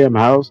to his damn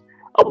house.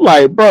 I'm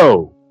like,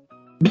 bro,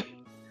 it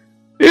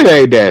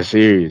ain't that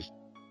serious.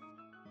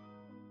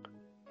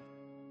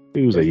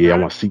 He was like, yeah, I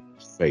want to see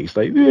his face.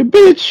 Like, yeah,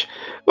 bitch.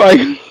 Like,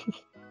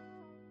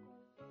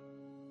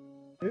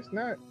 it's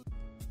not.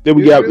 Then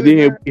we had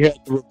the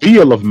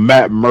reveal of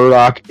Matt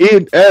Murdock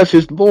as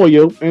his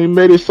lawyer, and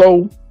made it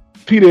so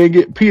Peter and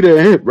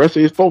the rest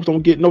of his folks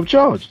don't get no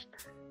charges.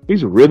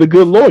 He's a really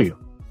good lawyer.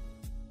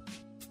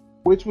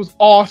 Which was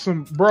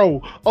awesome,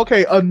 bro.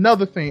 Okay,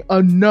 another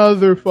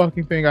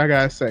fucking thing I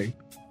gotta say.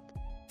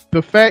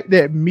 The fact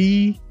that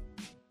me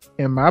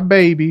and my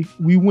baby,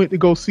 we went to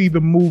go see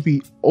the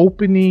movie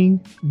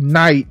opening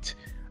night,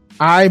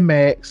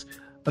 IMAX,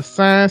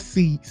 assigned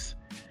seats,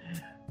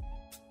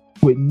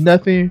 with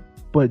nothing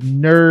but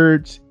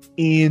nerds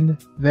in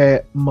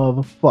that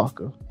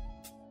motherfucker.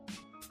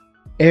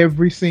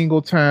 Every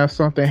single time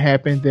something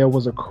happened, there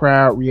was a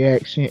crowd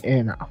reaction,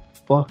 and I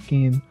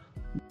fucking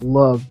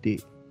loved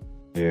it.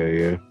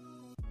 Yeah.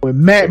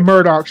 When Matt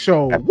Murdock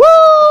showed,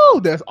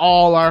 woo! That's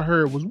all I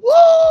heard was,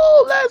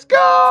 woo! Let's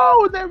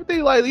go! And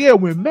everything like, yeah,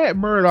 when Matt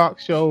Murdock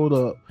showed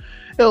up,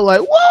 it was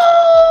like,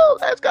 woo!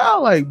 Let's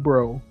go! Like,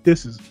 bro,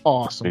 this is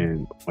awesome.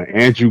 And when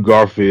Andrew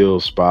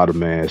Garfield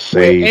Spider-Man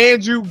saved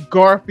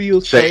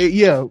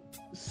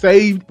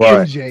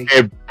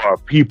MJ.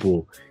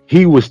 People,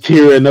 he was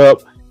tearing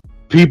up.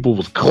 People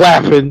was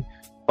clapping.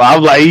 I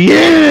was like,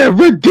 yeah,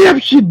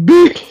 redemption,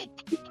 bitch.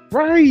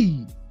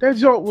 Right. That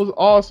joke was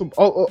awesome.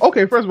 Oh,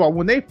 okay. First of all,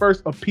 when they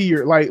first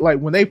appeared, like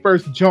when they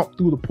first jumped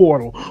through the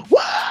portal,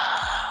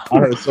 wow!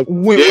 When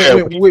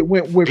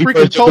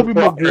freaking Tobey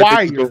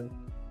Maguire.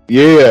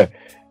 Yeah,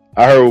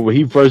 I heard when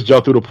he first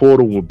jumped through the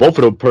portal. When both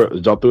of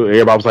them jumped through,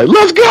 everybody was like,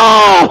 "Let's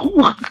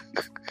go!"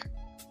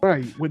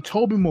 Right. When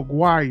Tobey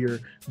Maguire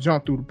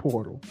jumped through the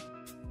portal,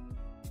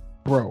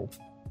 bro.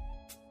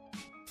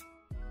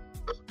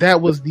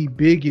 That was the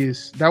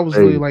biggest. That was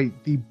really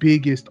like the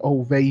biggest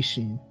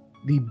ovation.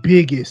 The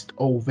biggest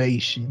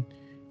ovation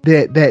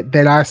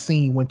that I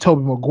seen when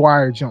Tobey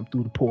Maguire jumped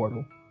through the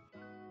portal.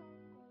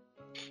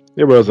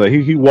 Everybody was like,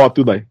 he walked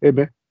through like, hey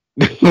man.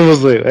 I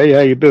was like, hey, how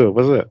you doing?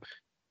 What's up?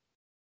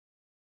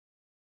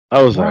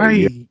 I was like,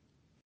 yeah.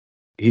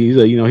 He's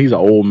he's an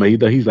old man.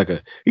 He's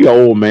an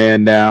old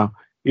man now.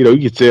 You know,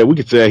 we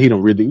could tell he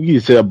don't really. You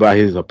can tell by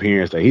his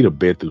appearance that he'd have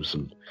been through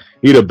some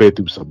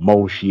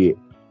more shit.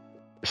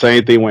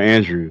 Same thing with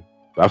Andrew.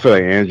 I feel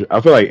like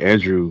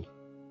Andrew.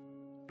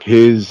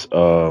 His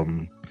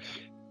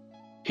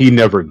he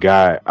never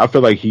got. I feel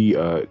like he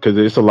because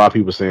there's a lot of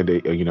people saying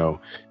that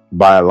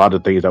by a lot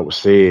of things that was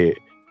said,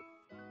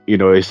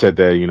 they said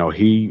that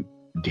he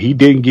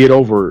didn't get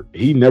over.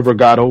 He never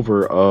got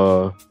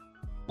over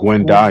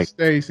Gwen dying.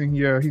 Stacy,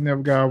 yeah, he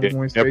never got over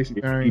Gwen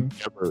Stacy dying.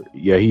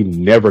 He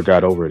never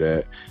got over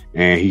that,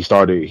 and he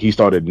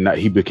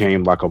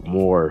became like a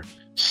more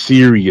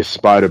serious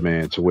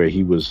Spider-Man to where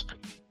he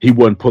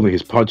wasn't pulling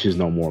his punches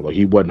no more. Like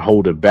he wasn't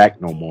holding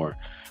back no more.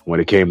 When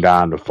it came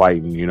down to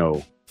fighting,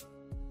 like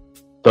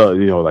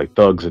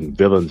thugs and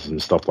villains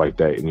and stuff like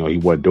that, he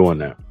wasn't doing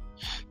that.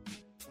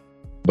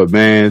 But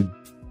man,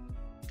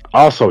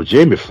 also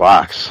Jamie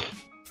Foxx.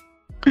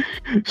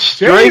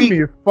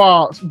 Jamie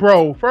Foxx,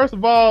 bro. First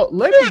of all,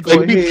 let me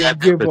go ahead and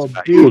give a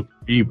big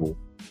people.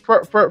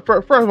 First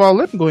of all,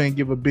 let me go ahead and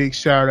give a big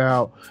shout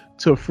out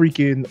to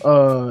freaking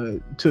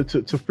to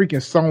freaking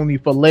Sony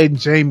for letting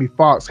Jamie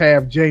Foxx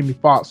have Jamie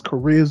Foxx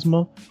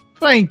charisma.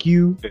 Thank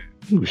you.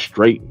 He was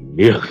straight,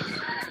 yeah.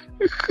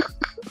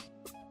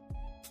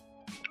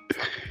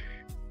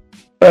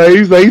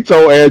 He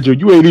told Andrew,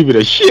 "You ain't even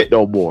a shit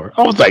no more."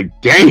 I was like,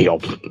 "Damn."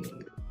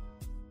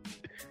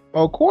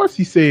 Of course,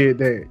 he said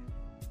that.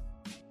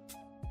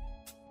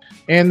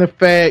 And the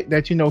fact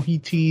that he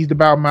teased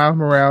about Miles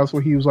Morales,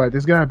 where he was like,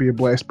 "There's gotta be a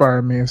black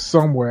Spider-Man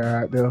somewhere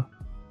out there."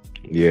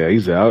 Yeah, he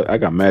said, "I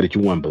got mad at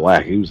you weren't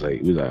black." He was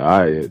like,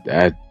 "All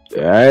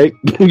right."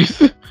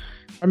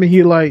 I mean,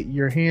 he like,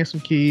 "You're a handsome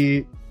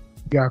kid.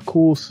 You got a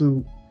cool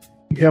suit.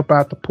 You help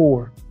out the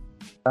poor.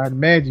 I'd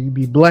imagine you'd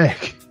be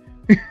black."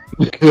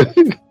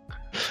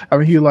 I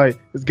mean, he like,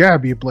 "There's gotta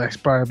be a black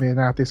Spider-Man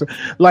out there." So,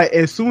 like,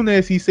 as soon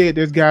as he said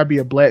there's gotta be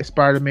a black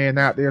Spider-Man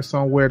out there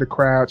somewhere, the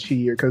crowd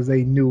cheered because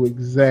they knew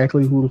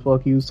exactly who the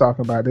fuck he was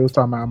talking about. They was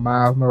talking about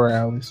Miles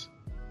Morales,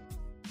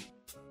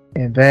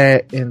 and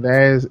that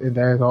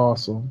is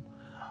awesome.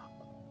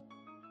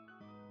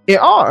 In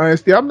all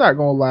honesty, I'm not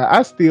gonna lie.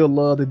 I still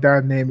love the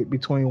dynamic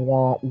between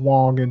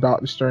Wong and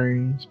Doctor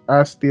Strange.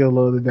 I still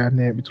love the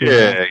dynamic between Wong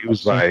Yeah, and Doctor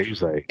Strange. he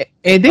was like,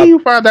 And then you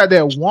find out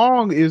that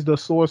Wong is the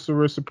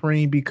Sorcerer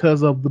Supreme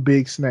because of the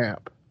big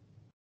snap.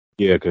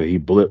 yeah, because he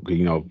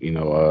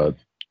blipped,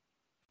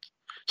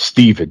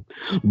 Steven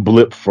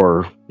blipped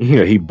for,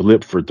 he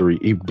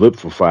blipped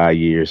for 5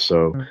 years.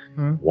 So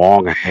Mm-hmm.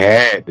 Wong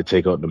had to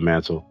take up the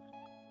mantle.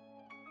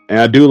 And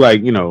I do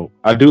like,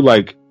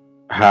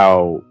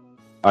 how,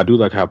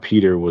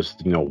 Peter was,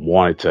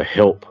 wanted to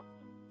help.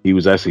 He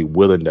was actually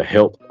willing to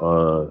help,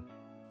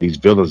 these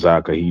villains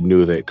out because he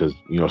knew that, because,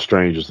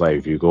 Strange was like,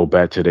 if you go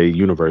back to their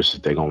universe,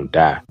 they're going to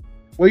die.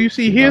 Well, you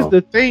see, here's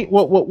the thing.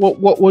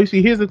 Well, you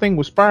see, here's the thing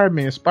with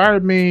Spider-Man.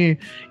 Spider-Man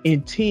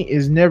intent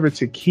is never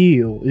to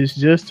kill. It's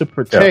just to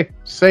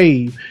protect,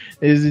 save.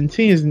 His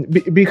intent is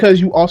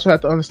because you also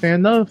have to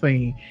understand another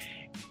thing.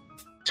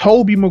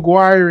 Tobey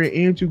Maguire and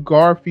Andrew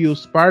Garfield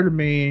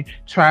Spider-Man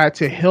tried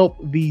to help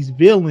these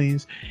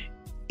villains.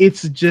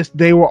 It's just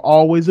they were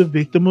always a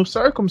victim of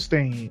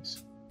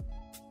circumstance.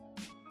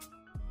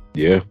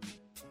 Yeah.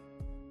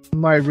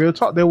 Like, real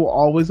talk, they were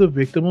always a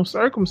victim of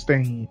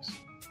circumstance.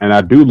 And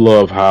I do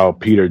love how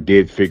Peter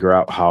did figure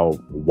out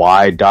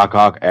why Doc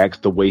Ock acts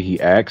the way he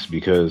acts,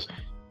 because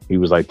he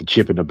was like, the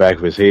chip in the back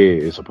of his head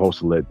is supposed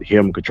to let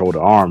him control the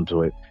arm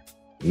to it.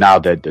 Now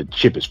that the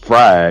chip is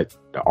fried,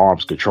 the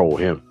arms control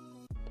him.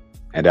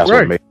 And that's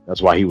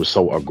that's why he was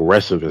so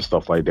aggressive and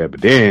stuff like that.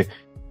 But then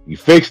you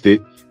fixed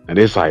it, and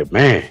it's like,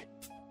 man,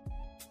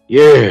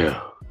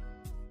 yeah.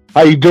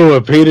 How you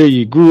doing, Peter?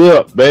 You grew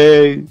up,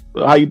 man.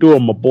 How you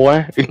doing, my boy?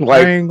 I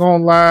ain't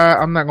gonna lie.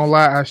 I'm not gonna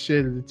lie. I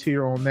shedded a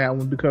tear on that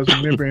one because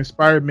remember in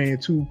Spider-Man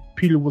 2,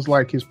 Peter was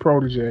like his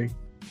protege.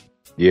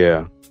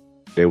 Yeah,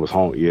 they was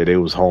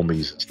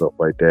homies and stuff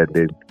like that.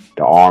 Then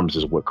the arms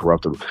is what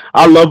corrupted them.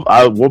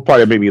 One part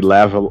that made me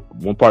laugh.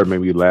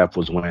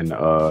 Was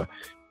when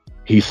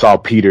he saw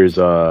Peter's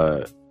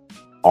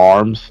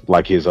arms,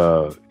 like his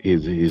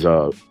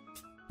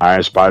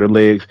Iron Spider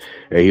legs,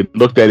 and he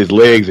looked at his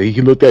legs, and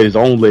he looked at his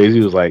own legs. He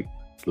was like,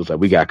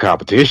 we got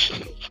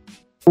competition.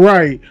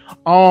 Right.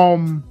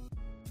 One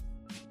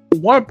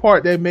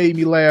part that made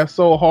me laugh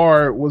so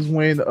hard was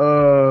when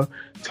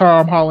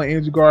Tom Holland,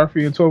 Andrew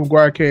Garfield, and Tobey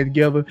Maguire came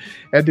together.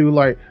 That dude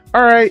like,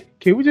 all right,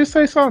 can we just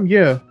say something?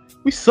 Yeah,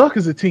 we suck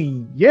as a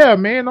team. Yeah,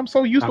 man, I'm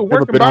so used to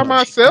working by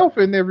myself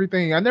and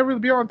everything. I never really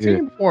been on a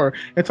team before.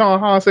 And Tom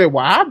Holland said,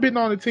 well, I've been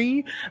on a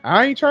team.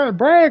 I ain't trying to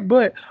brag,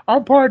 but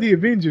I'm part of the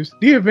Avengers.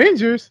 The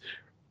Avengers?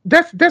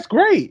 That's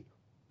great.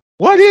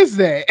 What is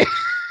that?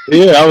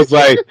 Yeah, I was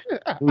like,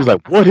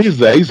 what is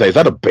that? He's like, is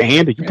that a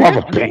band? Are you part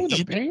of a band?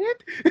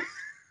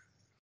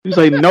 He's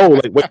like, no,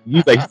 like, wait, wait,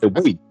 you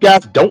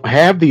guys don't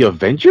have the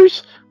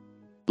Avengers?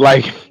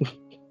 Like,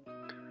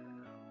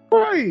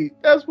 right,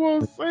 that's what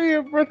I'm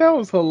saying, bro. That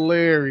was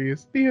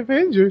hilarious. The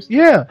Avengers,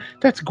 yeah,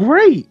 that's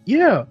great.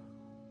 Yeah,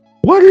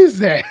 what is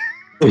that?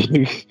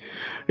 He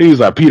was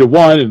like Peter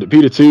 1 and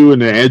Peter 2,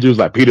 and then Andrew's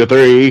like Peter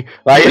 3.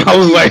 Like, I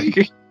was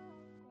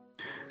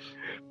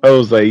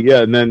like,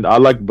 yeah. And then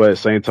but at the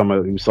same time,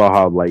 we saw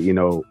how, like,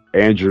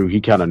 Andrew, he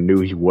kind of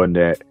knew he wasn't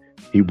that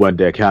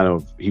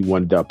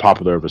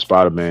popular of a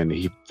Spider-Man.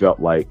 He felt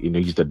like, he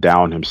used to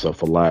down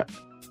himself a lot.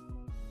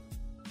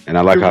 And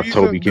I like how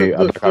Toby came.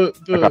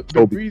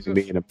 Toby came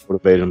in and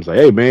motivated him. Like,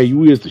 hey man,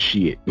 you is the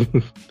shit.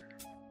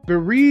 The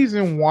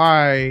reason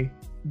why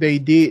they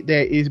did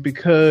that is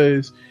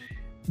because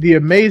the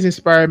Amazing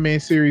Spider-Man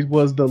series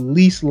was the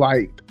least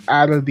liked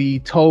out of the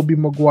Tobey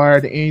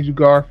Maguire, the Andrew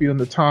Garfield, and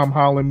the Tom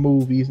Holland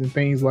movies and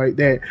things like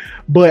that.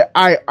 But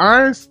I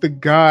honest to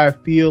God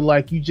feel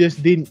like you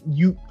just didn't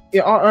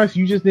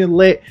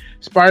let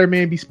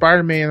Spider-Man be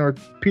Spider-Man or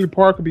Peter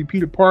Parker be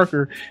Peter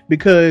Parker,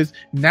 because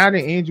now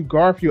that Andrew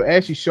Garfield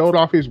actually showed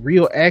off his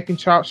real acting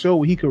chop, show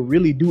what he could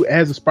really do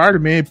as a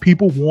Spider-Man,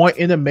 people want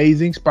an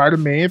Amazing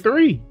Spider-Man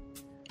 3.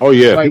 Oh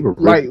yeah, people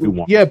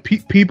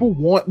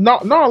want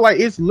like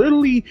it's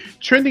literally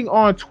trending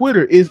on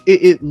Twitter.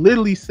 It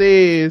literally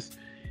says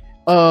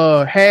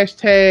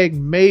hashtag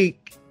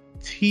make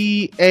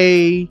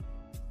TA.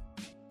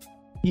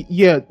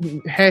 Yeah,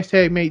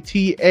 hashtag make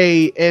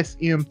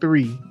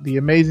TASM3, the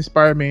Amazing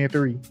Spider-Man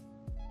 3.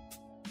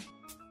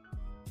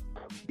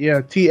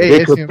 Yeah,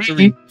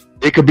 TASM3.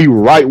 It could be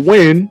right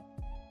when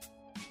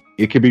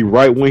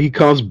he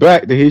comes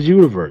back to his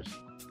universe.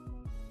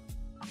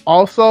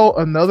 Also,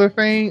 another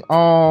thing,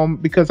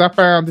 because I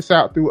found this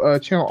out through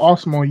channel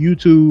Awesome on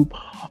YouTube.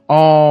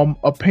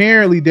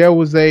 Apparently there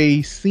was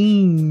a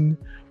scene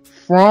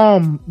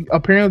from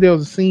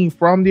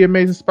the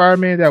Amazing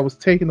Spider-Man that was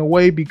taken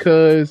away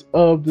because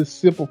of the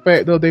simple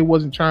fact that they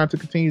wasn't trying to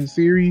continue the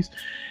series.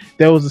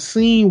 There was a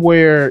scene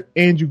where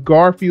Andrew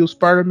Garfield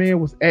Spider-Man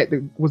was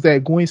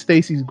at Gwen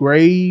Stacy's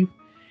grave,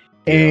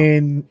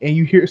 and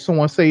you hear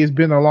someone say it's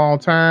been a long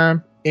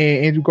time,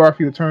 and Andrew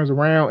Garfield turns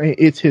around and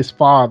it's his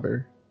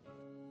father.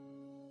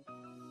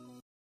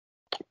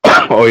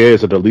 Oh yeah,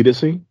 it's a deleted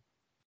scene?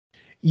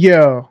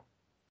 Yeah.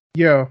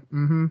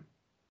 It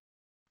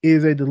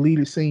is a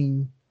deleted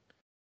scene.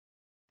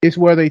 It's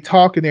where they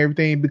talk and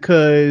everything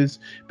because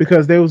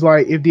they was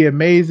like, if the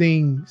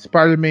Amazing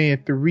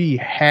Spider-Man 3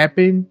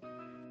 happened,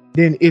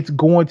 then it's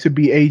going to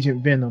be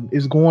Agent Venom.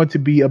 It's going to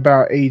be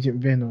about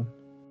Agent Venom.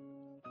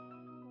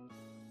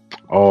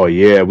 Oh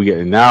yeah, we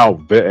get now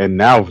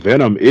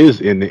Venom is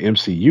in the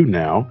MCU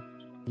now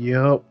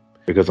Yep.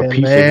 because a That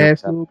piece of him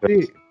last little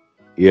bit.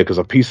 yeah, because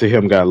a piece of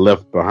him got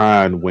left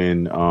behind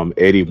when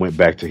Eddie went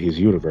back to his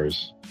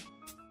universe.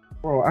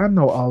 Bro, I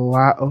know a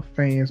lot of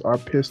fans are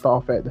pissed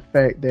off at the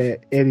fact that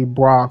Eddie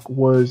Brock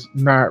was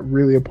not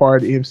really a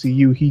part of the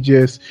MCU. He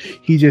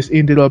just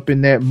ended up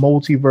in that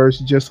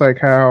multiverse, just like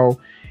how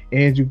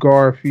Andrew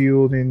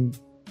Garfield and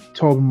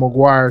Tobey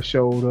Maguire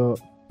showed up.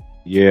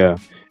 Yeah,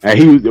 and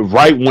he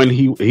right when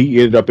he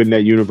ended up in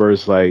that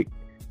universe, like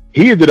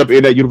he ended up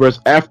in that universe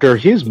after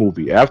his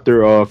movie,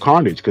 after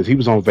Carnage, because he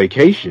was on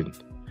vacation.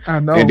 I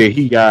know. And then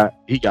he got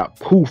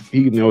poof.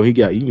 He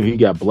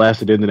got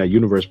blasted into that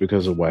universe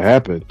because of what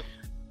happened.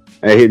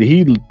 And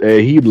he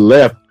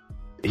left.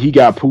 He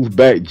got poofed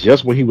back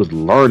just when he was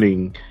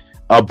learning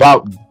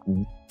about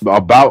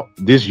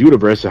this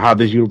universe and how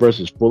this universe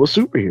is full of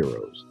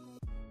superheroes.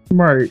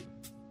 Right.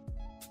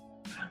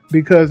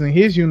 Because in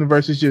his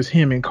universe, it's just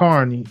him and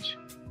Carnage.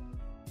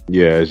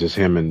 Yeah, it's just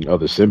him and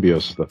other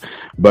symbiotes and stuff.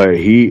 And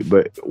he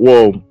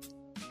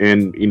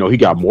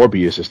got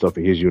Morbius and stuff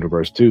in his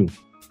universe too.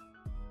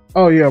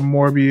 Oh yeah,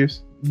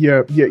 Morbius.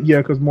 Yeah,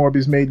 because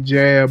Morbius made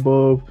jab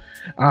of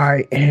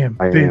I am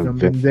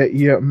Venom. And that,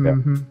 yeah.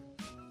 Mm-hmm.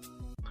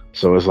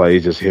 So it's like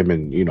it's just him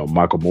and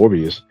Michael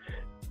Morbius.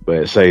 But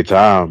at the same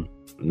time,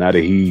 now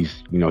that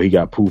he's he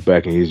got poofed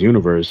back in his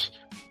universe,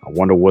 I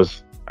wonder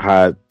he's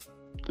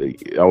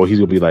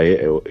gonna be like,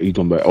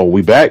 oh,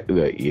 we back?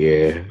 Like,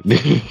 yeah.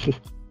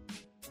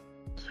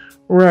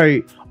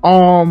 Right.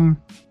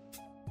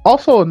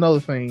 Also another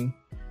thing,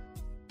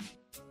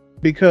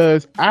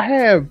 because I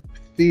have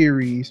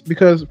theories,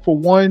 because for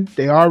one,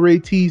 they already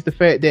teased the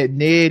fact that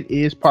Ned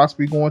is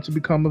possibly going to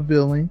become a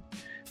villain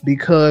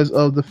because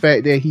of the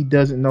fact that he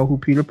doesn't know who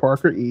Peter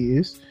Parker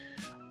is.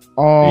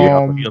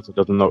 Yeah, he also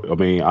doesn't know. I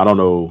mean, I don't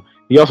know.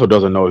 He also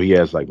doesn't know he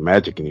has like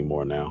magic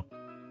anymore now.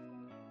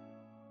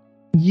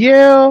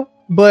 Yeah,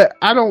 but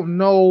I don't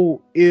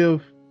know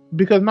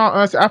because not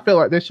honestly, I felt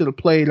like that should have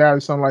played out or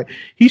something. Like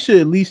he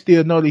should at least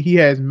still know that he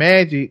has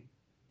magic,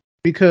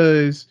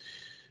 because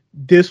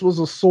this was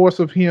a source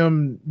of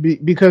him,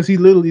 because he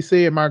literally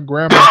said my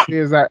grandma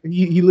says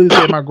he literally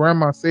said my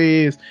grandma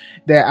says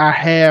that I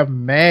have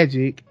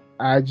magic,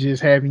 I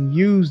just haven't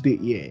used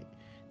it yet.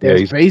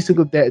 That's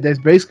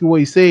basically what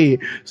he said.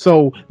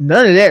 So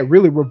none of that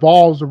really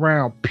revolves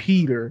around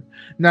Peter.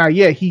 Now,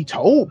 yeah, he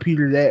told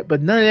Peter that,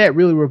 but none of that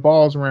really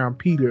revolves around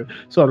Peter.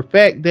 So the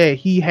fact that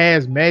he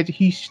has magic,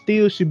 he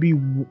still should be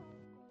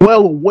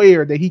well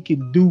aware that he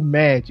can do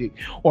magic.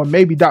 Or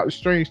maybe Doctor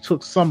Strange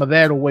took some of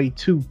that away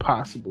too,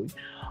 possibly.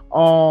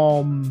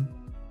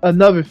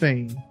 Another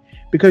thing,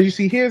 because you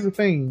see, here's the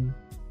thing.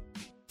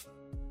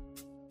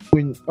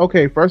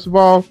 First of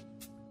all,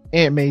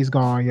 Aunt May's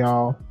gone,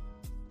 y'all.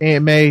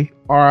 Aunt May,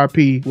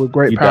 R.I.P. With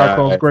great power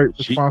comes great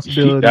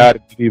responsibility. She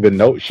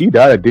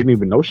died. Didn't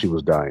even know she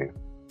was dying.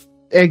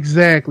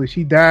 Exactly,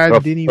 she died.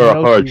 Didn't even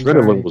know her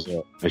adrenaline was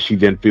up, and she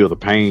didn't feel the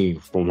pain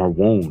from her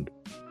wound.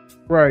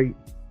 Right.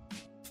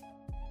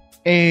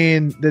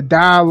 And the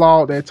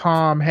dialogue that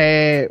Tom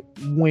had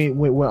when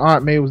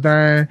Aunt May was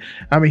dying,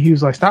 I mean, he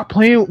was like, "Stop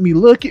playing with me.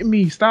 Look at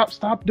me.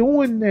 Stop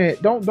doing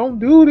that. Don't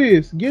do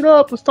this. Get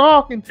up. Let's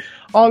talk." And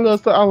all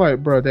that stuff. I'm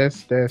like, bro,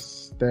 that's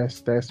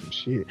some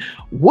shit.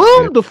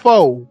 Willem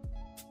Dafoe,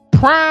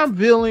 prime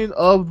villain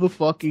of the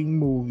fucking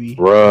movie.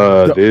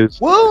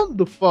 Bruh, Willem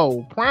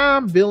Dafoe,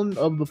 prime villain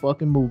of the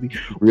fucking movie.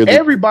 Really?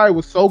 Everybody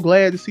was so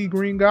glad to see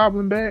Green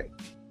Goblin back.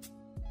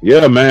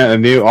 Yeah, man,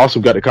 and they also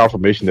got the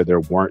confirmation that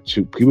there weren't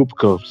two people,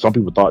 because some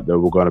people thought there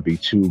were going to be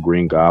two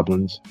Green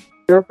Goblins.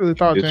 I really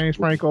thought James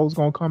Franco was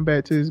going to come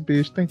back to his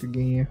bitch. Think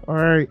again. All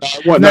right.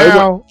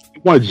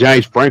 It wasn't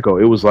James Franco.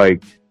 It was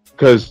like,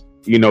 because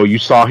you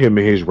saw him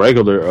in his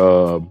regular,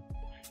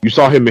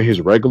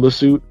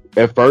 suit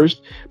at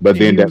first, but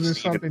then that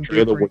scene in the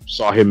trailer where you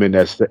saw him in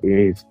that,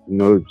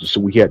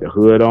 so we had the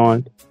hood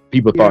on.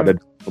 People thought that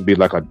would be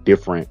like a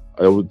different.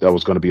 That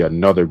was going to be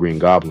another Green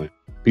Goblin.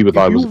 People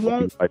thought it was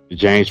like the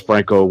James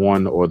Franco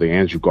one or the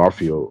Andrew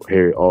Garfield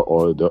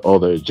or the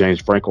other James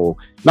Franco,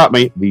 not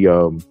me,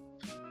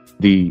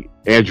 the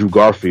Andrew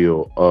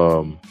Garfield,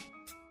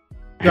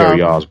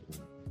 Harry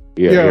Osborn.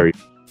 Yeah, Harry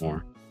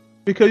Osborn.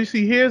 Because you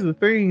see, here's the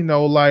thing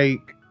though,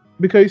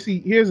 because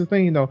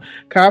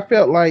I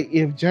felt like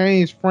if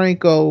James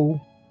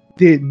Franco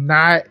did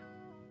not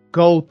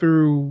go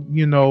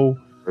through,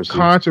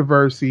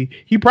 controversy,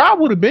 he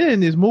probably would have been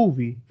in this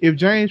movie. If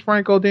James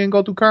Franco didn't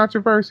go through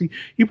controversy,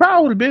 he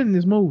probably would have been in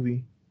this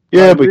movie.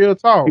 Yeah, but real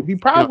talk, he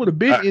probably would have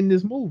been in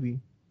this movie.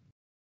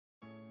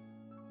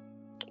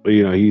 But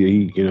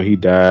he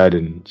died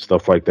and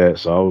stuff like that.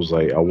 So I was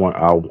like, I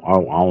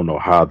don't know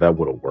how that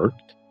would have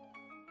worked.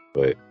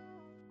 But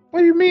what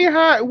do you mean?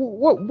 How?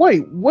 What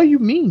do you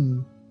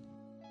mean?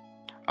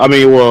 I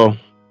mean, well,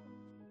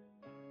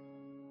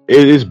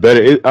 it is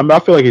better. I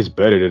feel like it's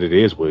better than it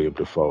is William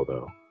Dafoe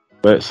though.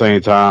 But at the same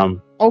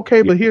time,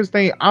 okay. But here's the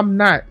thing: I'm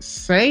not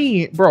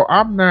saying, bro.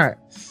 I'm not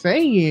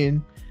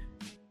saying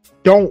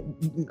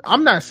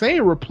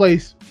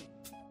replace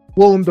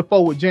Willem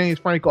Dafoe with James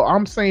Franco.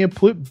 I'm saying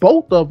put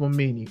both of them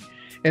in it.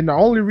 And the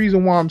only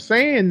reason why I'm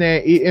saying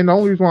that, and the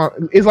only reason why,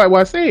 is like what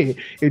I said: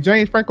 if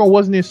James Franco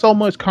wasn't in so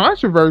much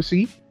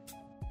controversy,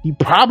 he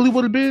probably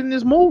would have been in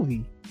this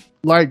movie.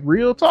 Like,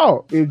 real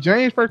talk. If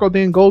James Franco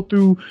didn't go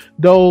through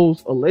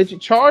those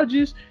alleged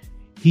charges,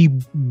 he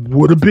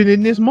would have been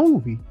in this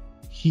movie.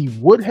 He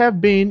would have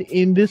been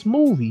in this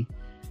movie.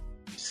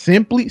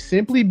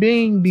 Simply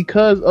being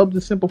because of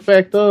the simple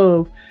fact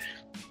of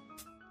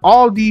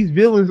all these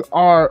villains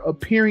are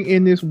appearing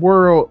in this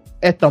world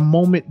at the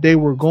moment they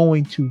were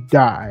going to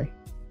die.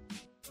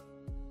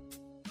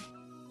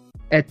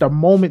 At the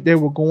moment they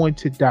were going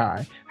to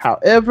die.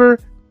 However,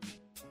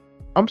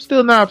 I'm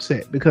still not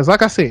upset because,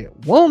 like I said,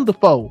 Willem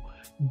Dafoe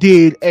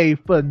did a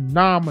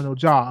phenomenal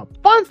job.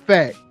 Fun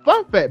fact,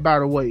 by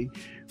the way,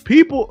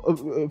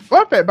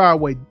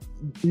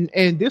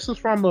 and this is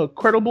from a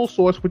credible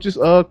source, which is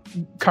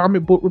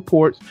Comic Book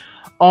Reports.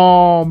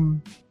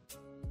 Willem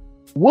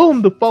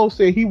Dafoe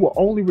said he will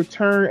only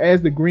return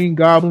as the Green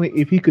Goblin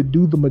if he could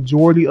do the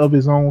majority of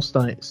his own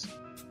stunts.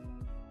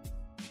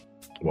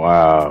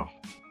 Wow.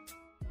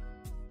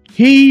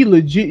 He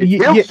legit.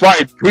 Him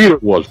fighting Peter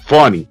was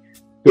funny.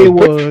 It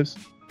was.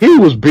 He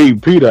was beating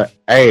Peter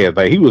ass.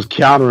 Like, he was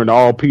countering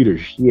all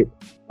Peter's shit.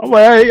 I'm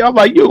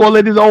like, you gonna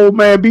let this old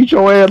man beat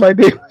your ass like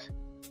this?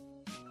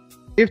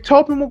 If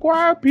Tobey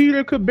Maguire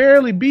Peter could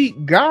barely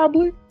beat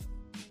Goblin.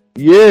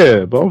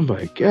 Yeah, but I'm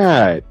like,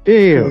 God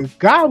damn.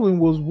 Goblin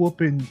was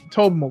whooping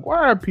Tobey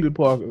Maguire Peter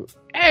Parker's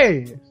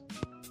ass.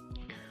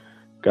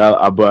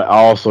 God, but I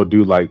also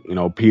do like,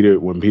 Peter,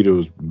 when Peter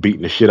was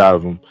beating the shit out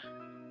of him,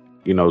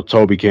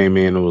 Tobey came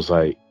in and was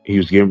like, he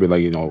was getting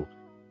ready, like,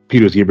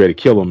 Peter was getting ready to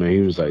kill him, and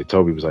he was like,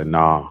 Tobey was like,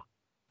 nah.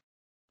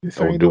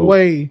 This ain't the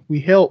way. We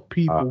help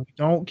people.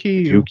 Don't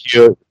kill. If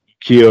you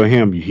kill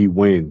him, he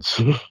wins.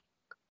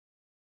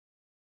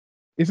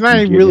 It's not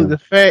even really the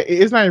fact.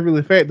 It's not even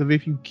really the fact of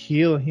if you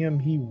kill him,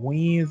 he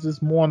wins.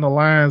 It's more on the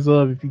lines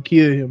of if you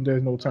kill him,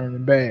 there's no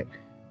turning back.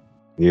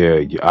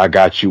 Yeah, I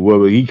got you.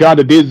 Well, he kind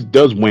of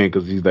does win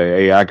because he's like,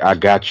 hey, I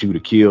got you to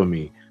kill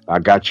me. I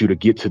got you to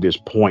get to this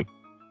point.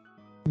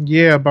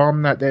 Yeah, but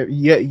I'm not that.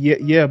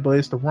 Yeah. But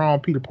it's the wrong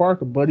Peter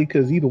Parker, buddy.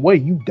 Because either way,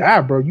 you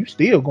die, bro. You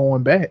still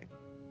going back.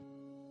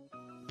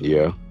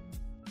 Yeah.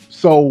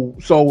 So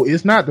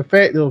it's not the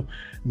fact of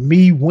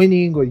me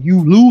winning or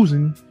you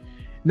losing.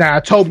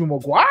 Now, Tobey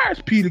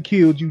Maguire's Peter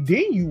killed you,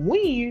 then you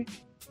win.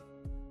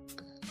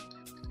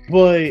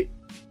 But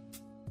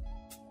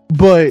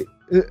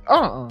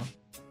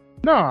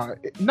nah,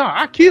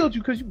 I killed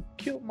you because you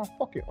killed my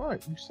fucking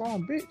aunt, you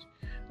son bitch.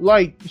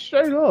 Like,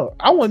 straight up,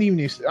 I ain't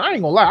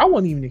gonna lie, I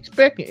wasn't even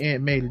expecting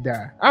Aunt May to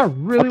die. I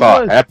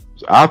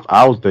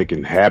was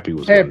thinking Happy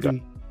was gonna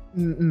die.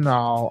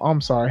 No,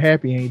 I'm sorry,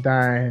 Happy ain't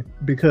dying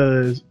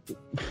because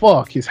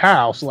fuck his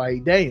house.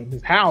 Like, damn,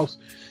 his house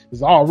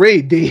is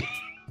already dead.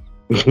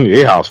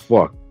 His house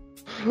fuck.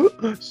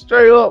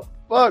 Straight up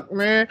fuck,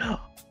 man.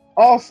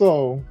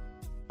 Also,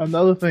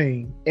 another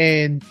thing,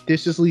 and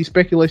this just leaves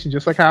speculation,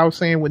 just like how I was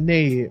saying with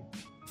Ned.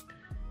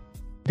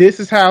 This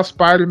is how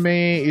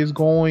Spider-Man is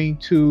going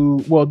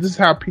to. Well, this is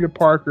how Peter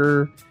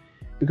Parker.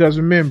 Because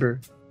remember,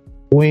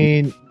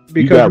 when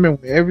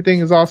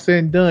everything is all said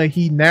and done,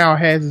 he now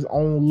has his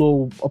own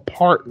little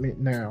apartment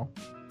now.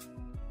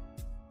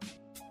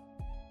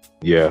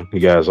 Yeah, he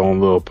got his own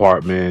little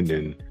apartment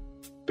and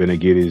gonna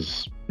get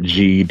his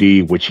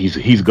GED, which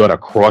he's gonna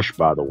crush.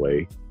 By the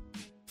way,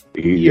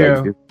 he's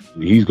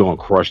gonna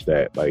crush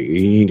that. Like,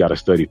 he ain't got to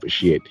study for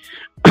shit.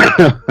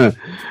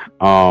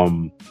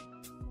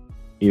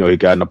 He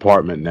got an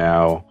apartment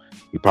now.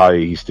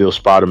 He's still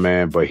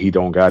Spider-Man, but he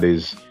don't got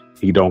his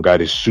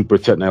super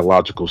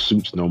technological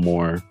suits no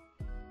more.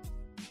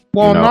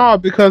 Well, no,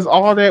 because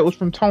all that was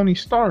from Tony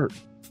Stark.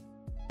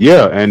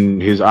 Yeah,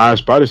 and his Iron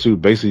Spider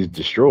suit basically is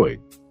destroyed.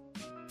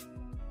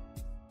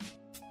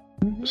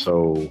 Mm-hmm.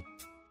 So,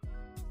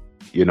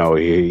 he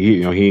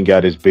ain't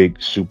got his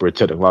big super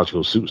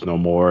technological suits no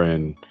more,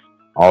 and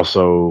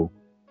also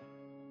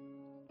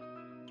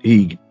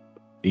he's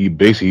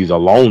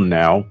alone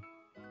now.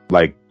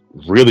 Like,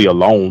 really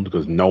alone,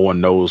 because no one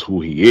knows who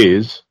he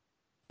is.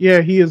 Yeah,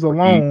 he is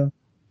alone.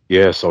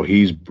 So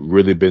he's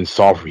really been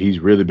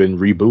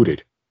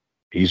rebooted.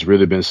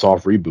 Yeah,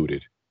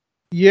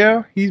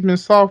 he's been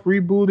soft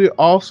rebooted.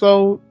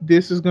 Also,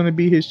 this is going to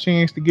be his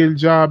chance to get a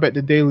job at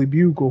the Daily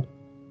Bugle.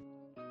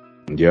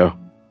 Yeah.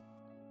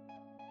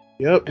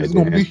 Yep, it's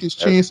going to be his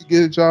chance to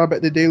get a job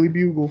at the Daily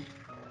Bugle.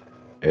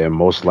 And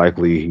most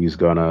likely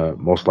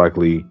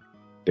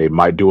they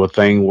might do a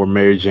thing where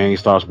Mary Jane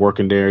starts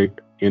working there,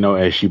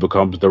 as she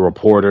becomes the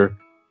reporter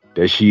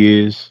that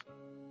she is.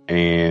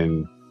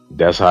 And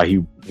that's how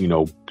he,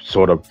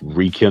 sort of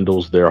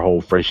rekindles their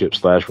whole friendship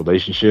 /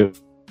 relationship.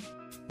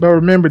 But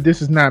remember,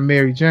 this is not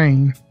Mary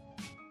Jane.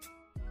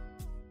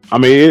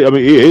 It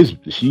is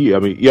she.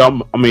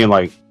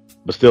 Like,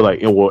 but still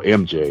like well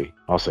MJ.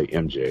 I'll say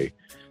MJ,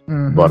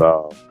 Mm-hmm. but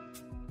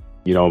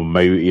you know,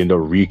 maybe end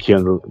up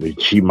rekindle.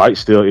 She might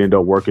still end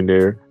up working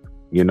there.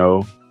 You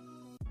know,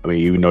 I mean,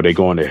 even though they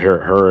going to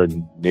her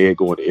and Ned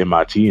going to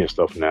MIT and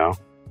stuff now,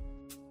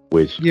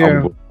 which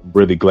Yeah. I'm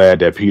really glad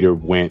that Peter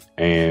went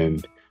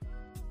and,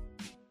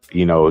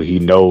 you know, he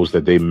knows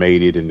that they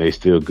made it and they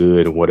still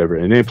good and whatever.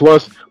 And then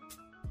plus,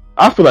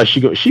 I feel like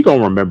she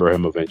gonna remember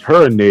him eventually.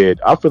 Her and Ned,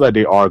 I feel like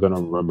they are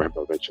gonna remember him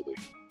eventually.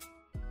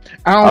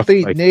 I don't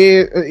think like,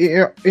 Ned.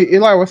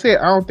 Like I said,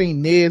 I don't think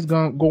Ned's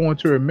going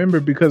to remember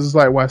because it's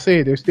like what I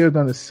said. They're still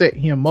going to set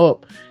him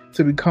up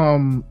to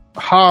become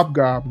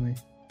Hobgoblin.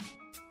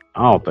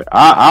 I don't think.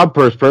 I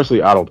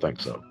personally, I don't think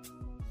so.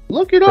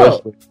 Look it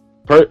up.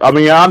 I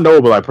mean, I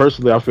know, but like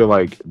personally, I feel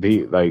like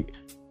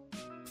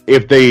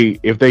if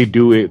they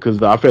do it,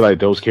 because I feel like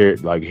those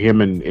characters, like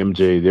him and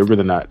MJ, they're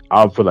really not.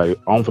 I don't feel like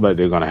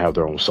they're gonna have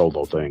their own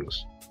solo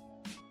things.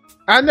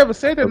 I never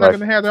said they're not going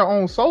to have their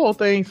own solo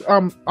things.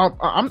 I'm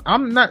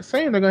not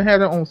saying they're going to have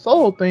their own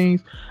solo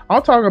things.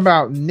 I'm talking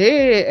about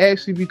Ned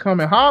actually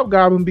becoming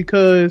Hobgoblin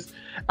because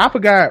I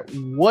forgot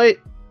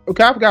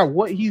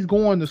what he's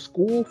going to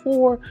school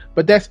for.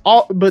 But that's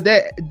all. But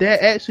that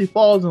actually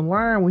falls in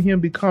line with him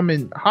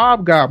becoming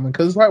Hobgoblin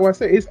because, like what I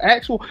said, it's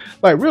actual,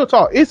 like real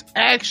talk. It's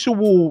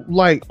actual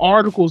like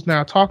articles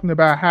now talking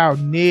about how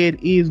Ned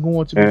is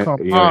going to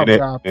become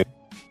Hobgoblin.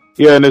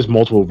 And there's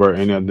multiple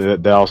versions, and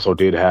that also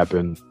did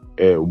happen.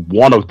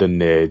 One of the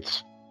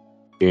Neds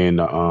in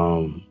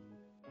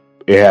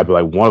it happened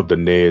like one of the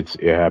Neds,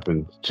 it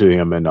happened to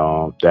him, and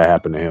that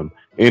happened to him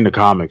in the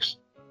comics,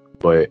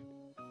 but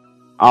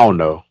I don't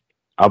know.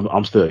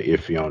 I'm still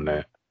iffy on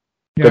that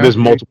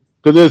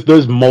because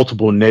there's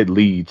multiple Ned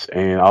Leeds,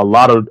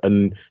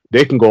 and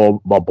they can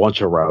go a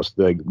bunch of routes.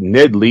 Like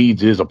Ned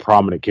Leeds is a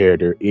prominent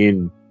character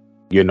in,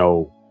 you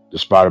know, the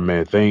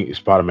Spider-Man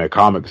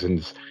comics,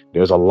 and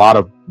there's a lot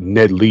of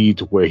Ned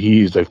Leeds where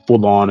he's a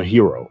full-on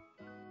hero.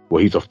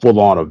 Well, he's a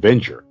full-on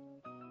Avenger.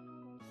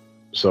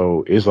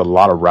 So it's a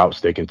lot of routes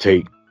they can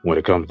take when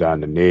it comes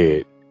down to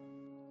Ned.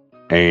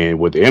 And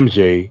with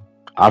MJ,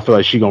 I feel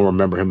like she's gonna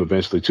remember him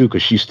eventually too,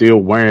 because she's still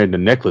wearing the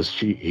necklace.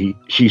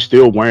 She's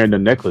still wearing the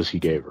necklace he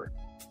gave her.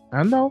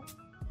 I know.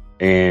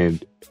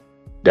 And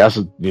that's,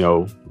 you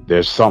know,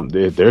 there's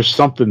something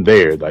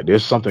there. Like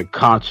there's something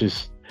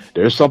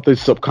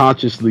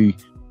subconsciously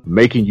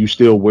making you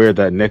still wear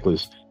that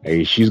necklace.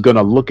 And she's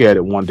gonna look at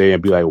it one day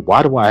and be like,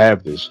 why do I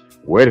have this?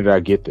 Where did I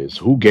get this?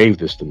 Who gave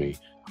this to me?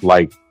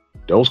 Like,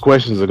 those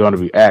questions are going to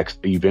be asked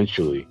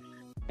eventually.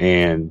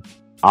 And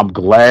I'm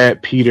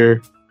glad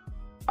Peter,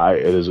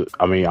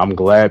 I'm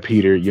glad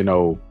Peter, you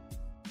know,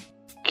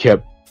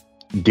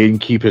 didn't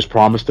keep his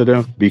promise to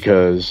them,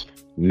 because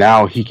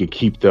now he can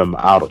keep them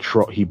out of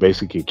trouble. He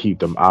basically can keep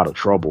them out of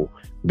trouble,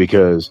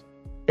 because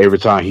every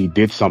time he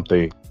did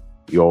something,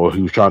 you know,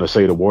 he was trying to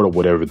say the word or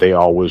whatever, they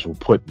always were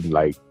put in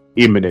like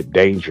imminent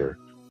danger.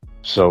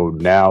 So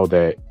now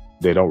that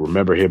they don't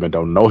remember him and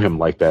don't know him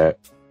like that,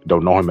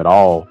 don't know him at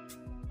all,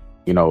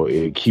 you know,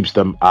 it keeps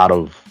them out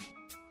of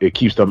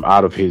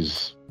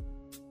his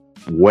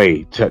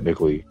way,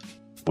 technically,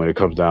 when it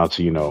comes down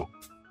to, you know,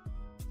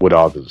 with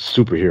all the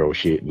superhero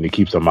shit, and it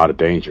keeps them out of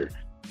danger.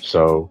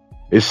 So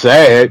it's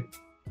sad,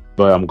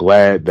 but I'm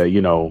glad that,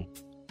 you know,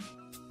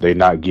 they're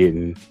not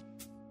getting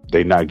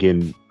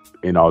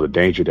in all the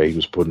danger that he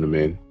was putting them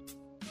in.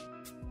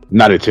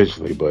 Not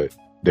intentionally, but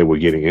they were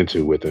getting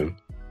into with him.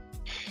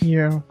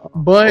 Yeah,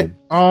 but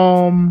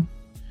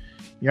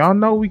y'all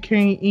know we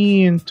can't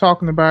end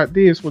talking about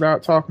this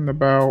without talking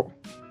about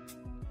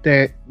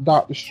that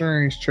Doctor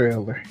Strange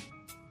trailer.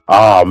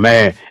 Oh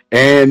man,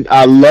 and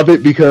I love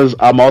it because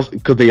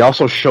they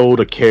also showed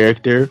a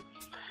character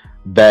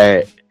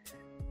that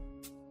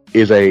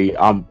is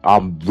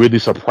I'm really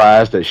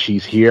surprised that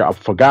she's here. I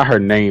forgot her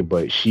name,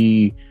 but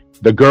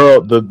the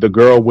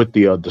girl with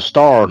the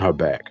star on her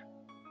back.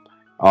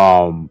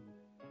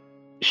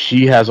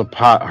 She has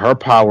her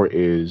power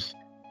is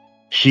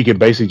she can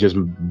basically just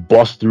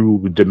bust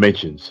through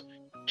dimensions.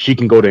 She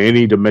can go to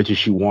any dimension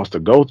she wants to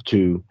go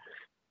to,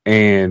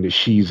 and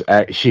she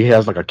kind of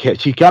has like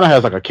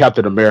a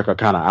Captain America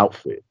kind of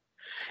outfit.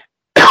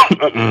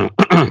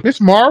 Miss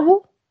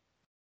Marvel?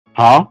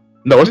 Huh?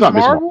 No, it's not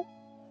Miss Marvel.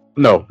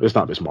 No, it's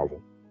not Miss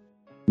Marvel.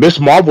 Miss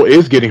Marvel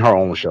is getting her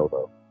own show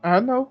though. I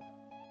know.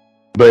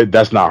 But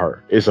that's not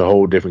her. It's a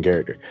whole different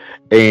character.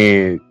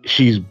 And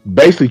she's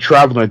basically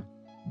traveling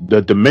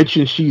the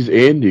dimension she's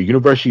in, the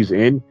universe she's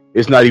in,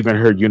 it's not even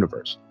her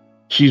universe.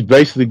 She's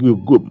basically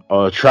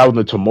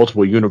traveling to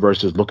multiple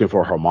universes looking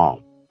for her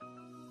mom.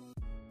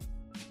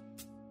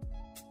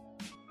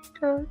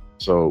 Okay.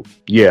 So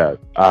yeah,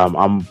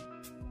 I'm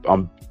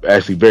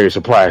actually very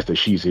surprised that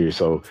she's here.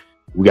 So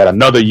we got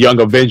another young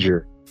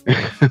Avenger.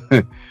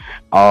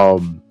 But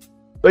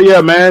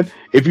yeah, man,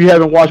 if you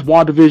haven't watched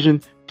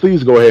WandaVision,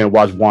 please go ahead and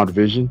watch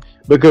WandaVision,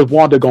 because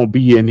Wanda gonna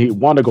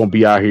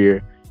be out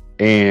here,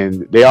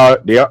 and they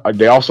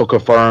also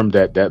confirmed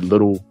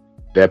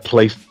that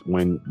place,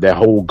 when that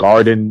whole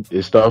garden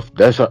and stuff,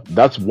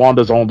 that's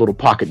Wanda's own little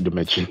pocket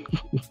dimension.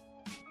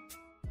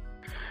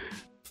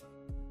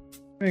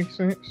 Makes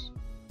sense.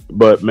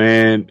 But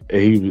man,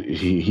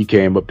 he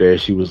came up there.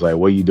 She was like,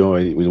 "What you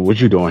doing? What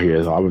you doing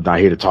here?" So, I'm not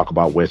here to talk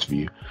about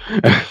Westview.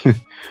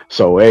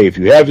 So hey, if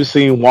you haven't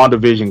seen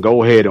WandaVision,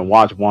 go ahead and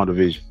watch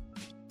WandaVision.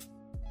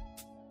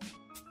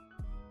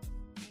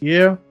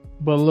 Yeah,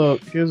 but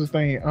look, here's the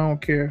thing. I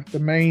don't care. The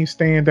main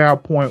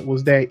standout point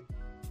was that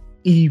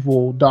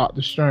evil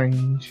Doctor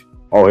Strange.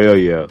 Oh hell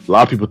yeah! A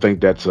lot of people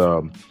think that's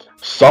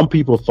some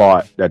people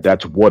thought that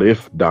that's What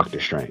If Doctor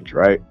Strange,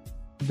 right?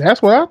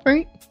 That's what I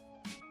think.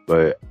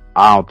 But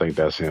I don't think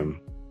that's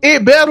him.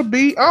 It better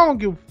be. I don't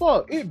give a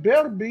fuck. It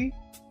better be.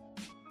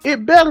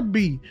 It better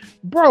be.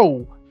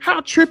 Bro,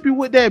 how trippy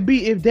would that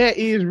be if that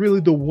is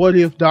really the What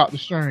If Doctor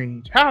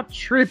Strange? How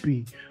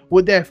trippy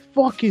would that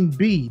fucking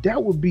be?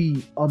 That would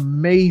be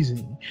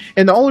amazing.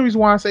 And the only reason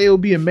why I say it would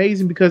be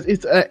amazing because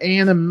it's an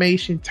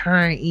animation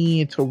tying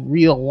in to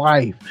real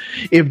life.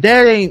 If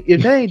that ain't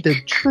the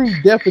true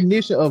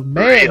definition of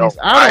madness,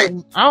 I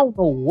don't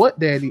know what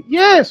that is.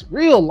 Yes,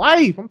 real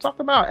life. I'm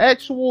talking about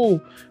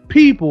actual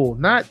people,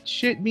 not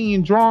shit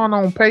being drawn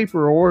on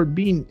paper or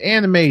being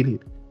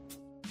animated.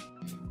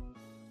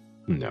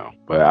 No,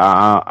 but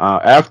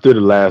I after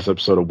the last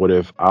episode of What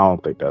If, I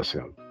don't think that's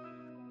him.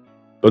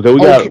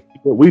 Because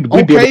we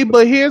okay,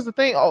 but here's the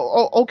thing.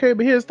 Okay,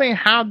 but here's the thing.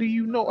 How do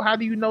you know? How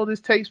do you know this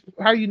takes?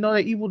 How do you know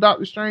that evil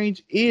Doctor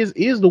Strange is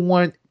the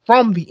one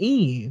from the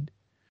end?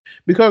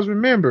 Because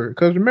remember,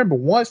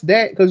 once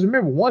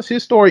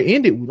his story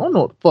ended, we don't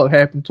know what the fuck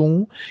happened to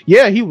him.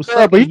 Yeah, he was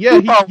stuck.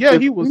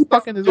 He was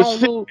stuck in his own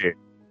little.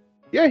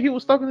 Yeah, he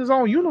was stuck in his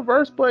own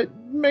universe, but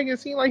making it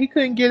seem like he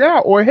couldn't get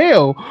out. Or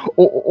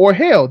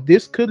hell,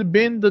 this could have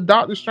been the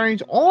Doctor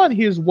Strange on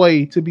his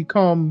way to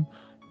become.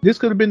 This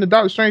could have been the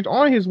Doctor Strange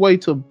on his way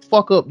to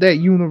fuck up that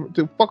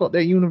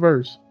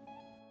universe.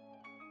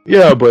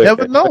 Yeah, but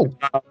never know.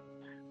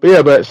 But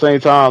at the same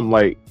time,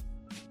 like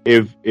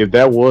if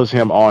that was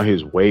him on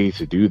his way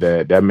to do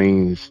that, that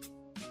means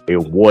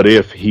what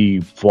if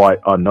he fought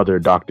another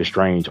Doctor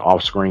Strange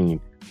off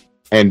screen?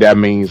 And that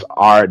means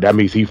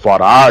he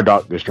fought our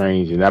Doctor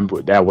Strange, and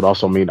that would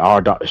also mean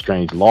our Doctor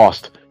Strange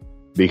lost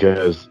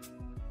because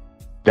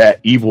that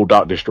evil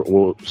Doctor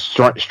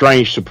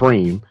Strange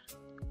Supreme,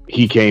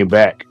 he came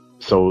back.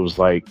 So it was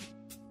like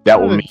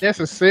that would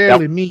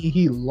necessarily mean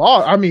he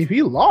lost. I mean, if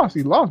he lost,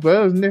 but it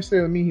doesn't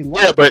necessarily mean he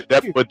lost. Yeah,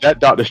 but that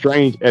Doctor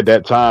Strange at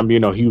that time,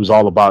 he was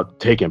all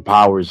about taking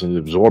powers and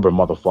absorbing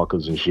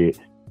motherfuckers and shit.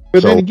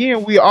 But then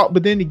again,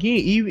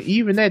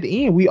 even at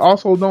the end, we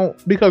also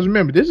don't, because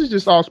remember, this is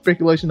just all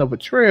speculation of a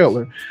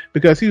trailer.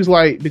 Because he was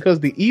like, because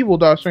the evil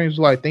Doctor Strange was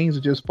like, things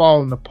are just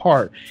falling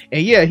apart.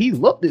 And yeah, he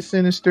looked at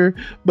Sinister,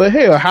 but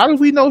hell, how do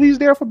we know he's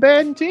there for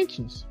bad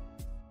intentions?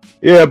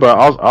 Yeah, but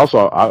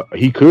also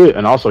he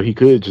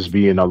could just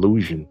be an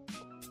illusion.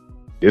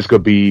 This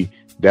could be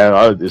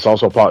that. It's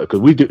also part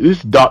because this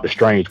is Doctor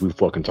Strange we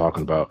fucking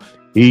talking about.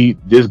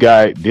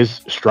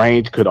 This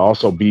Strange could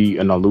also be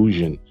an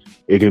illusion.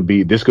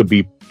 This could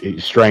be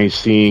Strange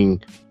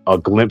seeing a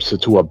glimpse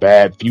into a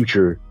bad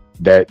future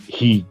that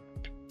he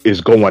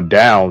is going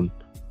down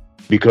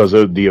because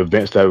of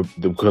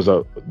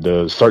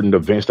the certain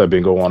events that have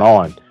been going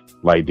on.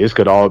 Like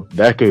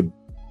that could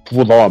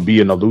full on be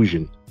an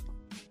illusion,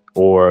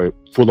 or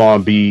full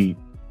on be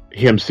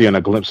him seeing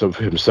a glimpse of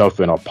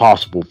himself in a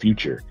possible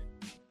future.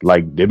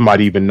 Like it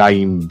might even not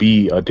even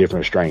be a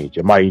different Strange.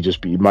 It might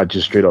just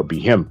straight up be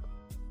him.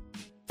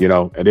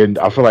 And then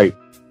I feel like,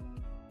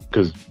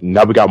 because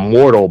now we got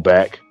Mortal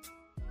back,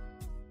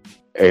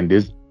 and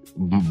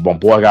my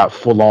boy got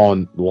full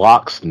on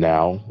locks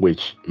now,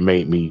 which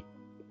made me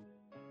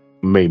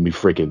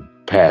freaking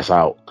pass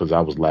out because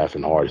I was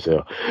laughing hard as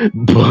hell.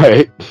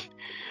 But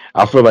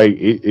I feel like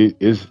it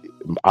is.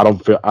 I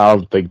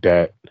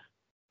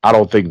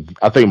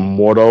think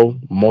Mortal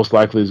most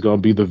likely is going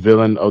to be the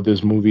villain of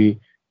this movie.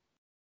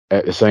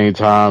 At the same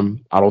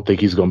time, I don't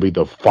think he's going to be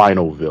the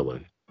final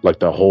villain. I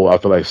feel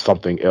like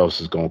something else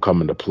is going to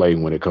come into play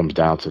when it comes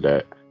down to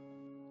that.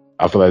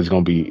 I feel like it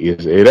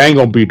ain't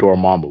going to be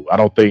Dormammu. I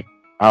don't think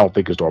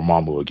it's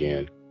Dormammu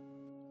again.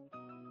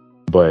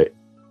 But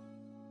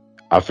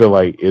I feel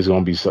like it's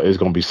going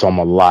to be something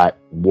a lot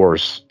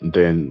worse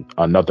than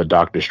another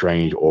Doctor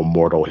Strange or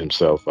Mortal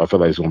himself. I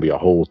feel like it's going to be a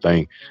whole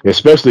thing,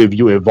 especially if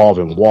you involve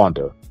in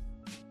Wanda.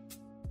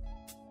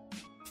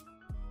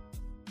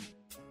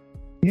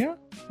 Yeah.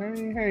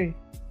 Hey,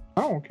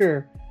 I don't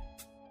care.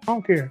 I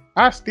don't care.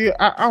 I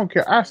don't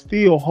care. I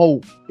still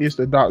hope it's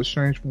the Doctor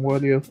Strange from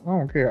What If. I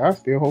don't care. I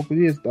still hope it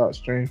is Doctor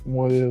Strange from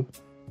What If.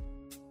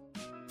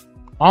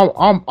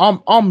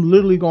 I'm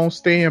literally gonna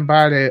stand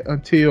by that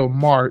until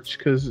March,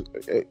 because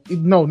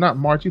no, not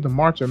March, either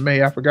March or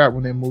May. I forgot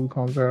when that movie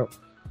comes out.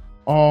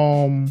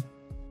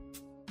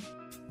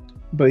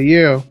 But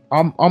yeah,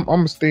 I'm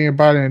gonna stand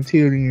by that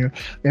until the end.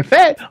 In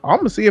fact, I'm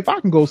gonna see if I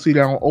can go see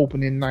that on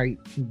opening night.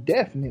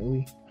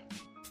 Definitely.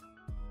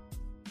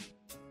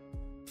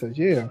 Cause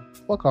yeah,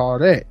 fuck all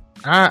that.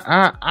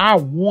 I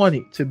want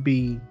it to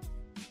be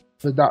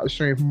the Doctor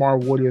Strange from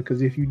Marvel What If,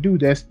 because if you do,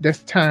 that's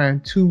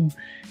tying two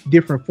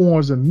different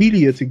forms of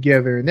media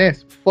together, and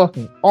that's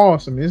fucking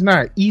awesome. It's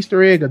not an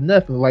Easter egg or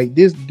nothing. Like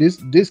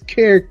this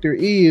character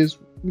is,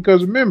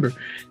 because remember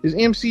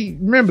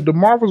the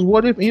Marvel's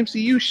What If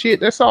MCU shit,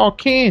 that's all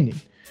canon.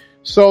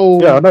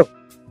 So yeah, I know.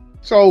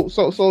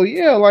 So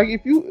yeah, like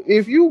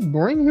if you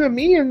bring him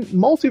in,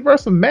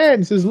 Multiverse of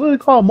Madness is literally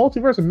called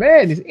Multiverse of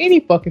Madness. Any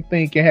fucking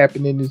thing can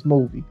happen in this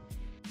movie.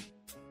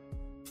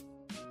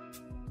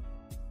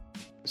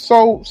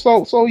 So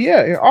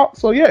yeah, in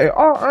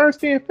all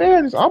honesty and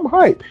fairness, I'm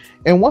hyped.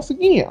 And once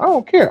again, I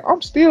don't care.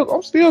 I'm still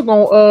gonna stand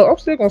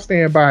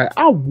by it.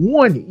 I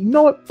want it. You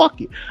know what?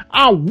 Fuck it.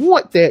 I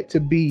want that to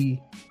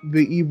be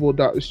the evil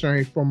Doctor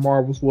Strange from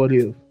Marvel's What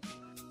If.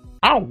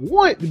 I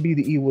want it to be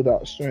the evil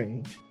Doctor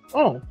Strange. I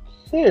don't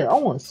care. I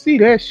want to see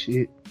that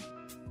shit.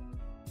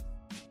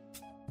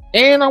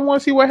 And I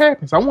want to see what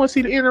happens. I want to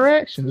see the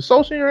interaction, the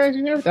social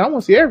interaction and everything. I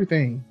want to see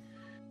everything.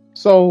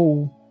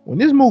 So when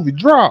this movie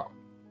drop,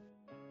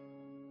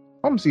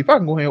 I'm gonna see if I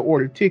can go ahead and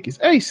order tickets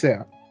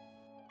ASAP.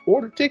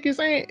 Order tickets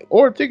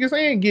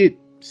and get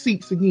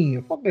seats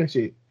again. Fuck that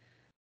shit.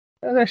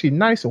 That's actually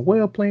nice and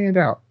well planned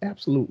out.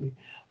 Absolutely.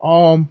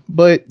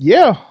 But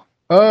yeah,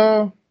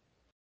 I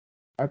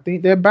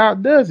think that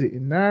about does it.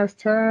 And now it's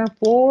time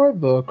for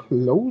the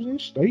closing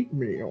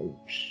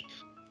statements.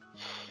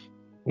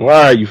 All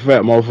right, you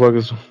fat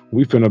motherfuckers.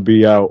 We finna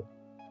be out.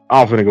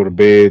 I'm finna go to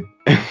bed.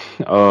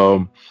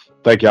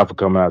 Thank y'all for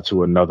coming out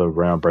to another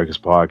RealmBreakers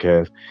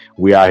podcast.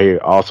 We out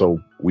here.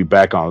 Also, we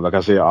back on. Like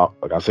I said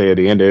at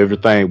the end of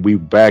everything, we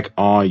back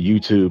on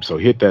YouTube. So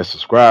hit that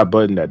subscribe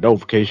button, that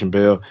notification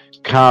bell,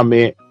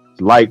 comment,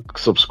 like,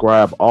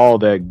 subscribe, all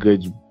that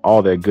good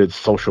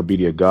social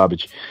media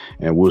garbage,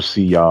 and we'll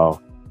see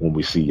y'all when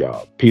we see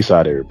y'all. Peace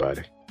out,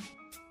 everybody.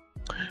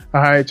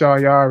 All right,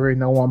 y'all already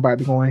know I'm about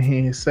to go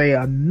ahead and say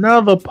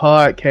another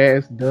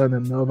podcast done,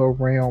 another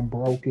Realm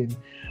Broken.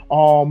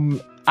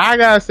 I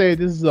gotta say,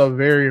 this is a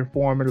very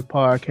informative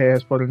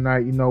podcast for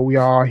tonight. You know, we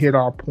all hit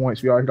our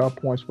points. Right,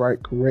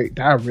 correct,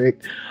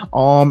 direct.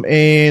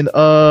 Okay,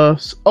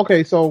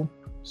 so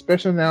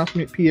special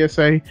announcement,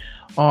 PSA.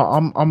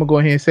 I'm gonna go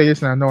ahead and say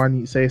this, and I know I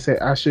need to say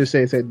I should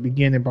say it at the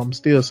beginning, but I'm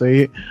still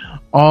say it.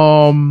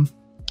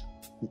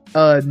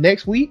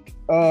 Next week,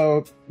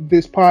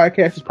 this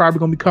podcast is probably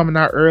gonna be coming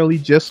out early,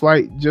 just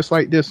like this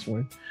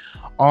one.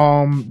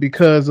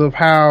 Because of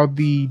how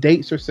the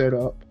dates are set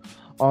up.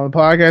 The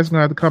podcast is going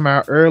to have to come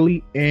out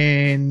early,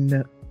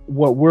 and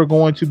what we're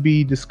going to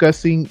be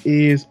discussing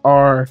is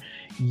our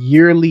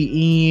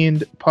yearly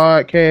end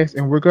podcast,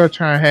 and we're going to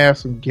try and have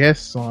some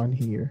guests on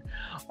here.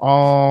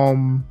 I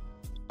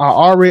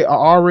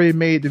already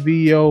made the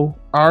video.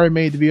 I already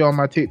made the video on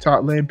my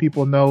TikTok, letting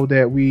people know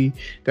that we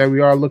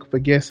are looking for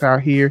guests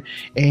out here.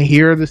 And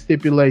here are the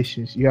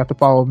stipulations: you have to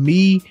follow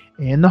me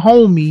and the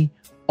homie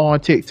on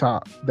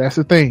TikTok. That's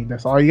the thing.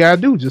 That's all you gotta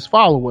do. Just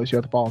follow us. You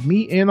have to follow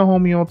me and the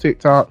homie on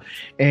TikTok,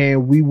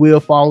 and we will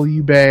follow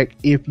you back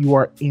if you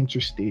are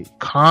interested.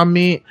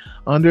 Comment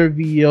under a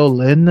video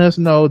letting us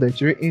know that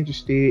you're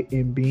interested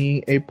in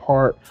being a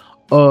part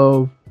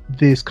of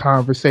this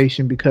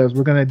conversation, because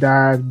we're gonna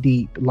dive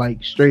deep,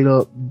 like straight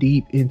up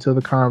deep into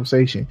the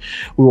conversation.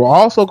 We were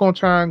also gonna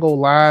try and go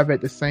live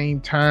at the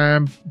same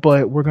time,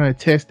 but we're gonna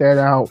test that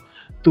out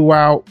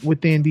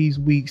within these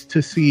weeks to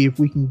see if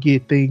we can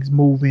get things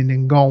moving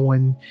and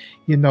going,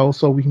 you know,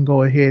 so we can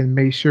go ahead and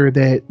make sure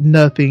that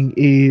nothing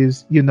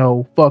is, you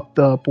know, fucked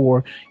up,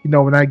 or, you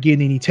know, we're not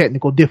getting any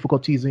technical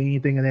difficulties or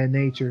anything of that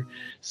nature.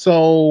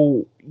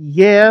 So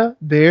yeah,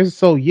 there's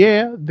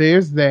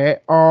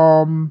that.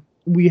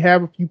 We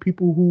have a few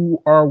people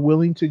who are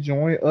willing to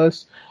join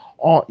us.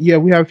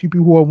 We have a few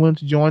people who are willing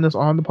to join us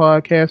on the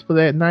podcast for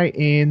that night,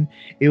 and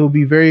it will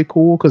be very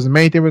cool, because the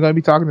main thing we're going to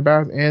be talking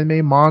about is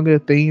anime, manga,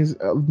 things,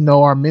 you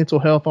know, our mental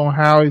health on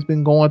how it's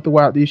been going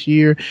throughout this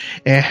year,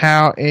 and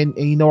how, and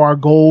you know, our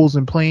goals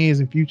and plans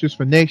and futures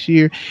for next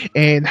year,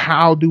 and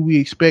how do we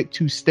expect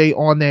to stay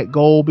on that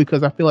goal,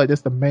 because I feel like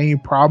that's the main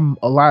problem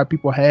a lot of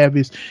people have,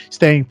 is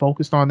staying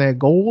focused on that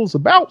goal. It's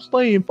about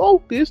staying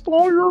focused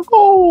on your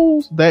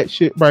goals. That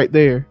shit right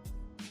there.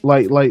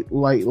 That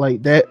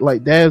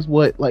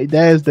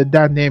is the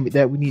dynamic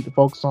that we need to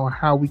focus on,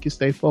 how we can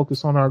stay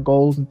focused on our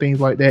goals and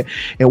things like that,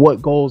 and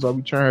what goals are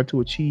we trying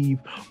to achieve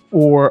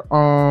for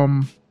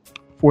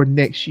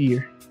next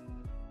year.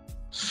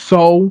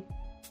 So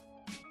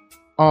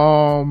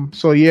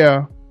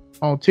yeah,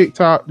 on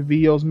TikTok the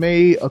video's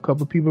made. A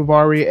couple of people have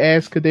already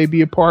asked could they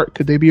be a part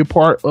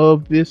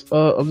of this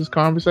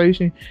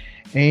conversation,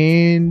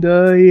 and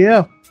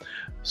yeah.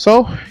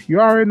 So, you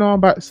already know what I'm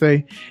about to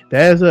say.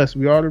 That is us.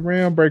 We are the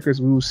RealmBreakers.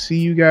 We will see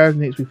you guys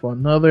next week for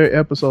another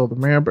episode of the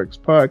RealmBreakers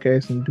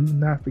podcast. And do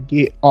not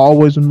forget,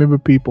 always remember,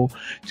 people,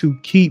 to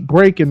keep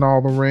breaking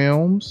all the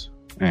realms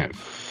and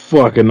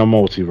fucking the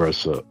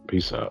multiverse up.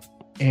 Peace out.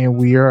 And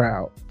we are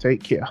out.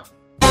 Take care.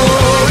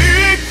 Oh,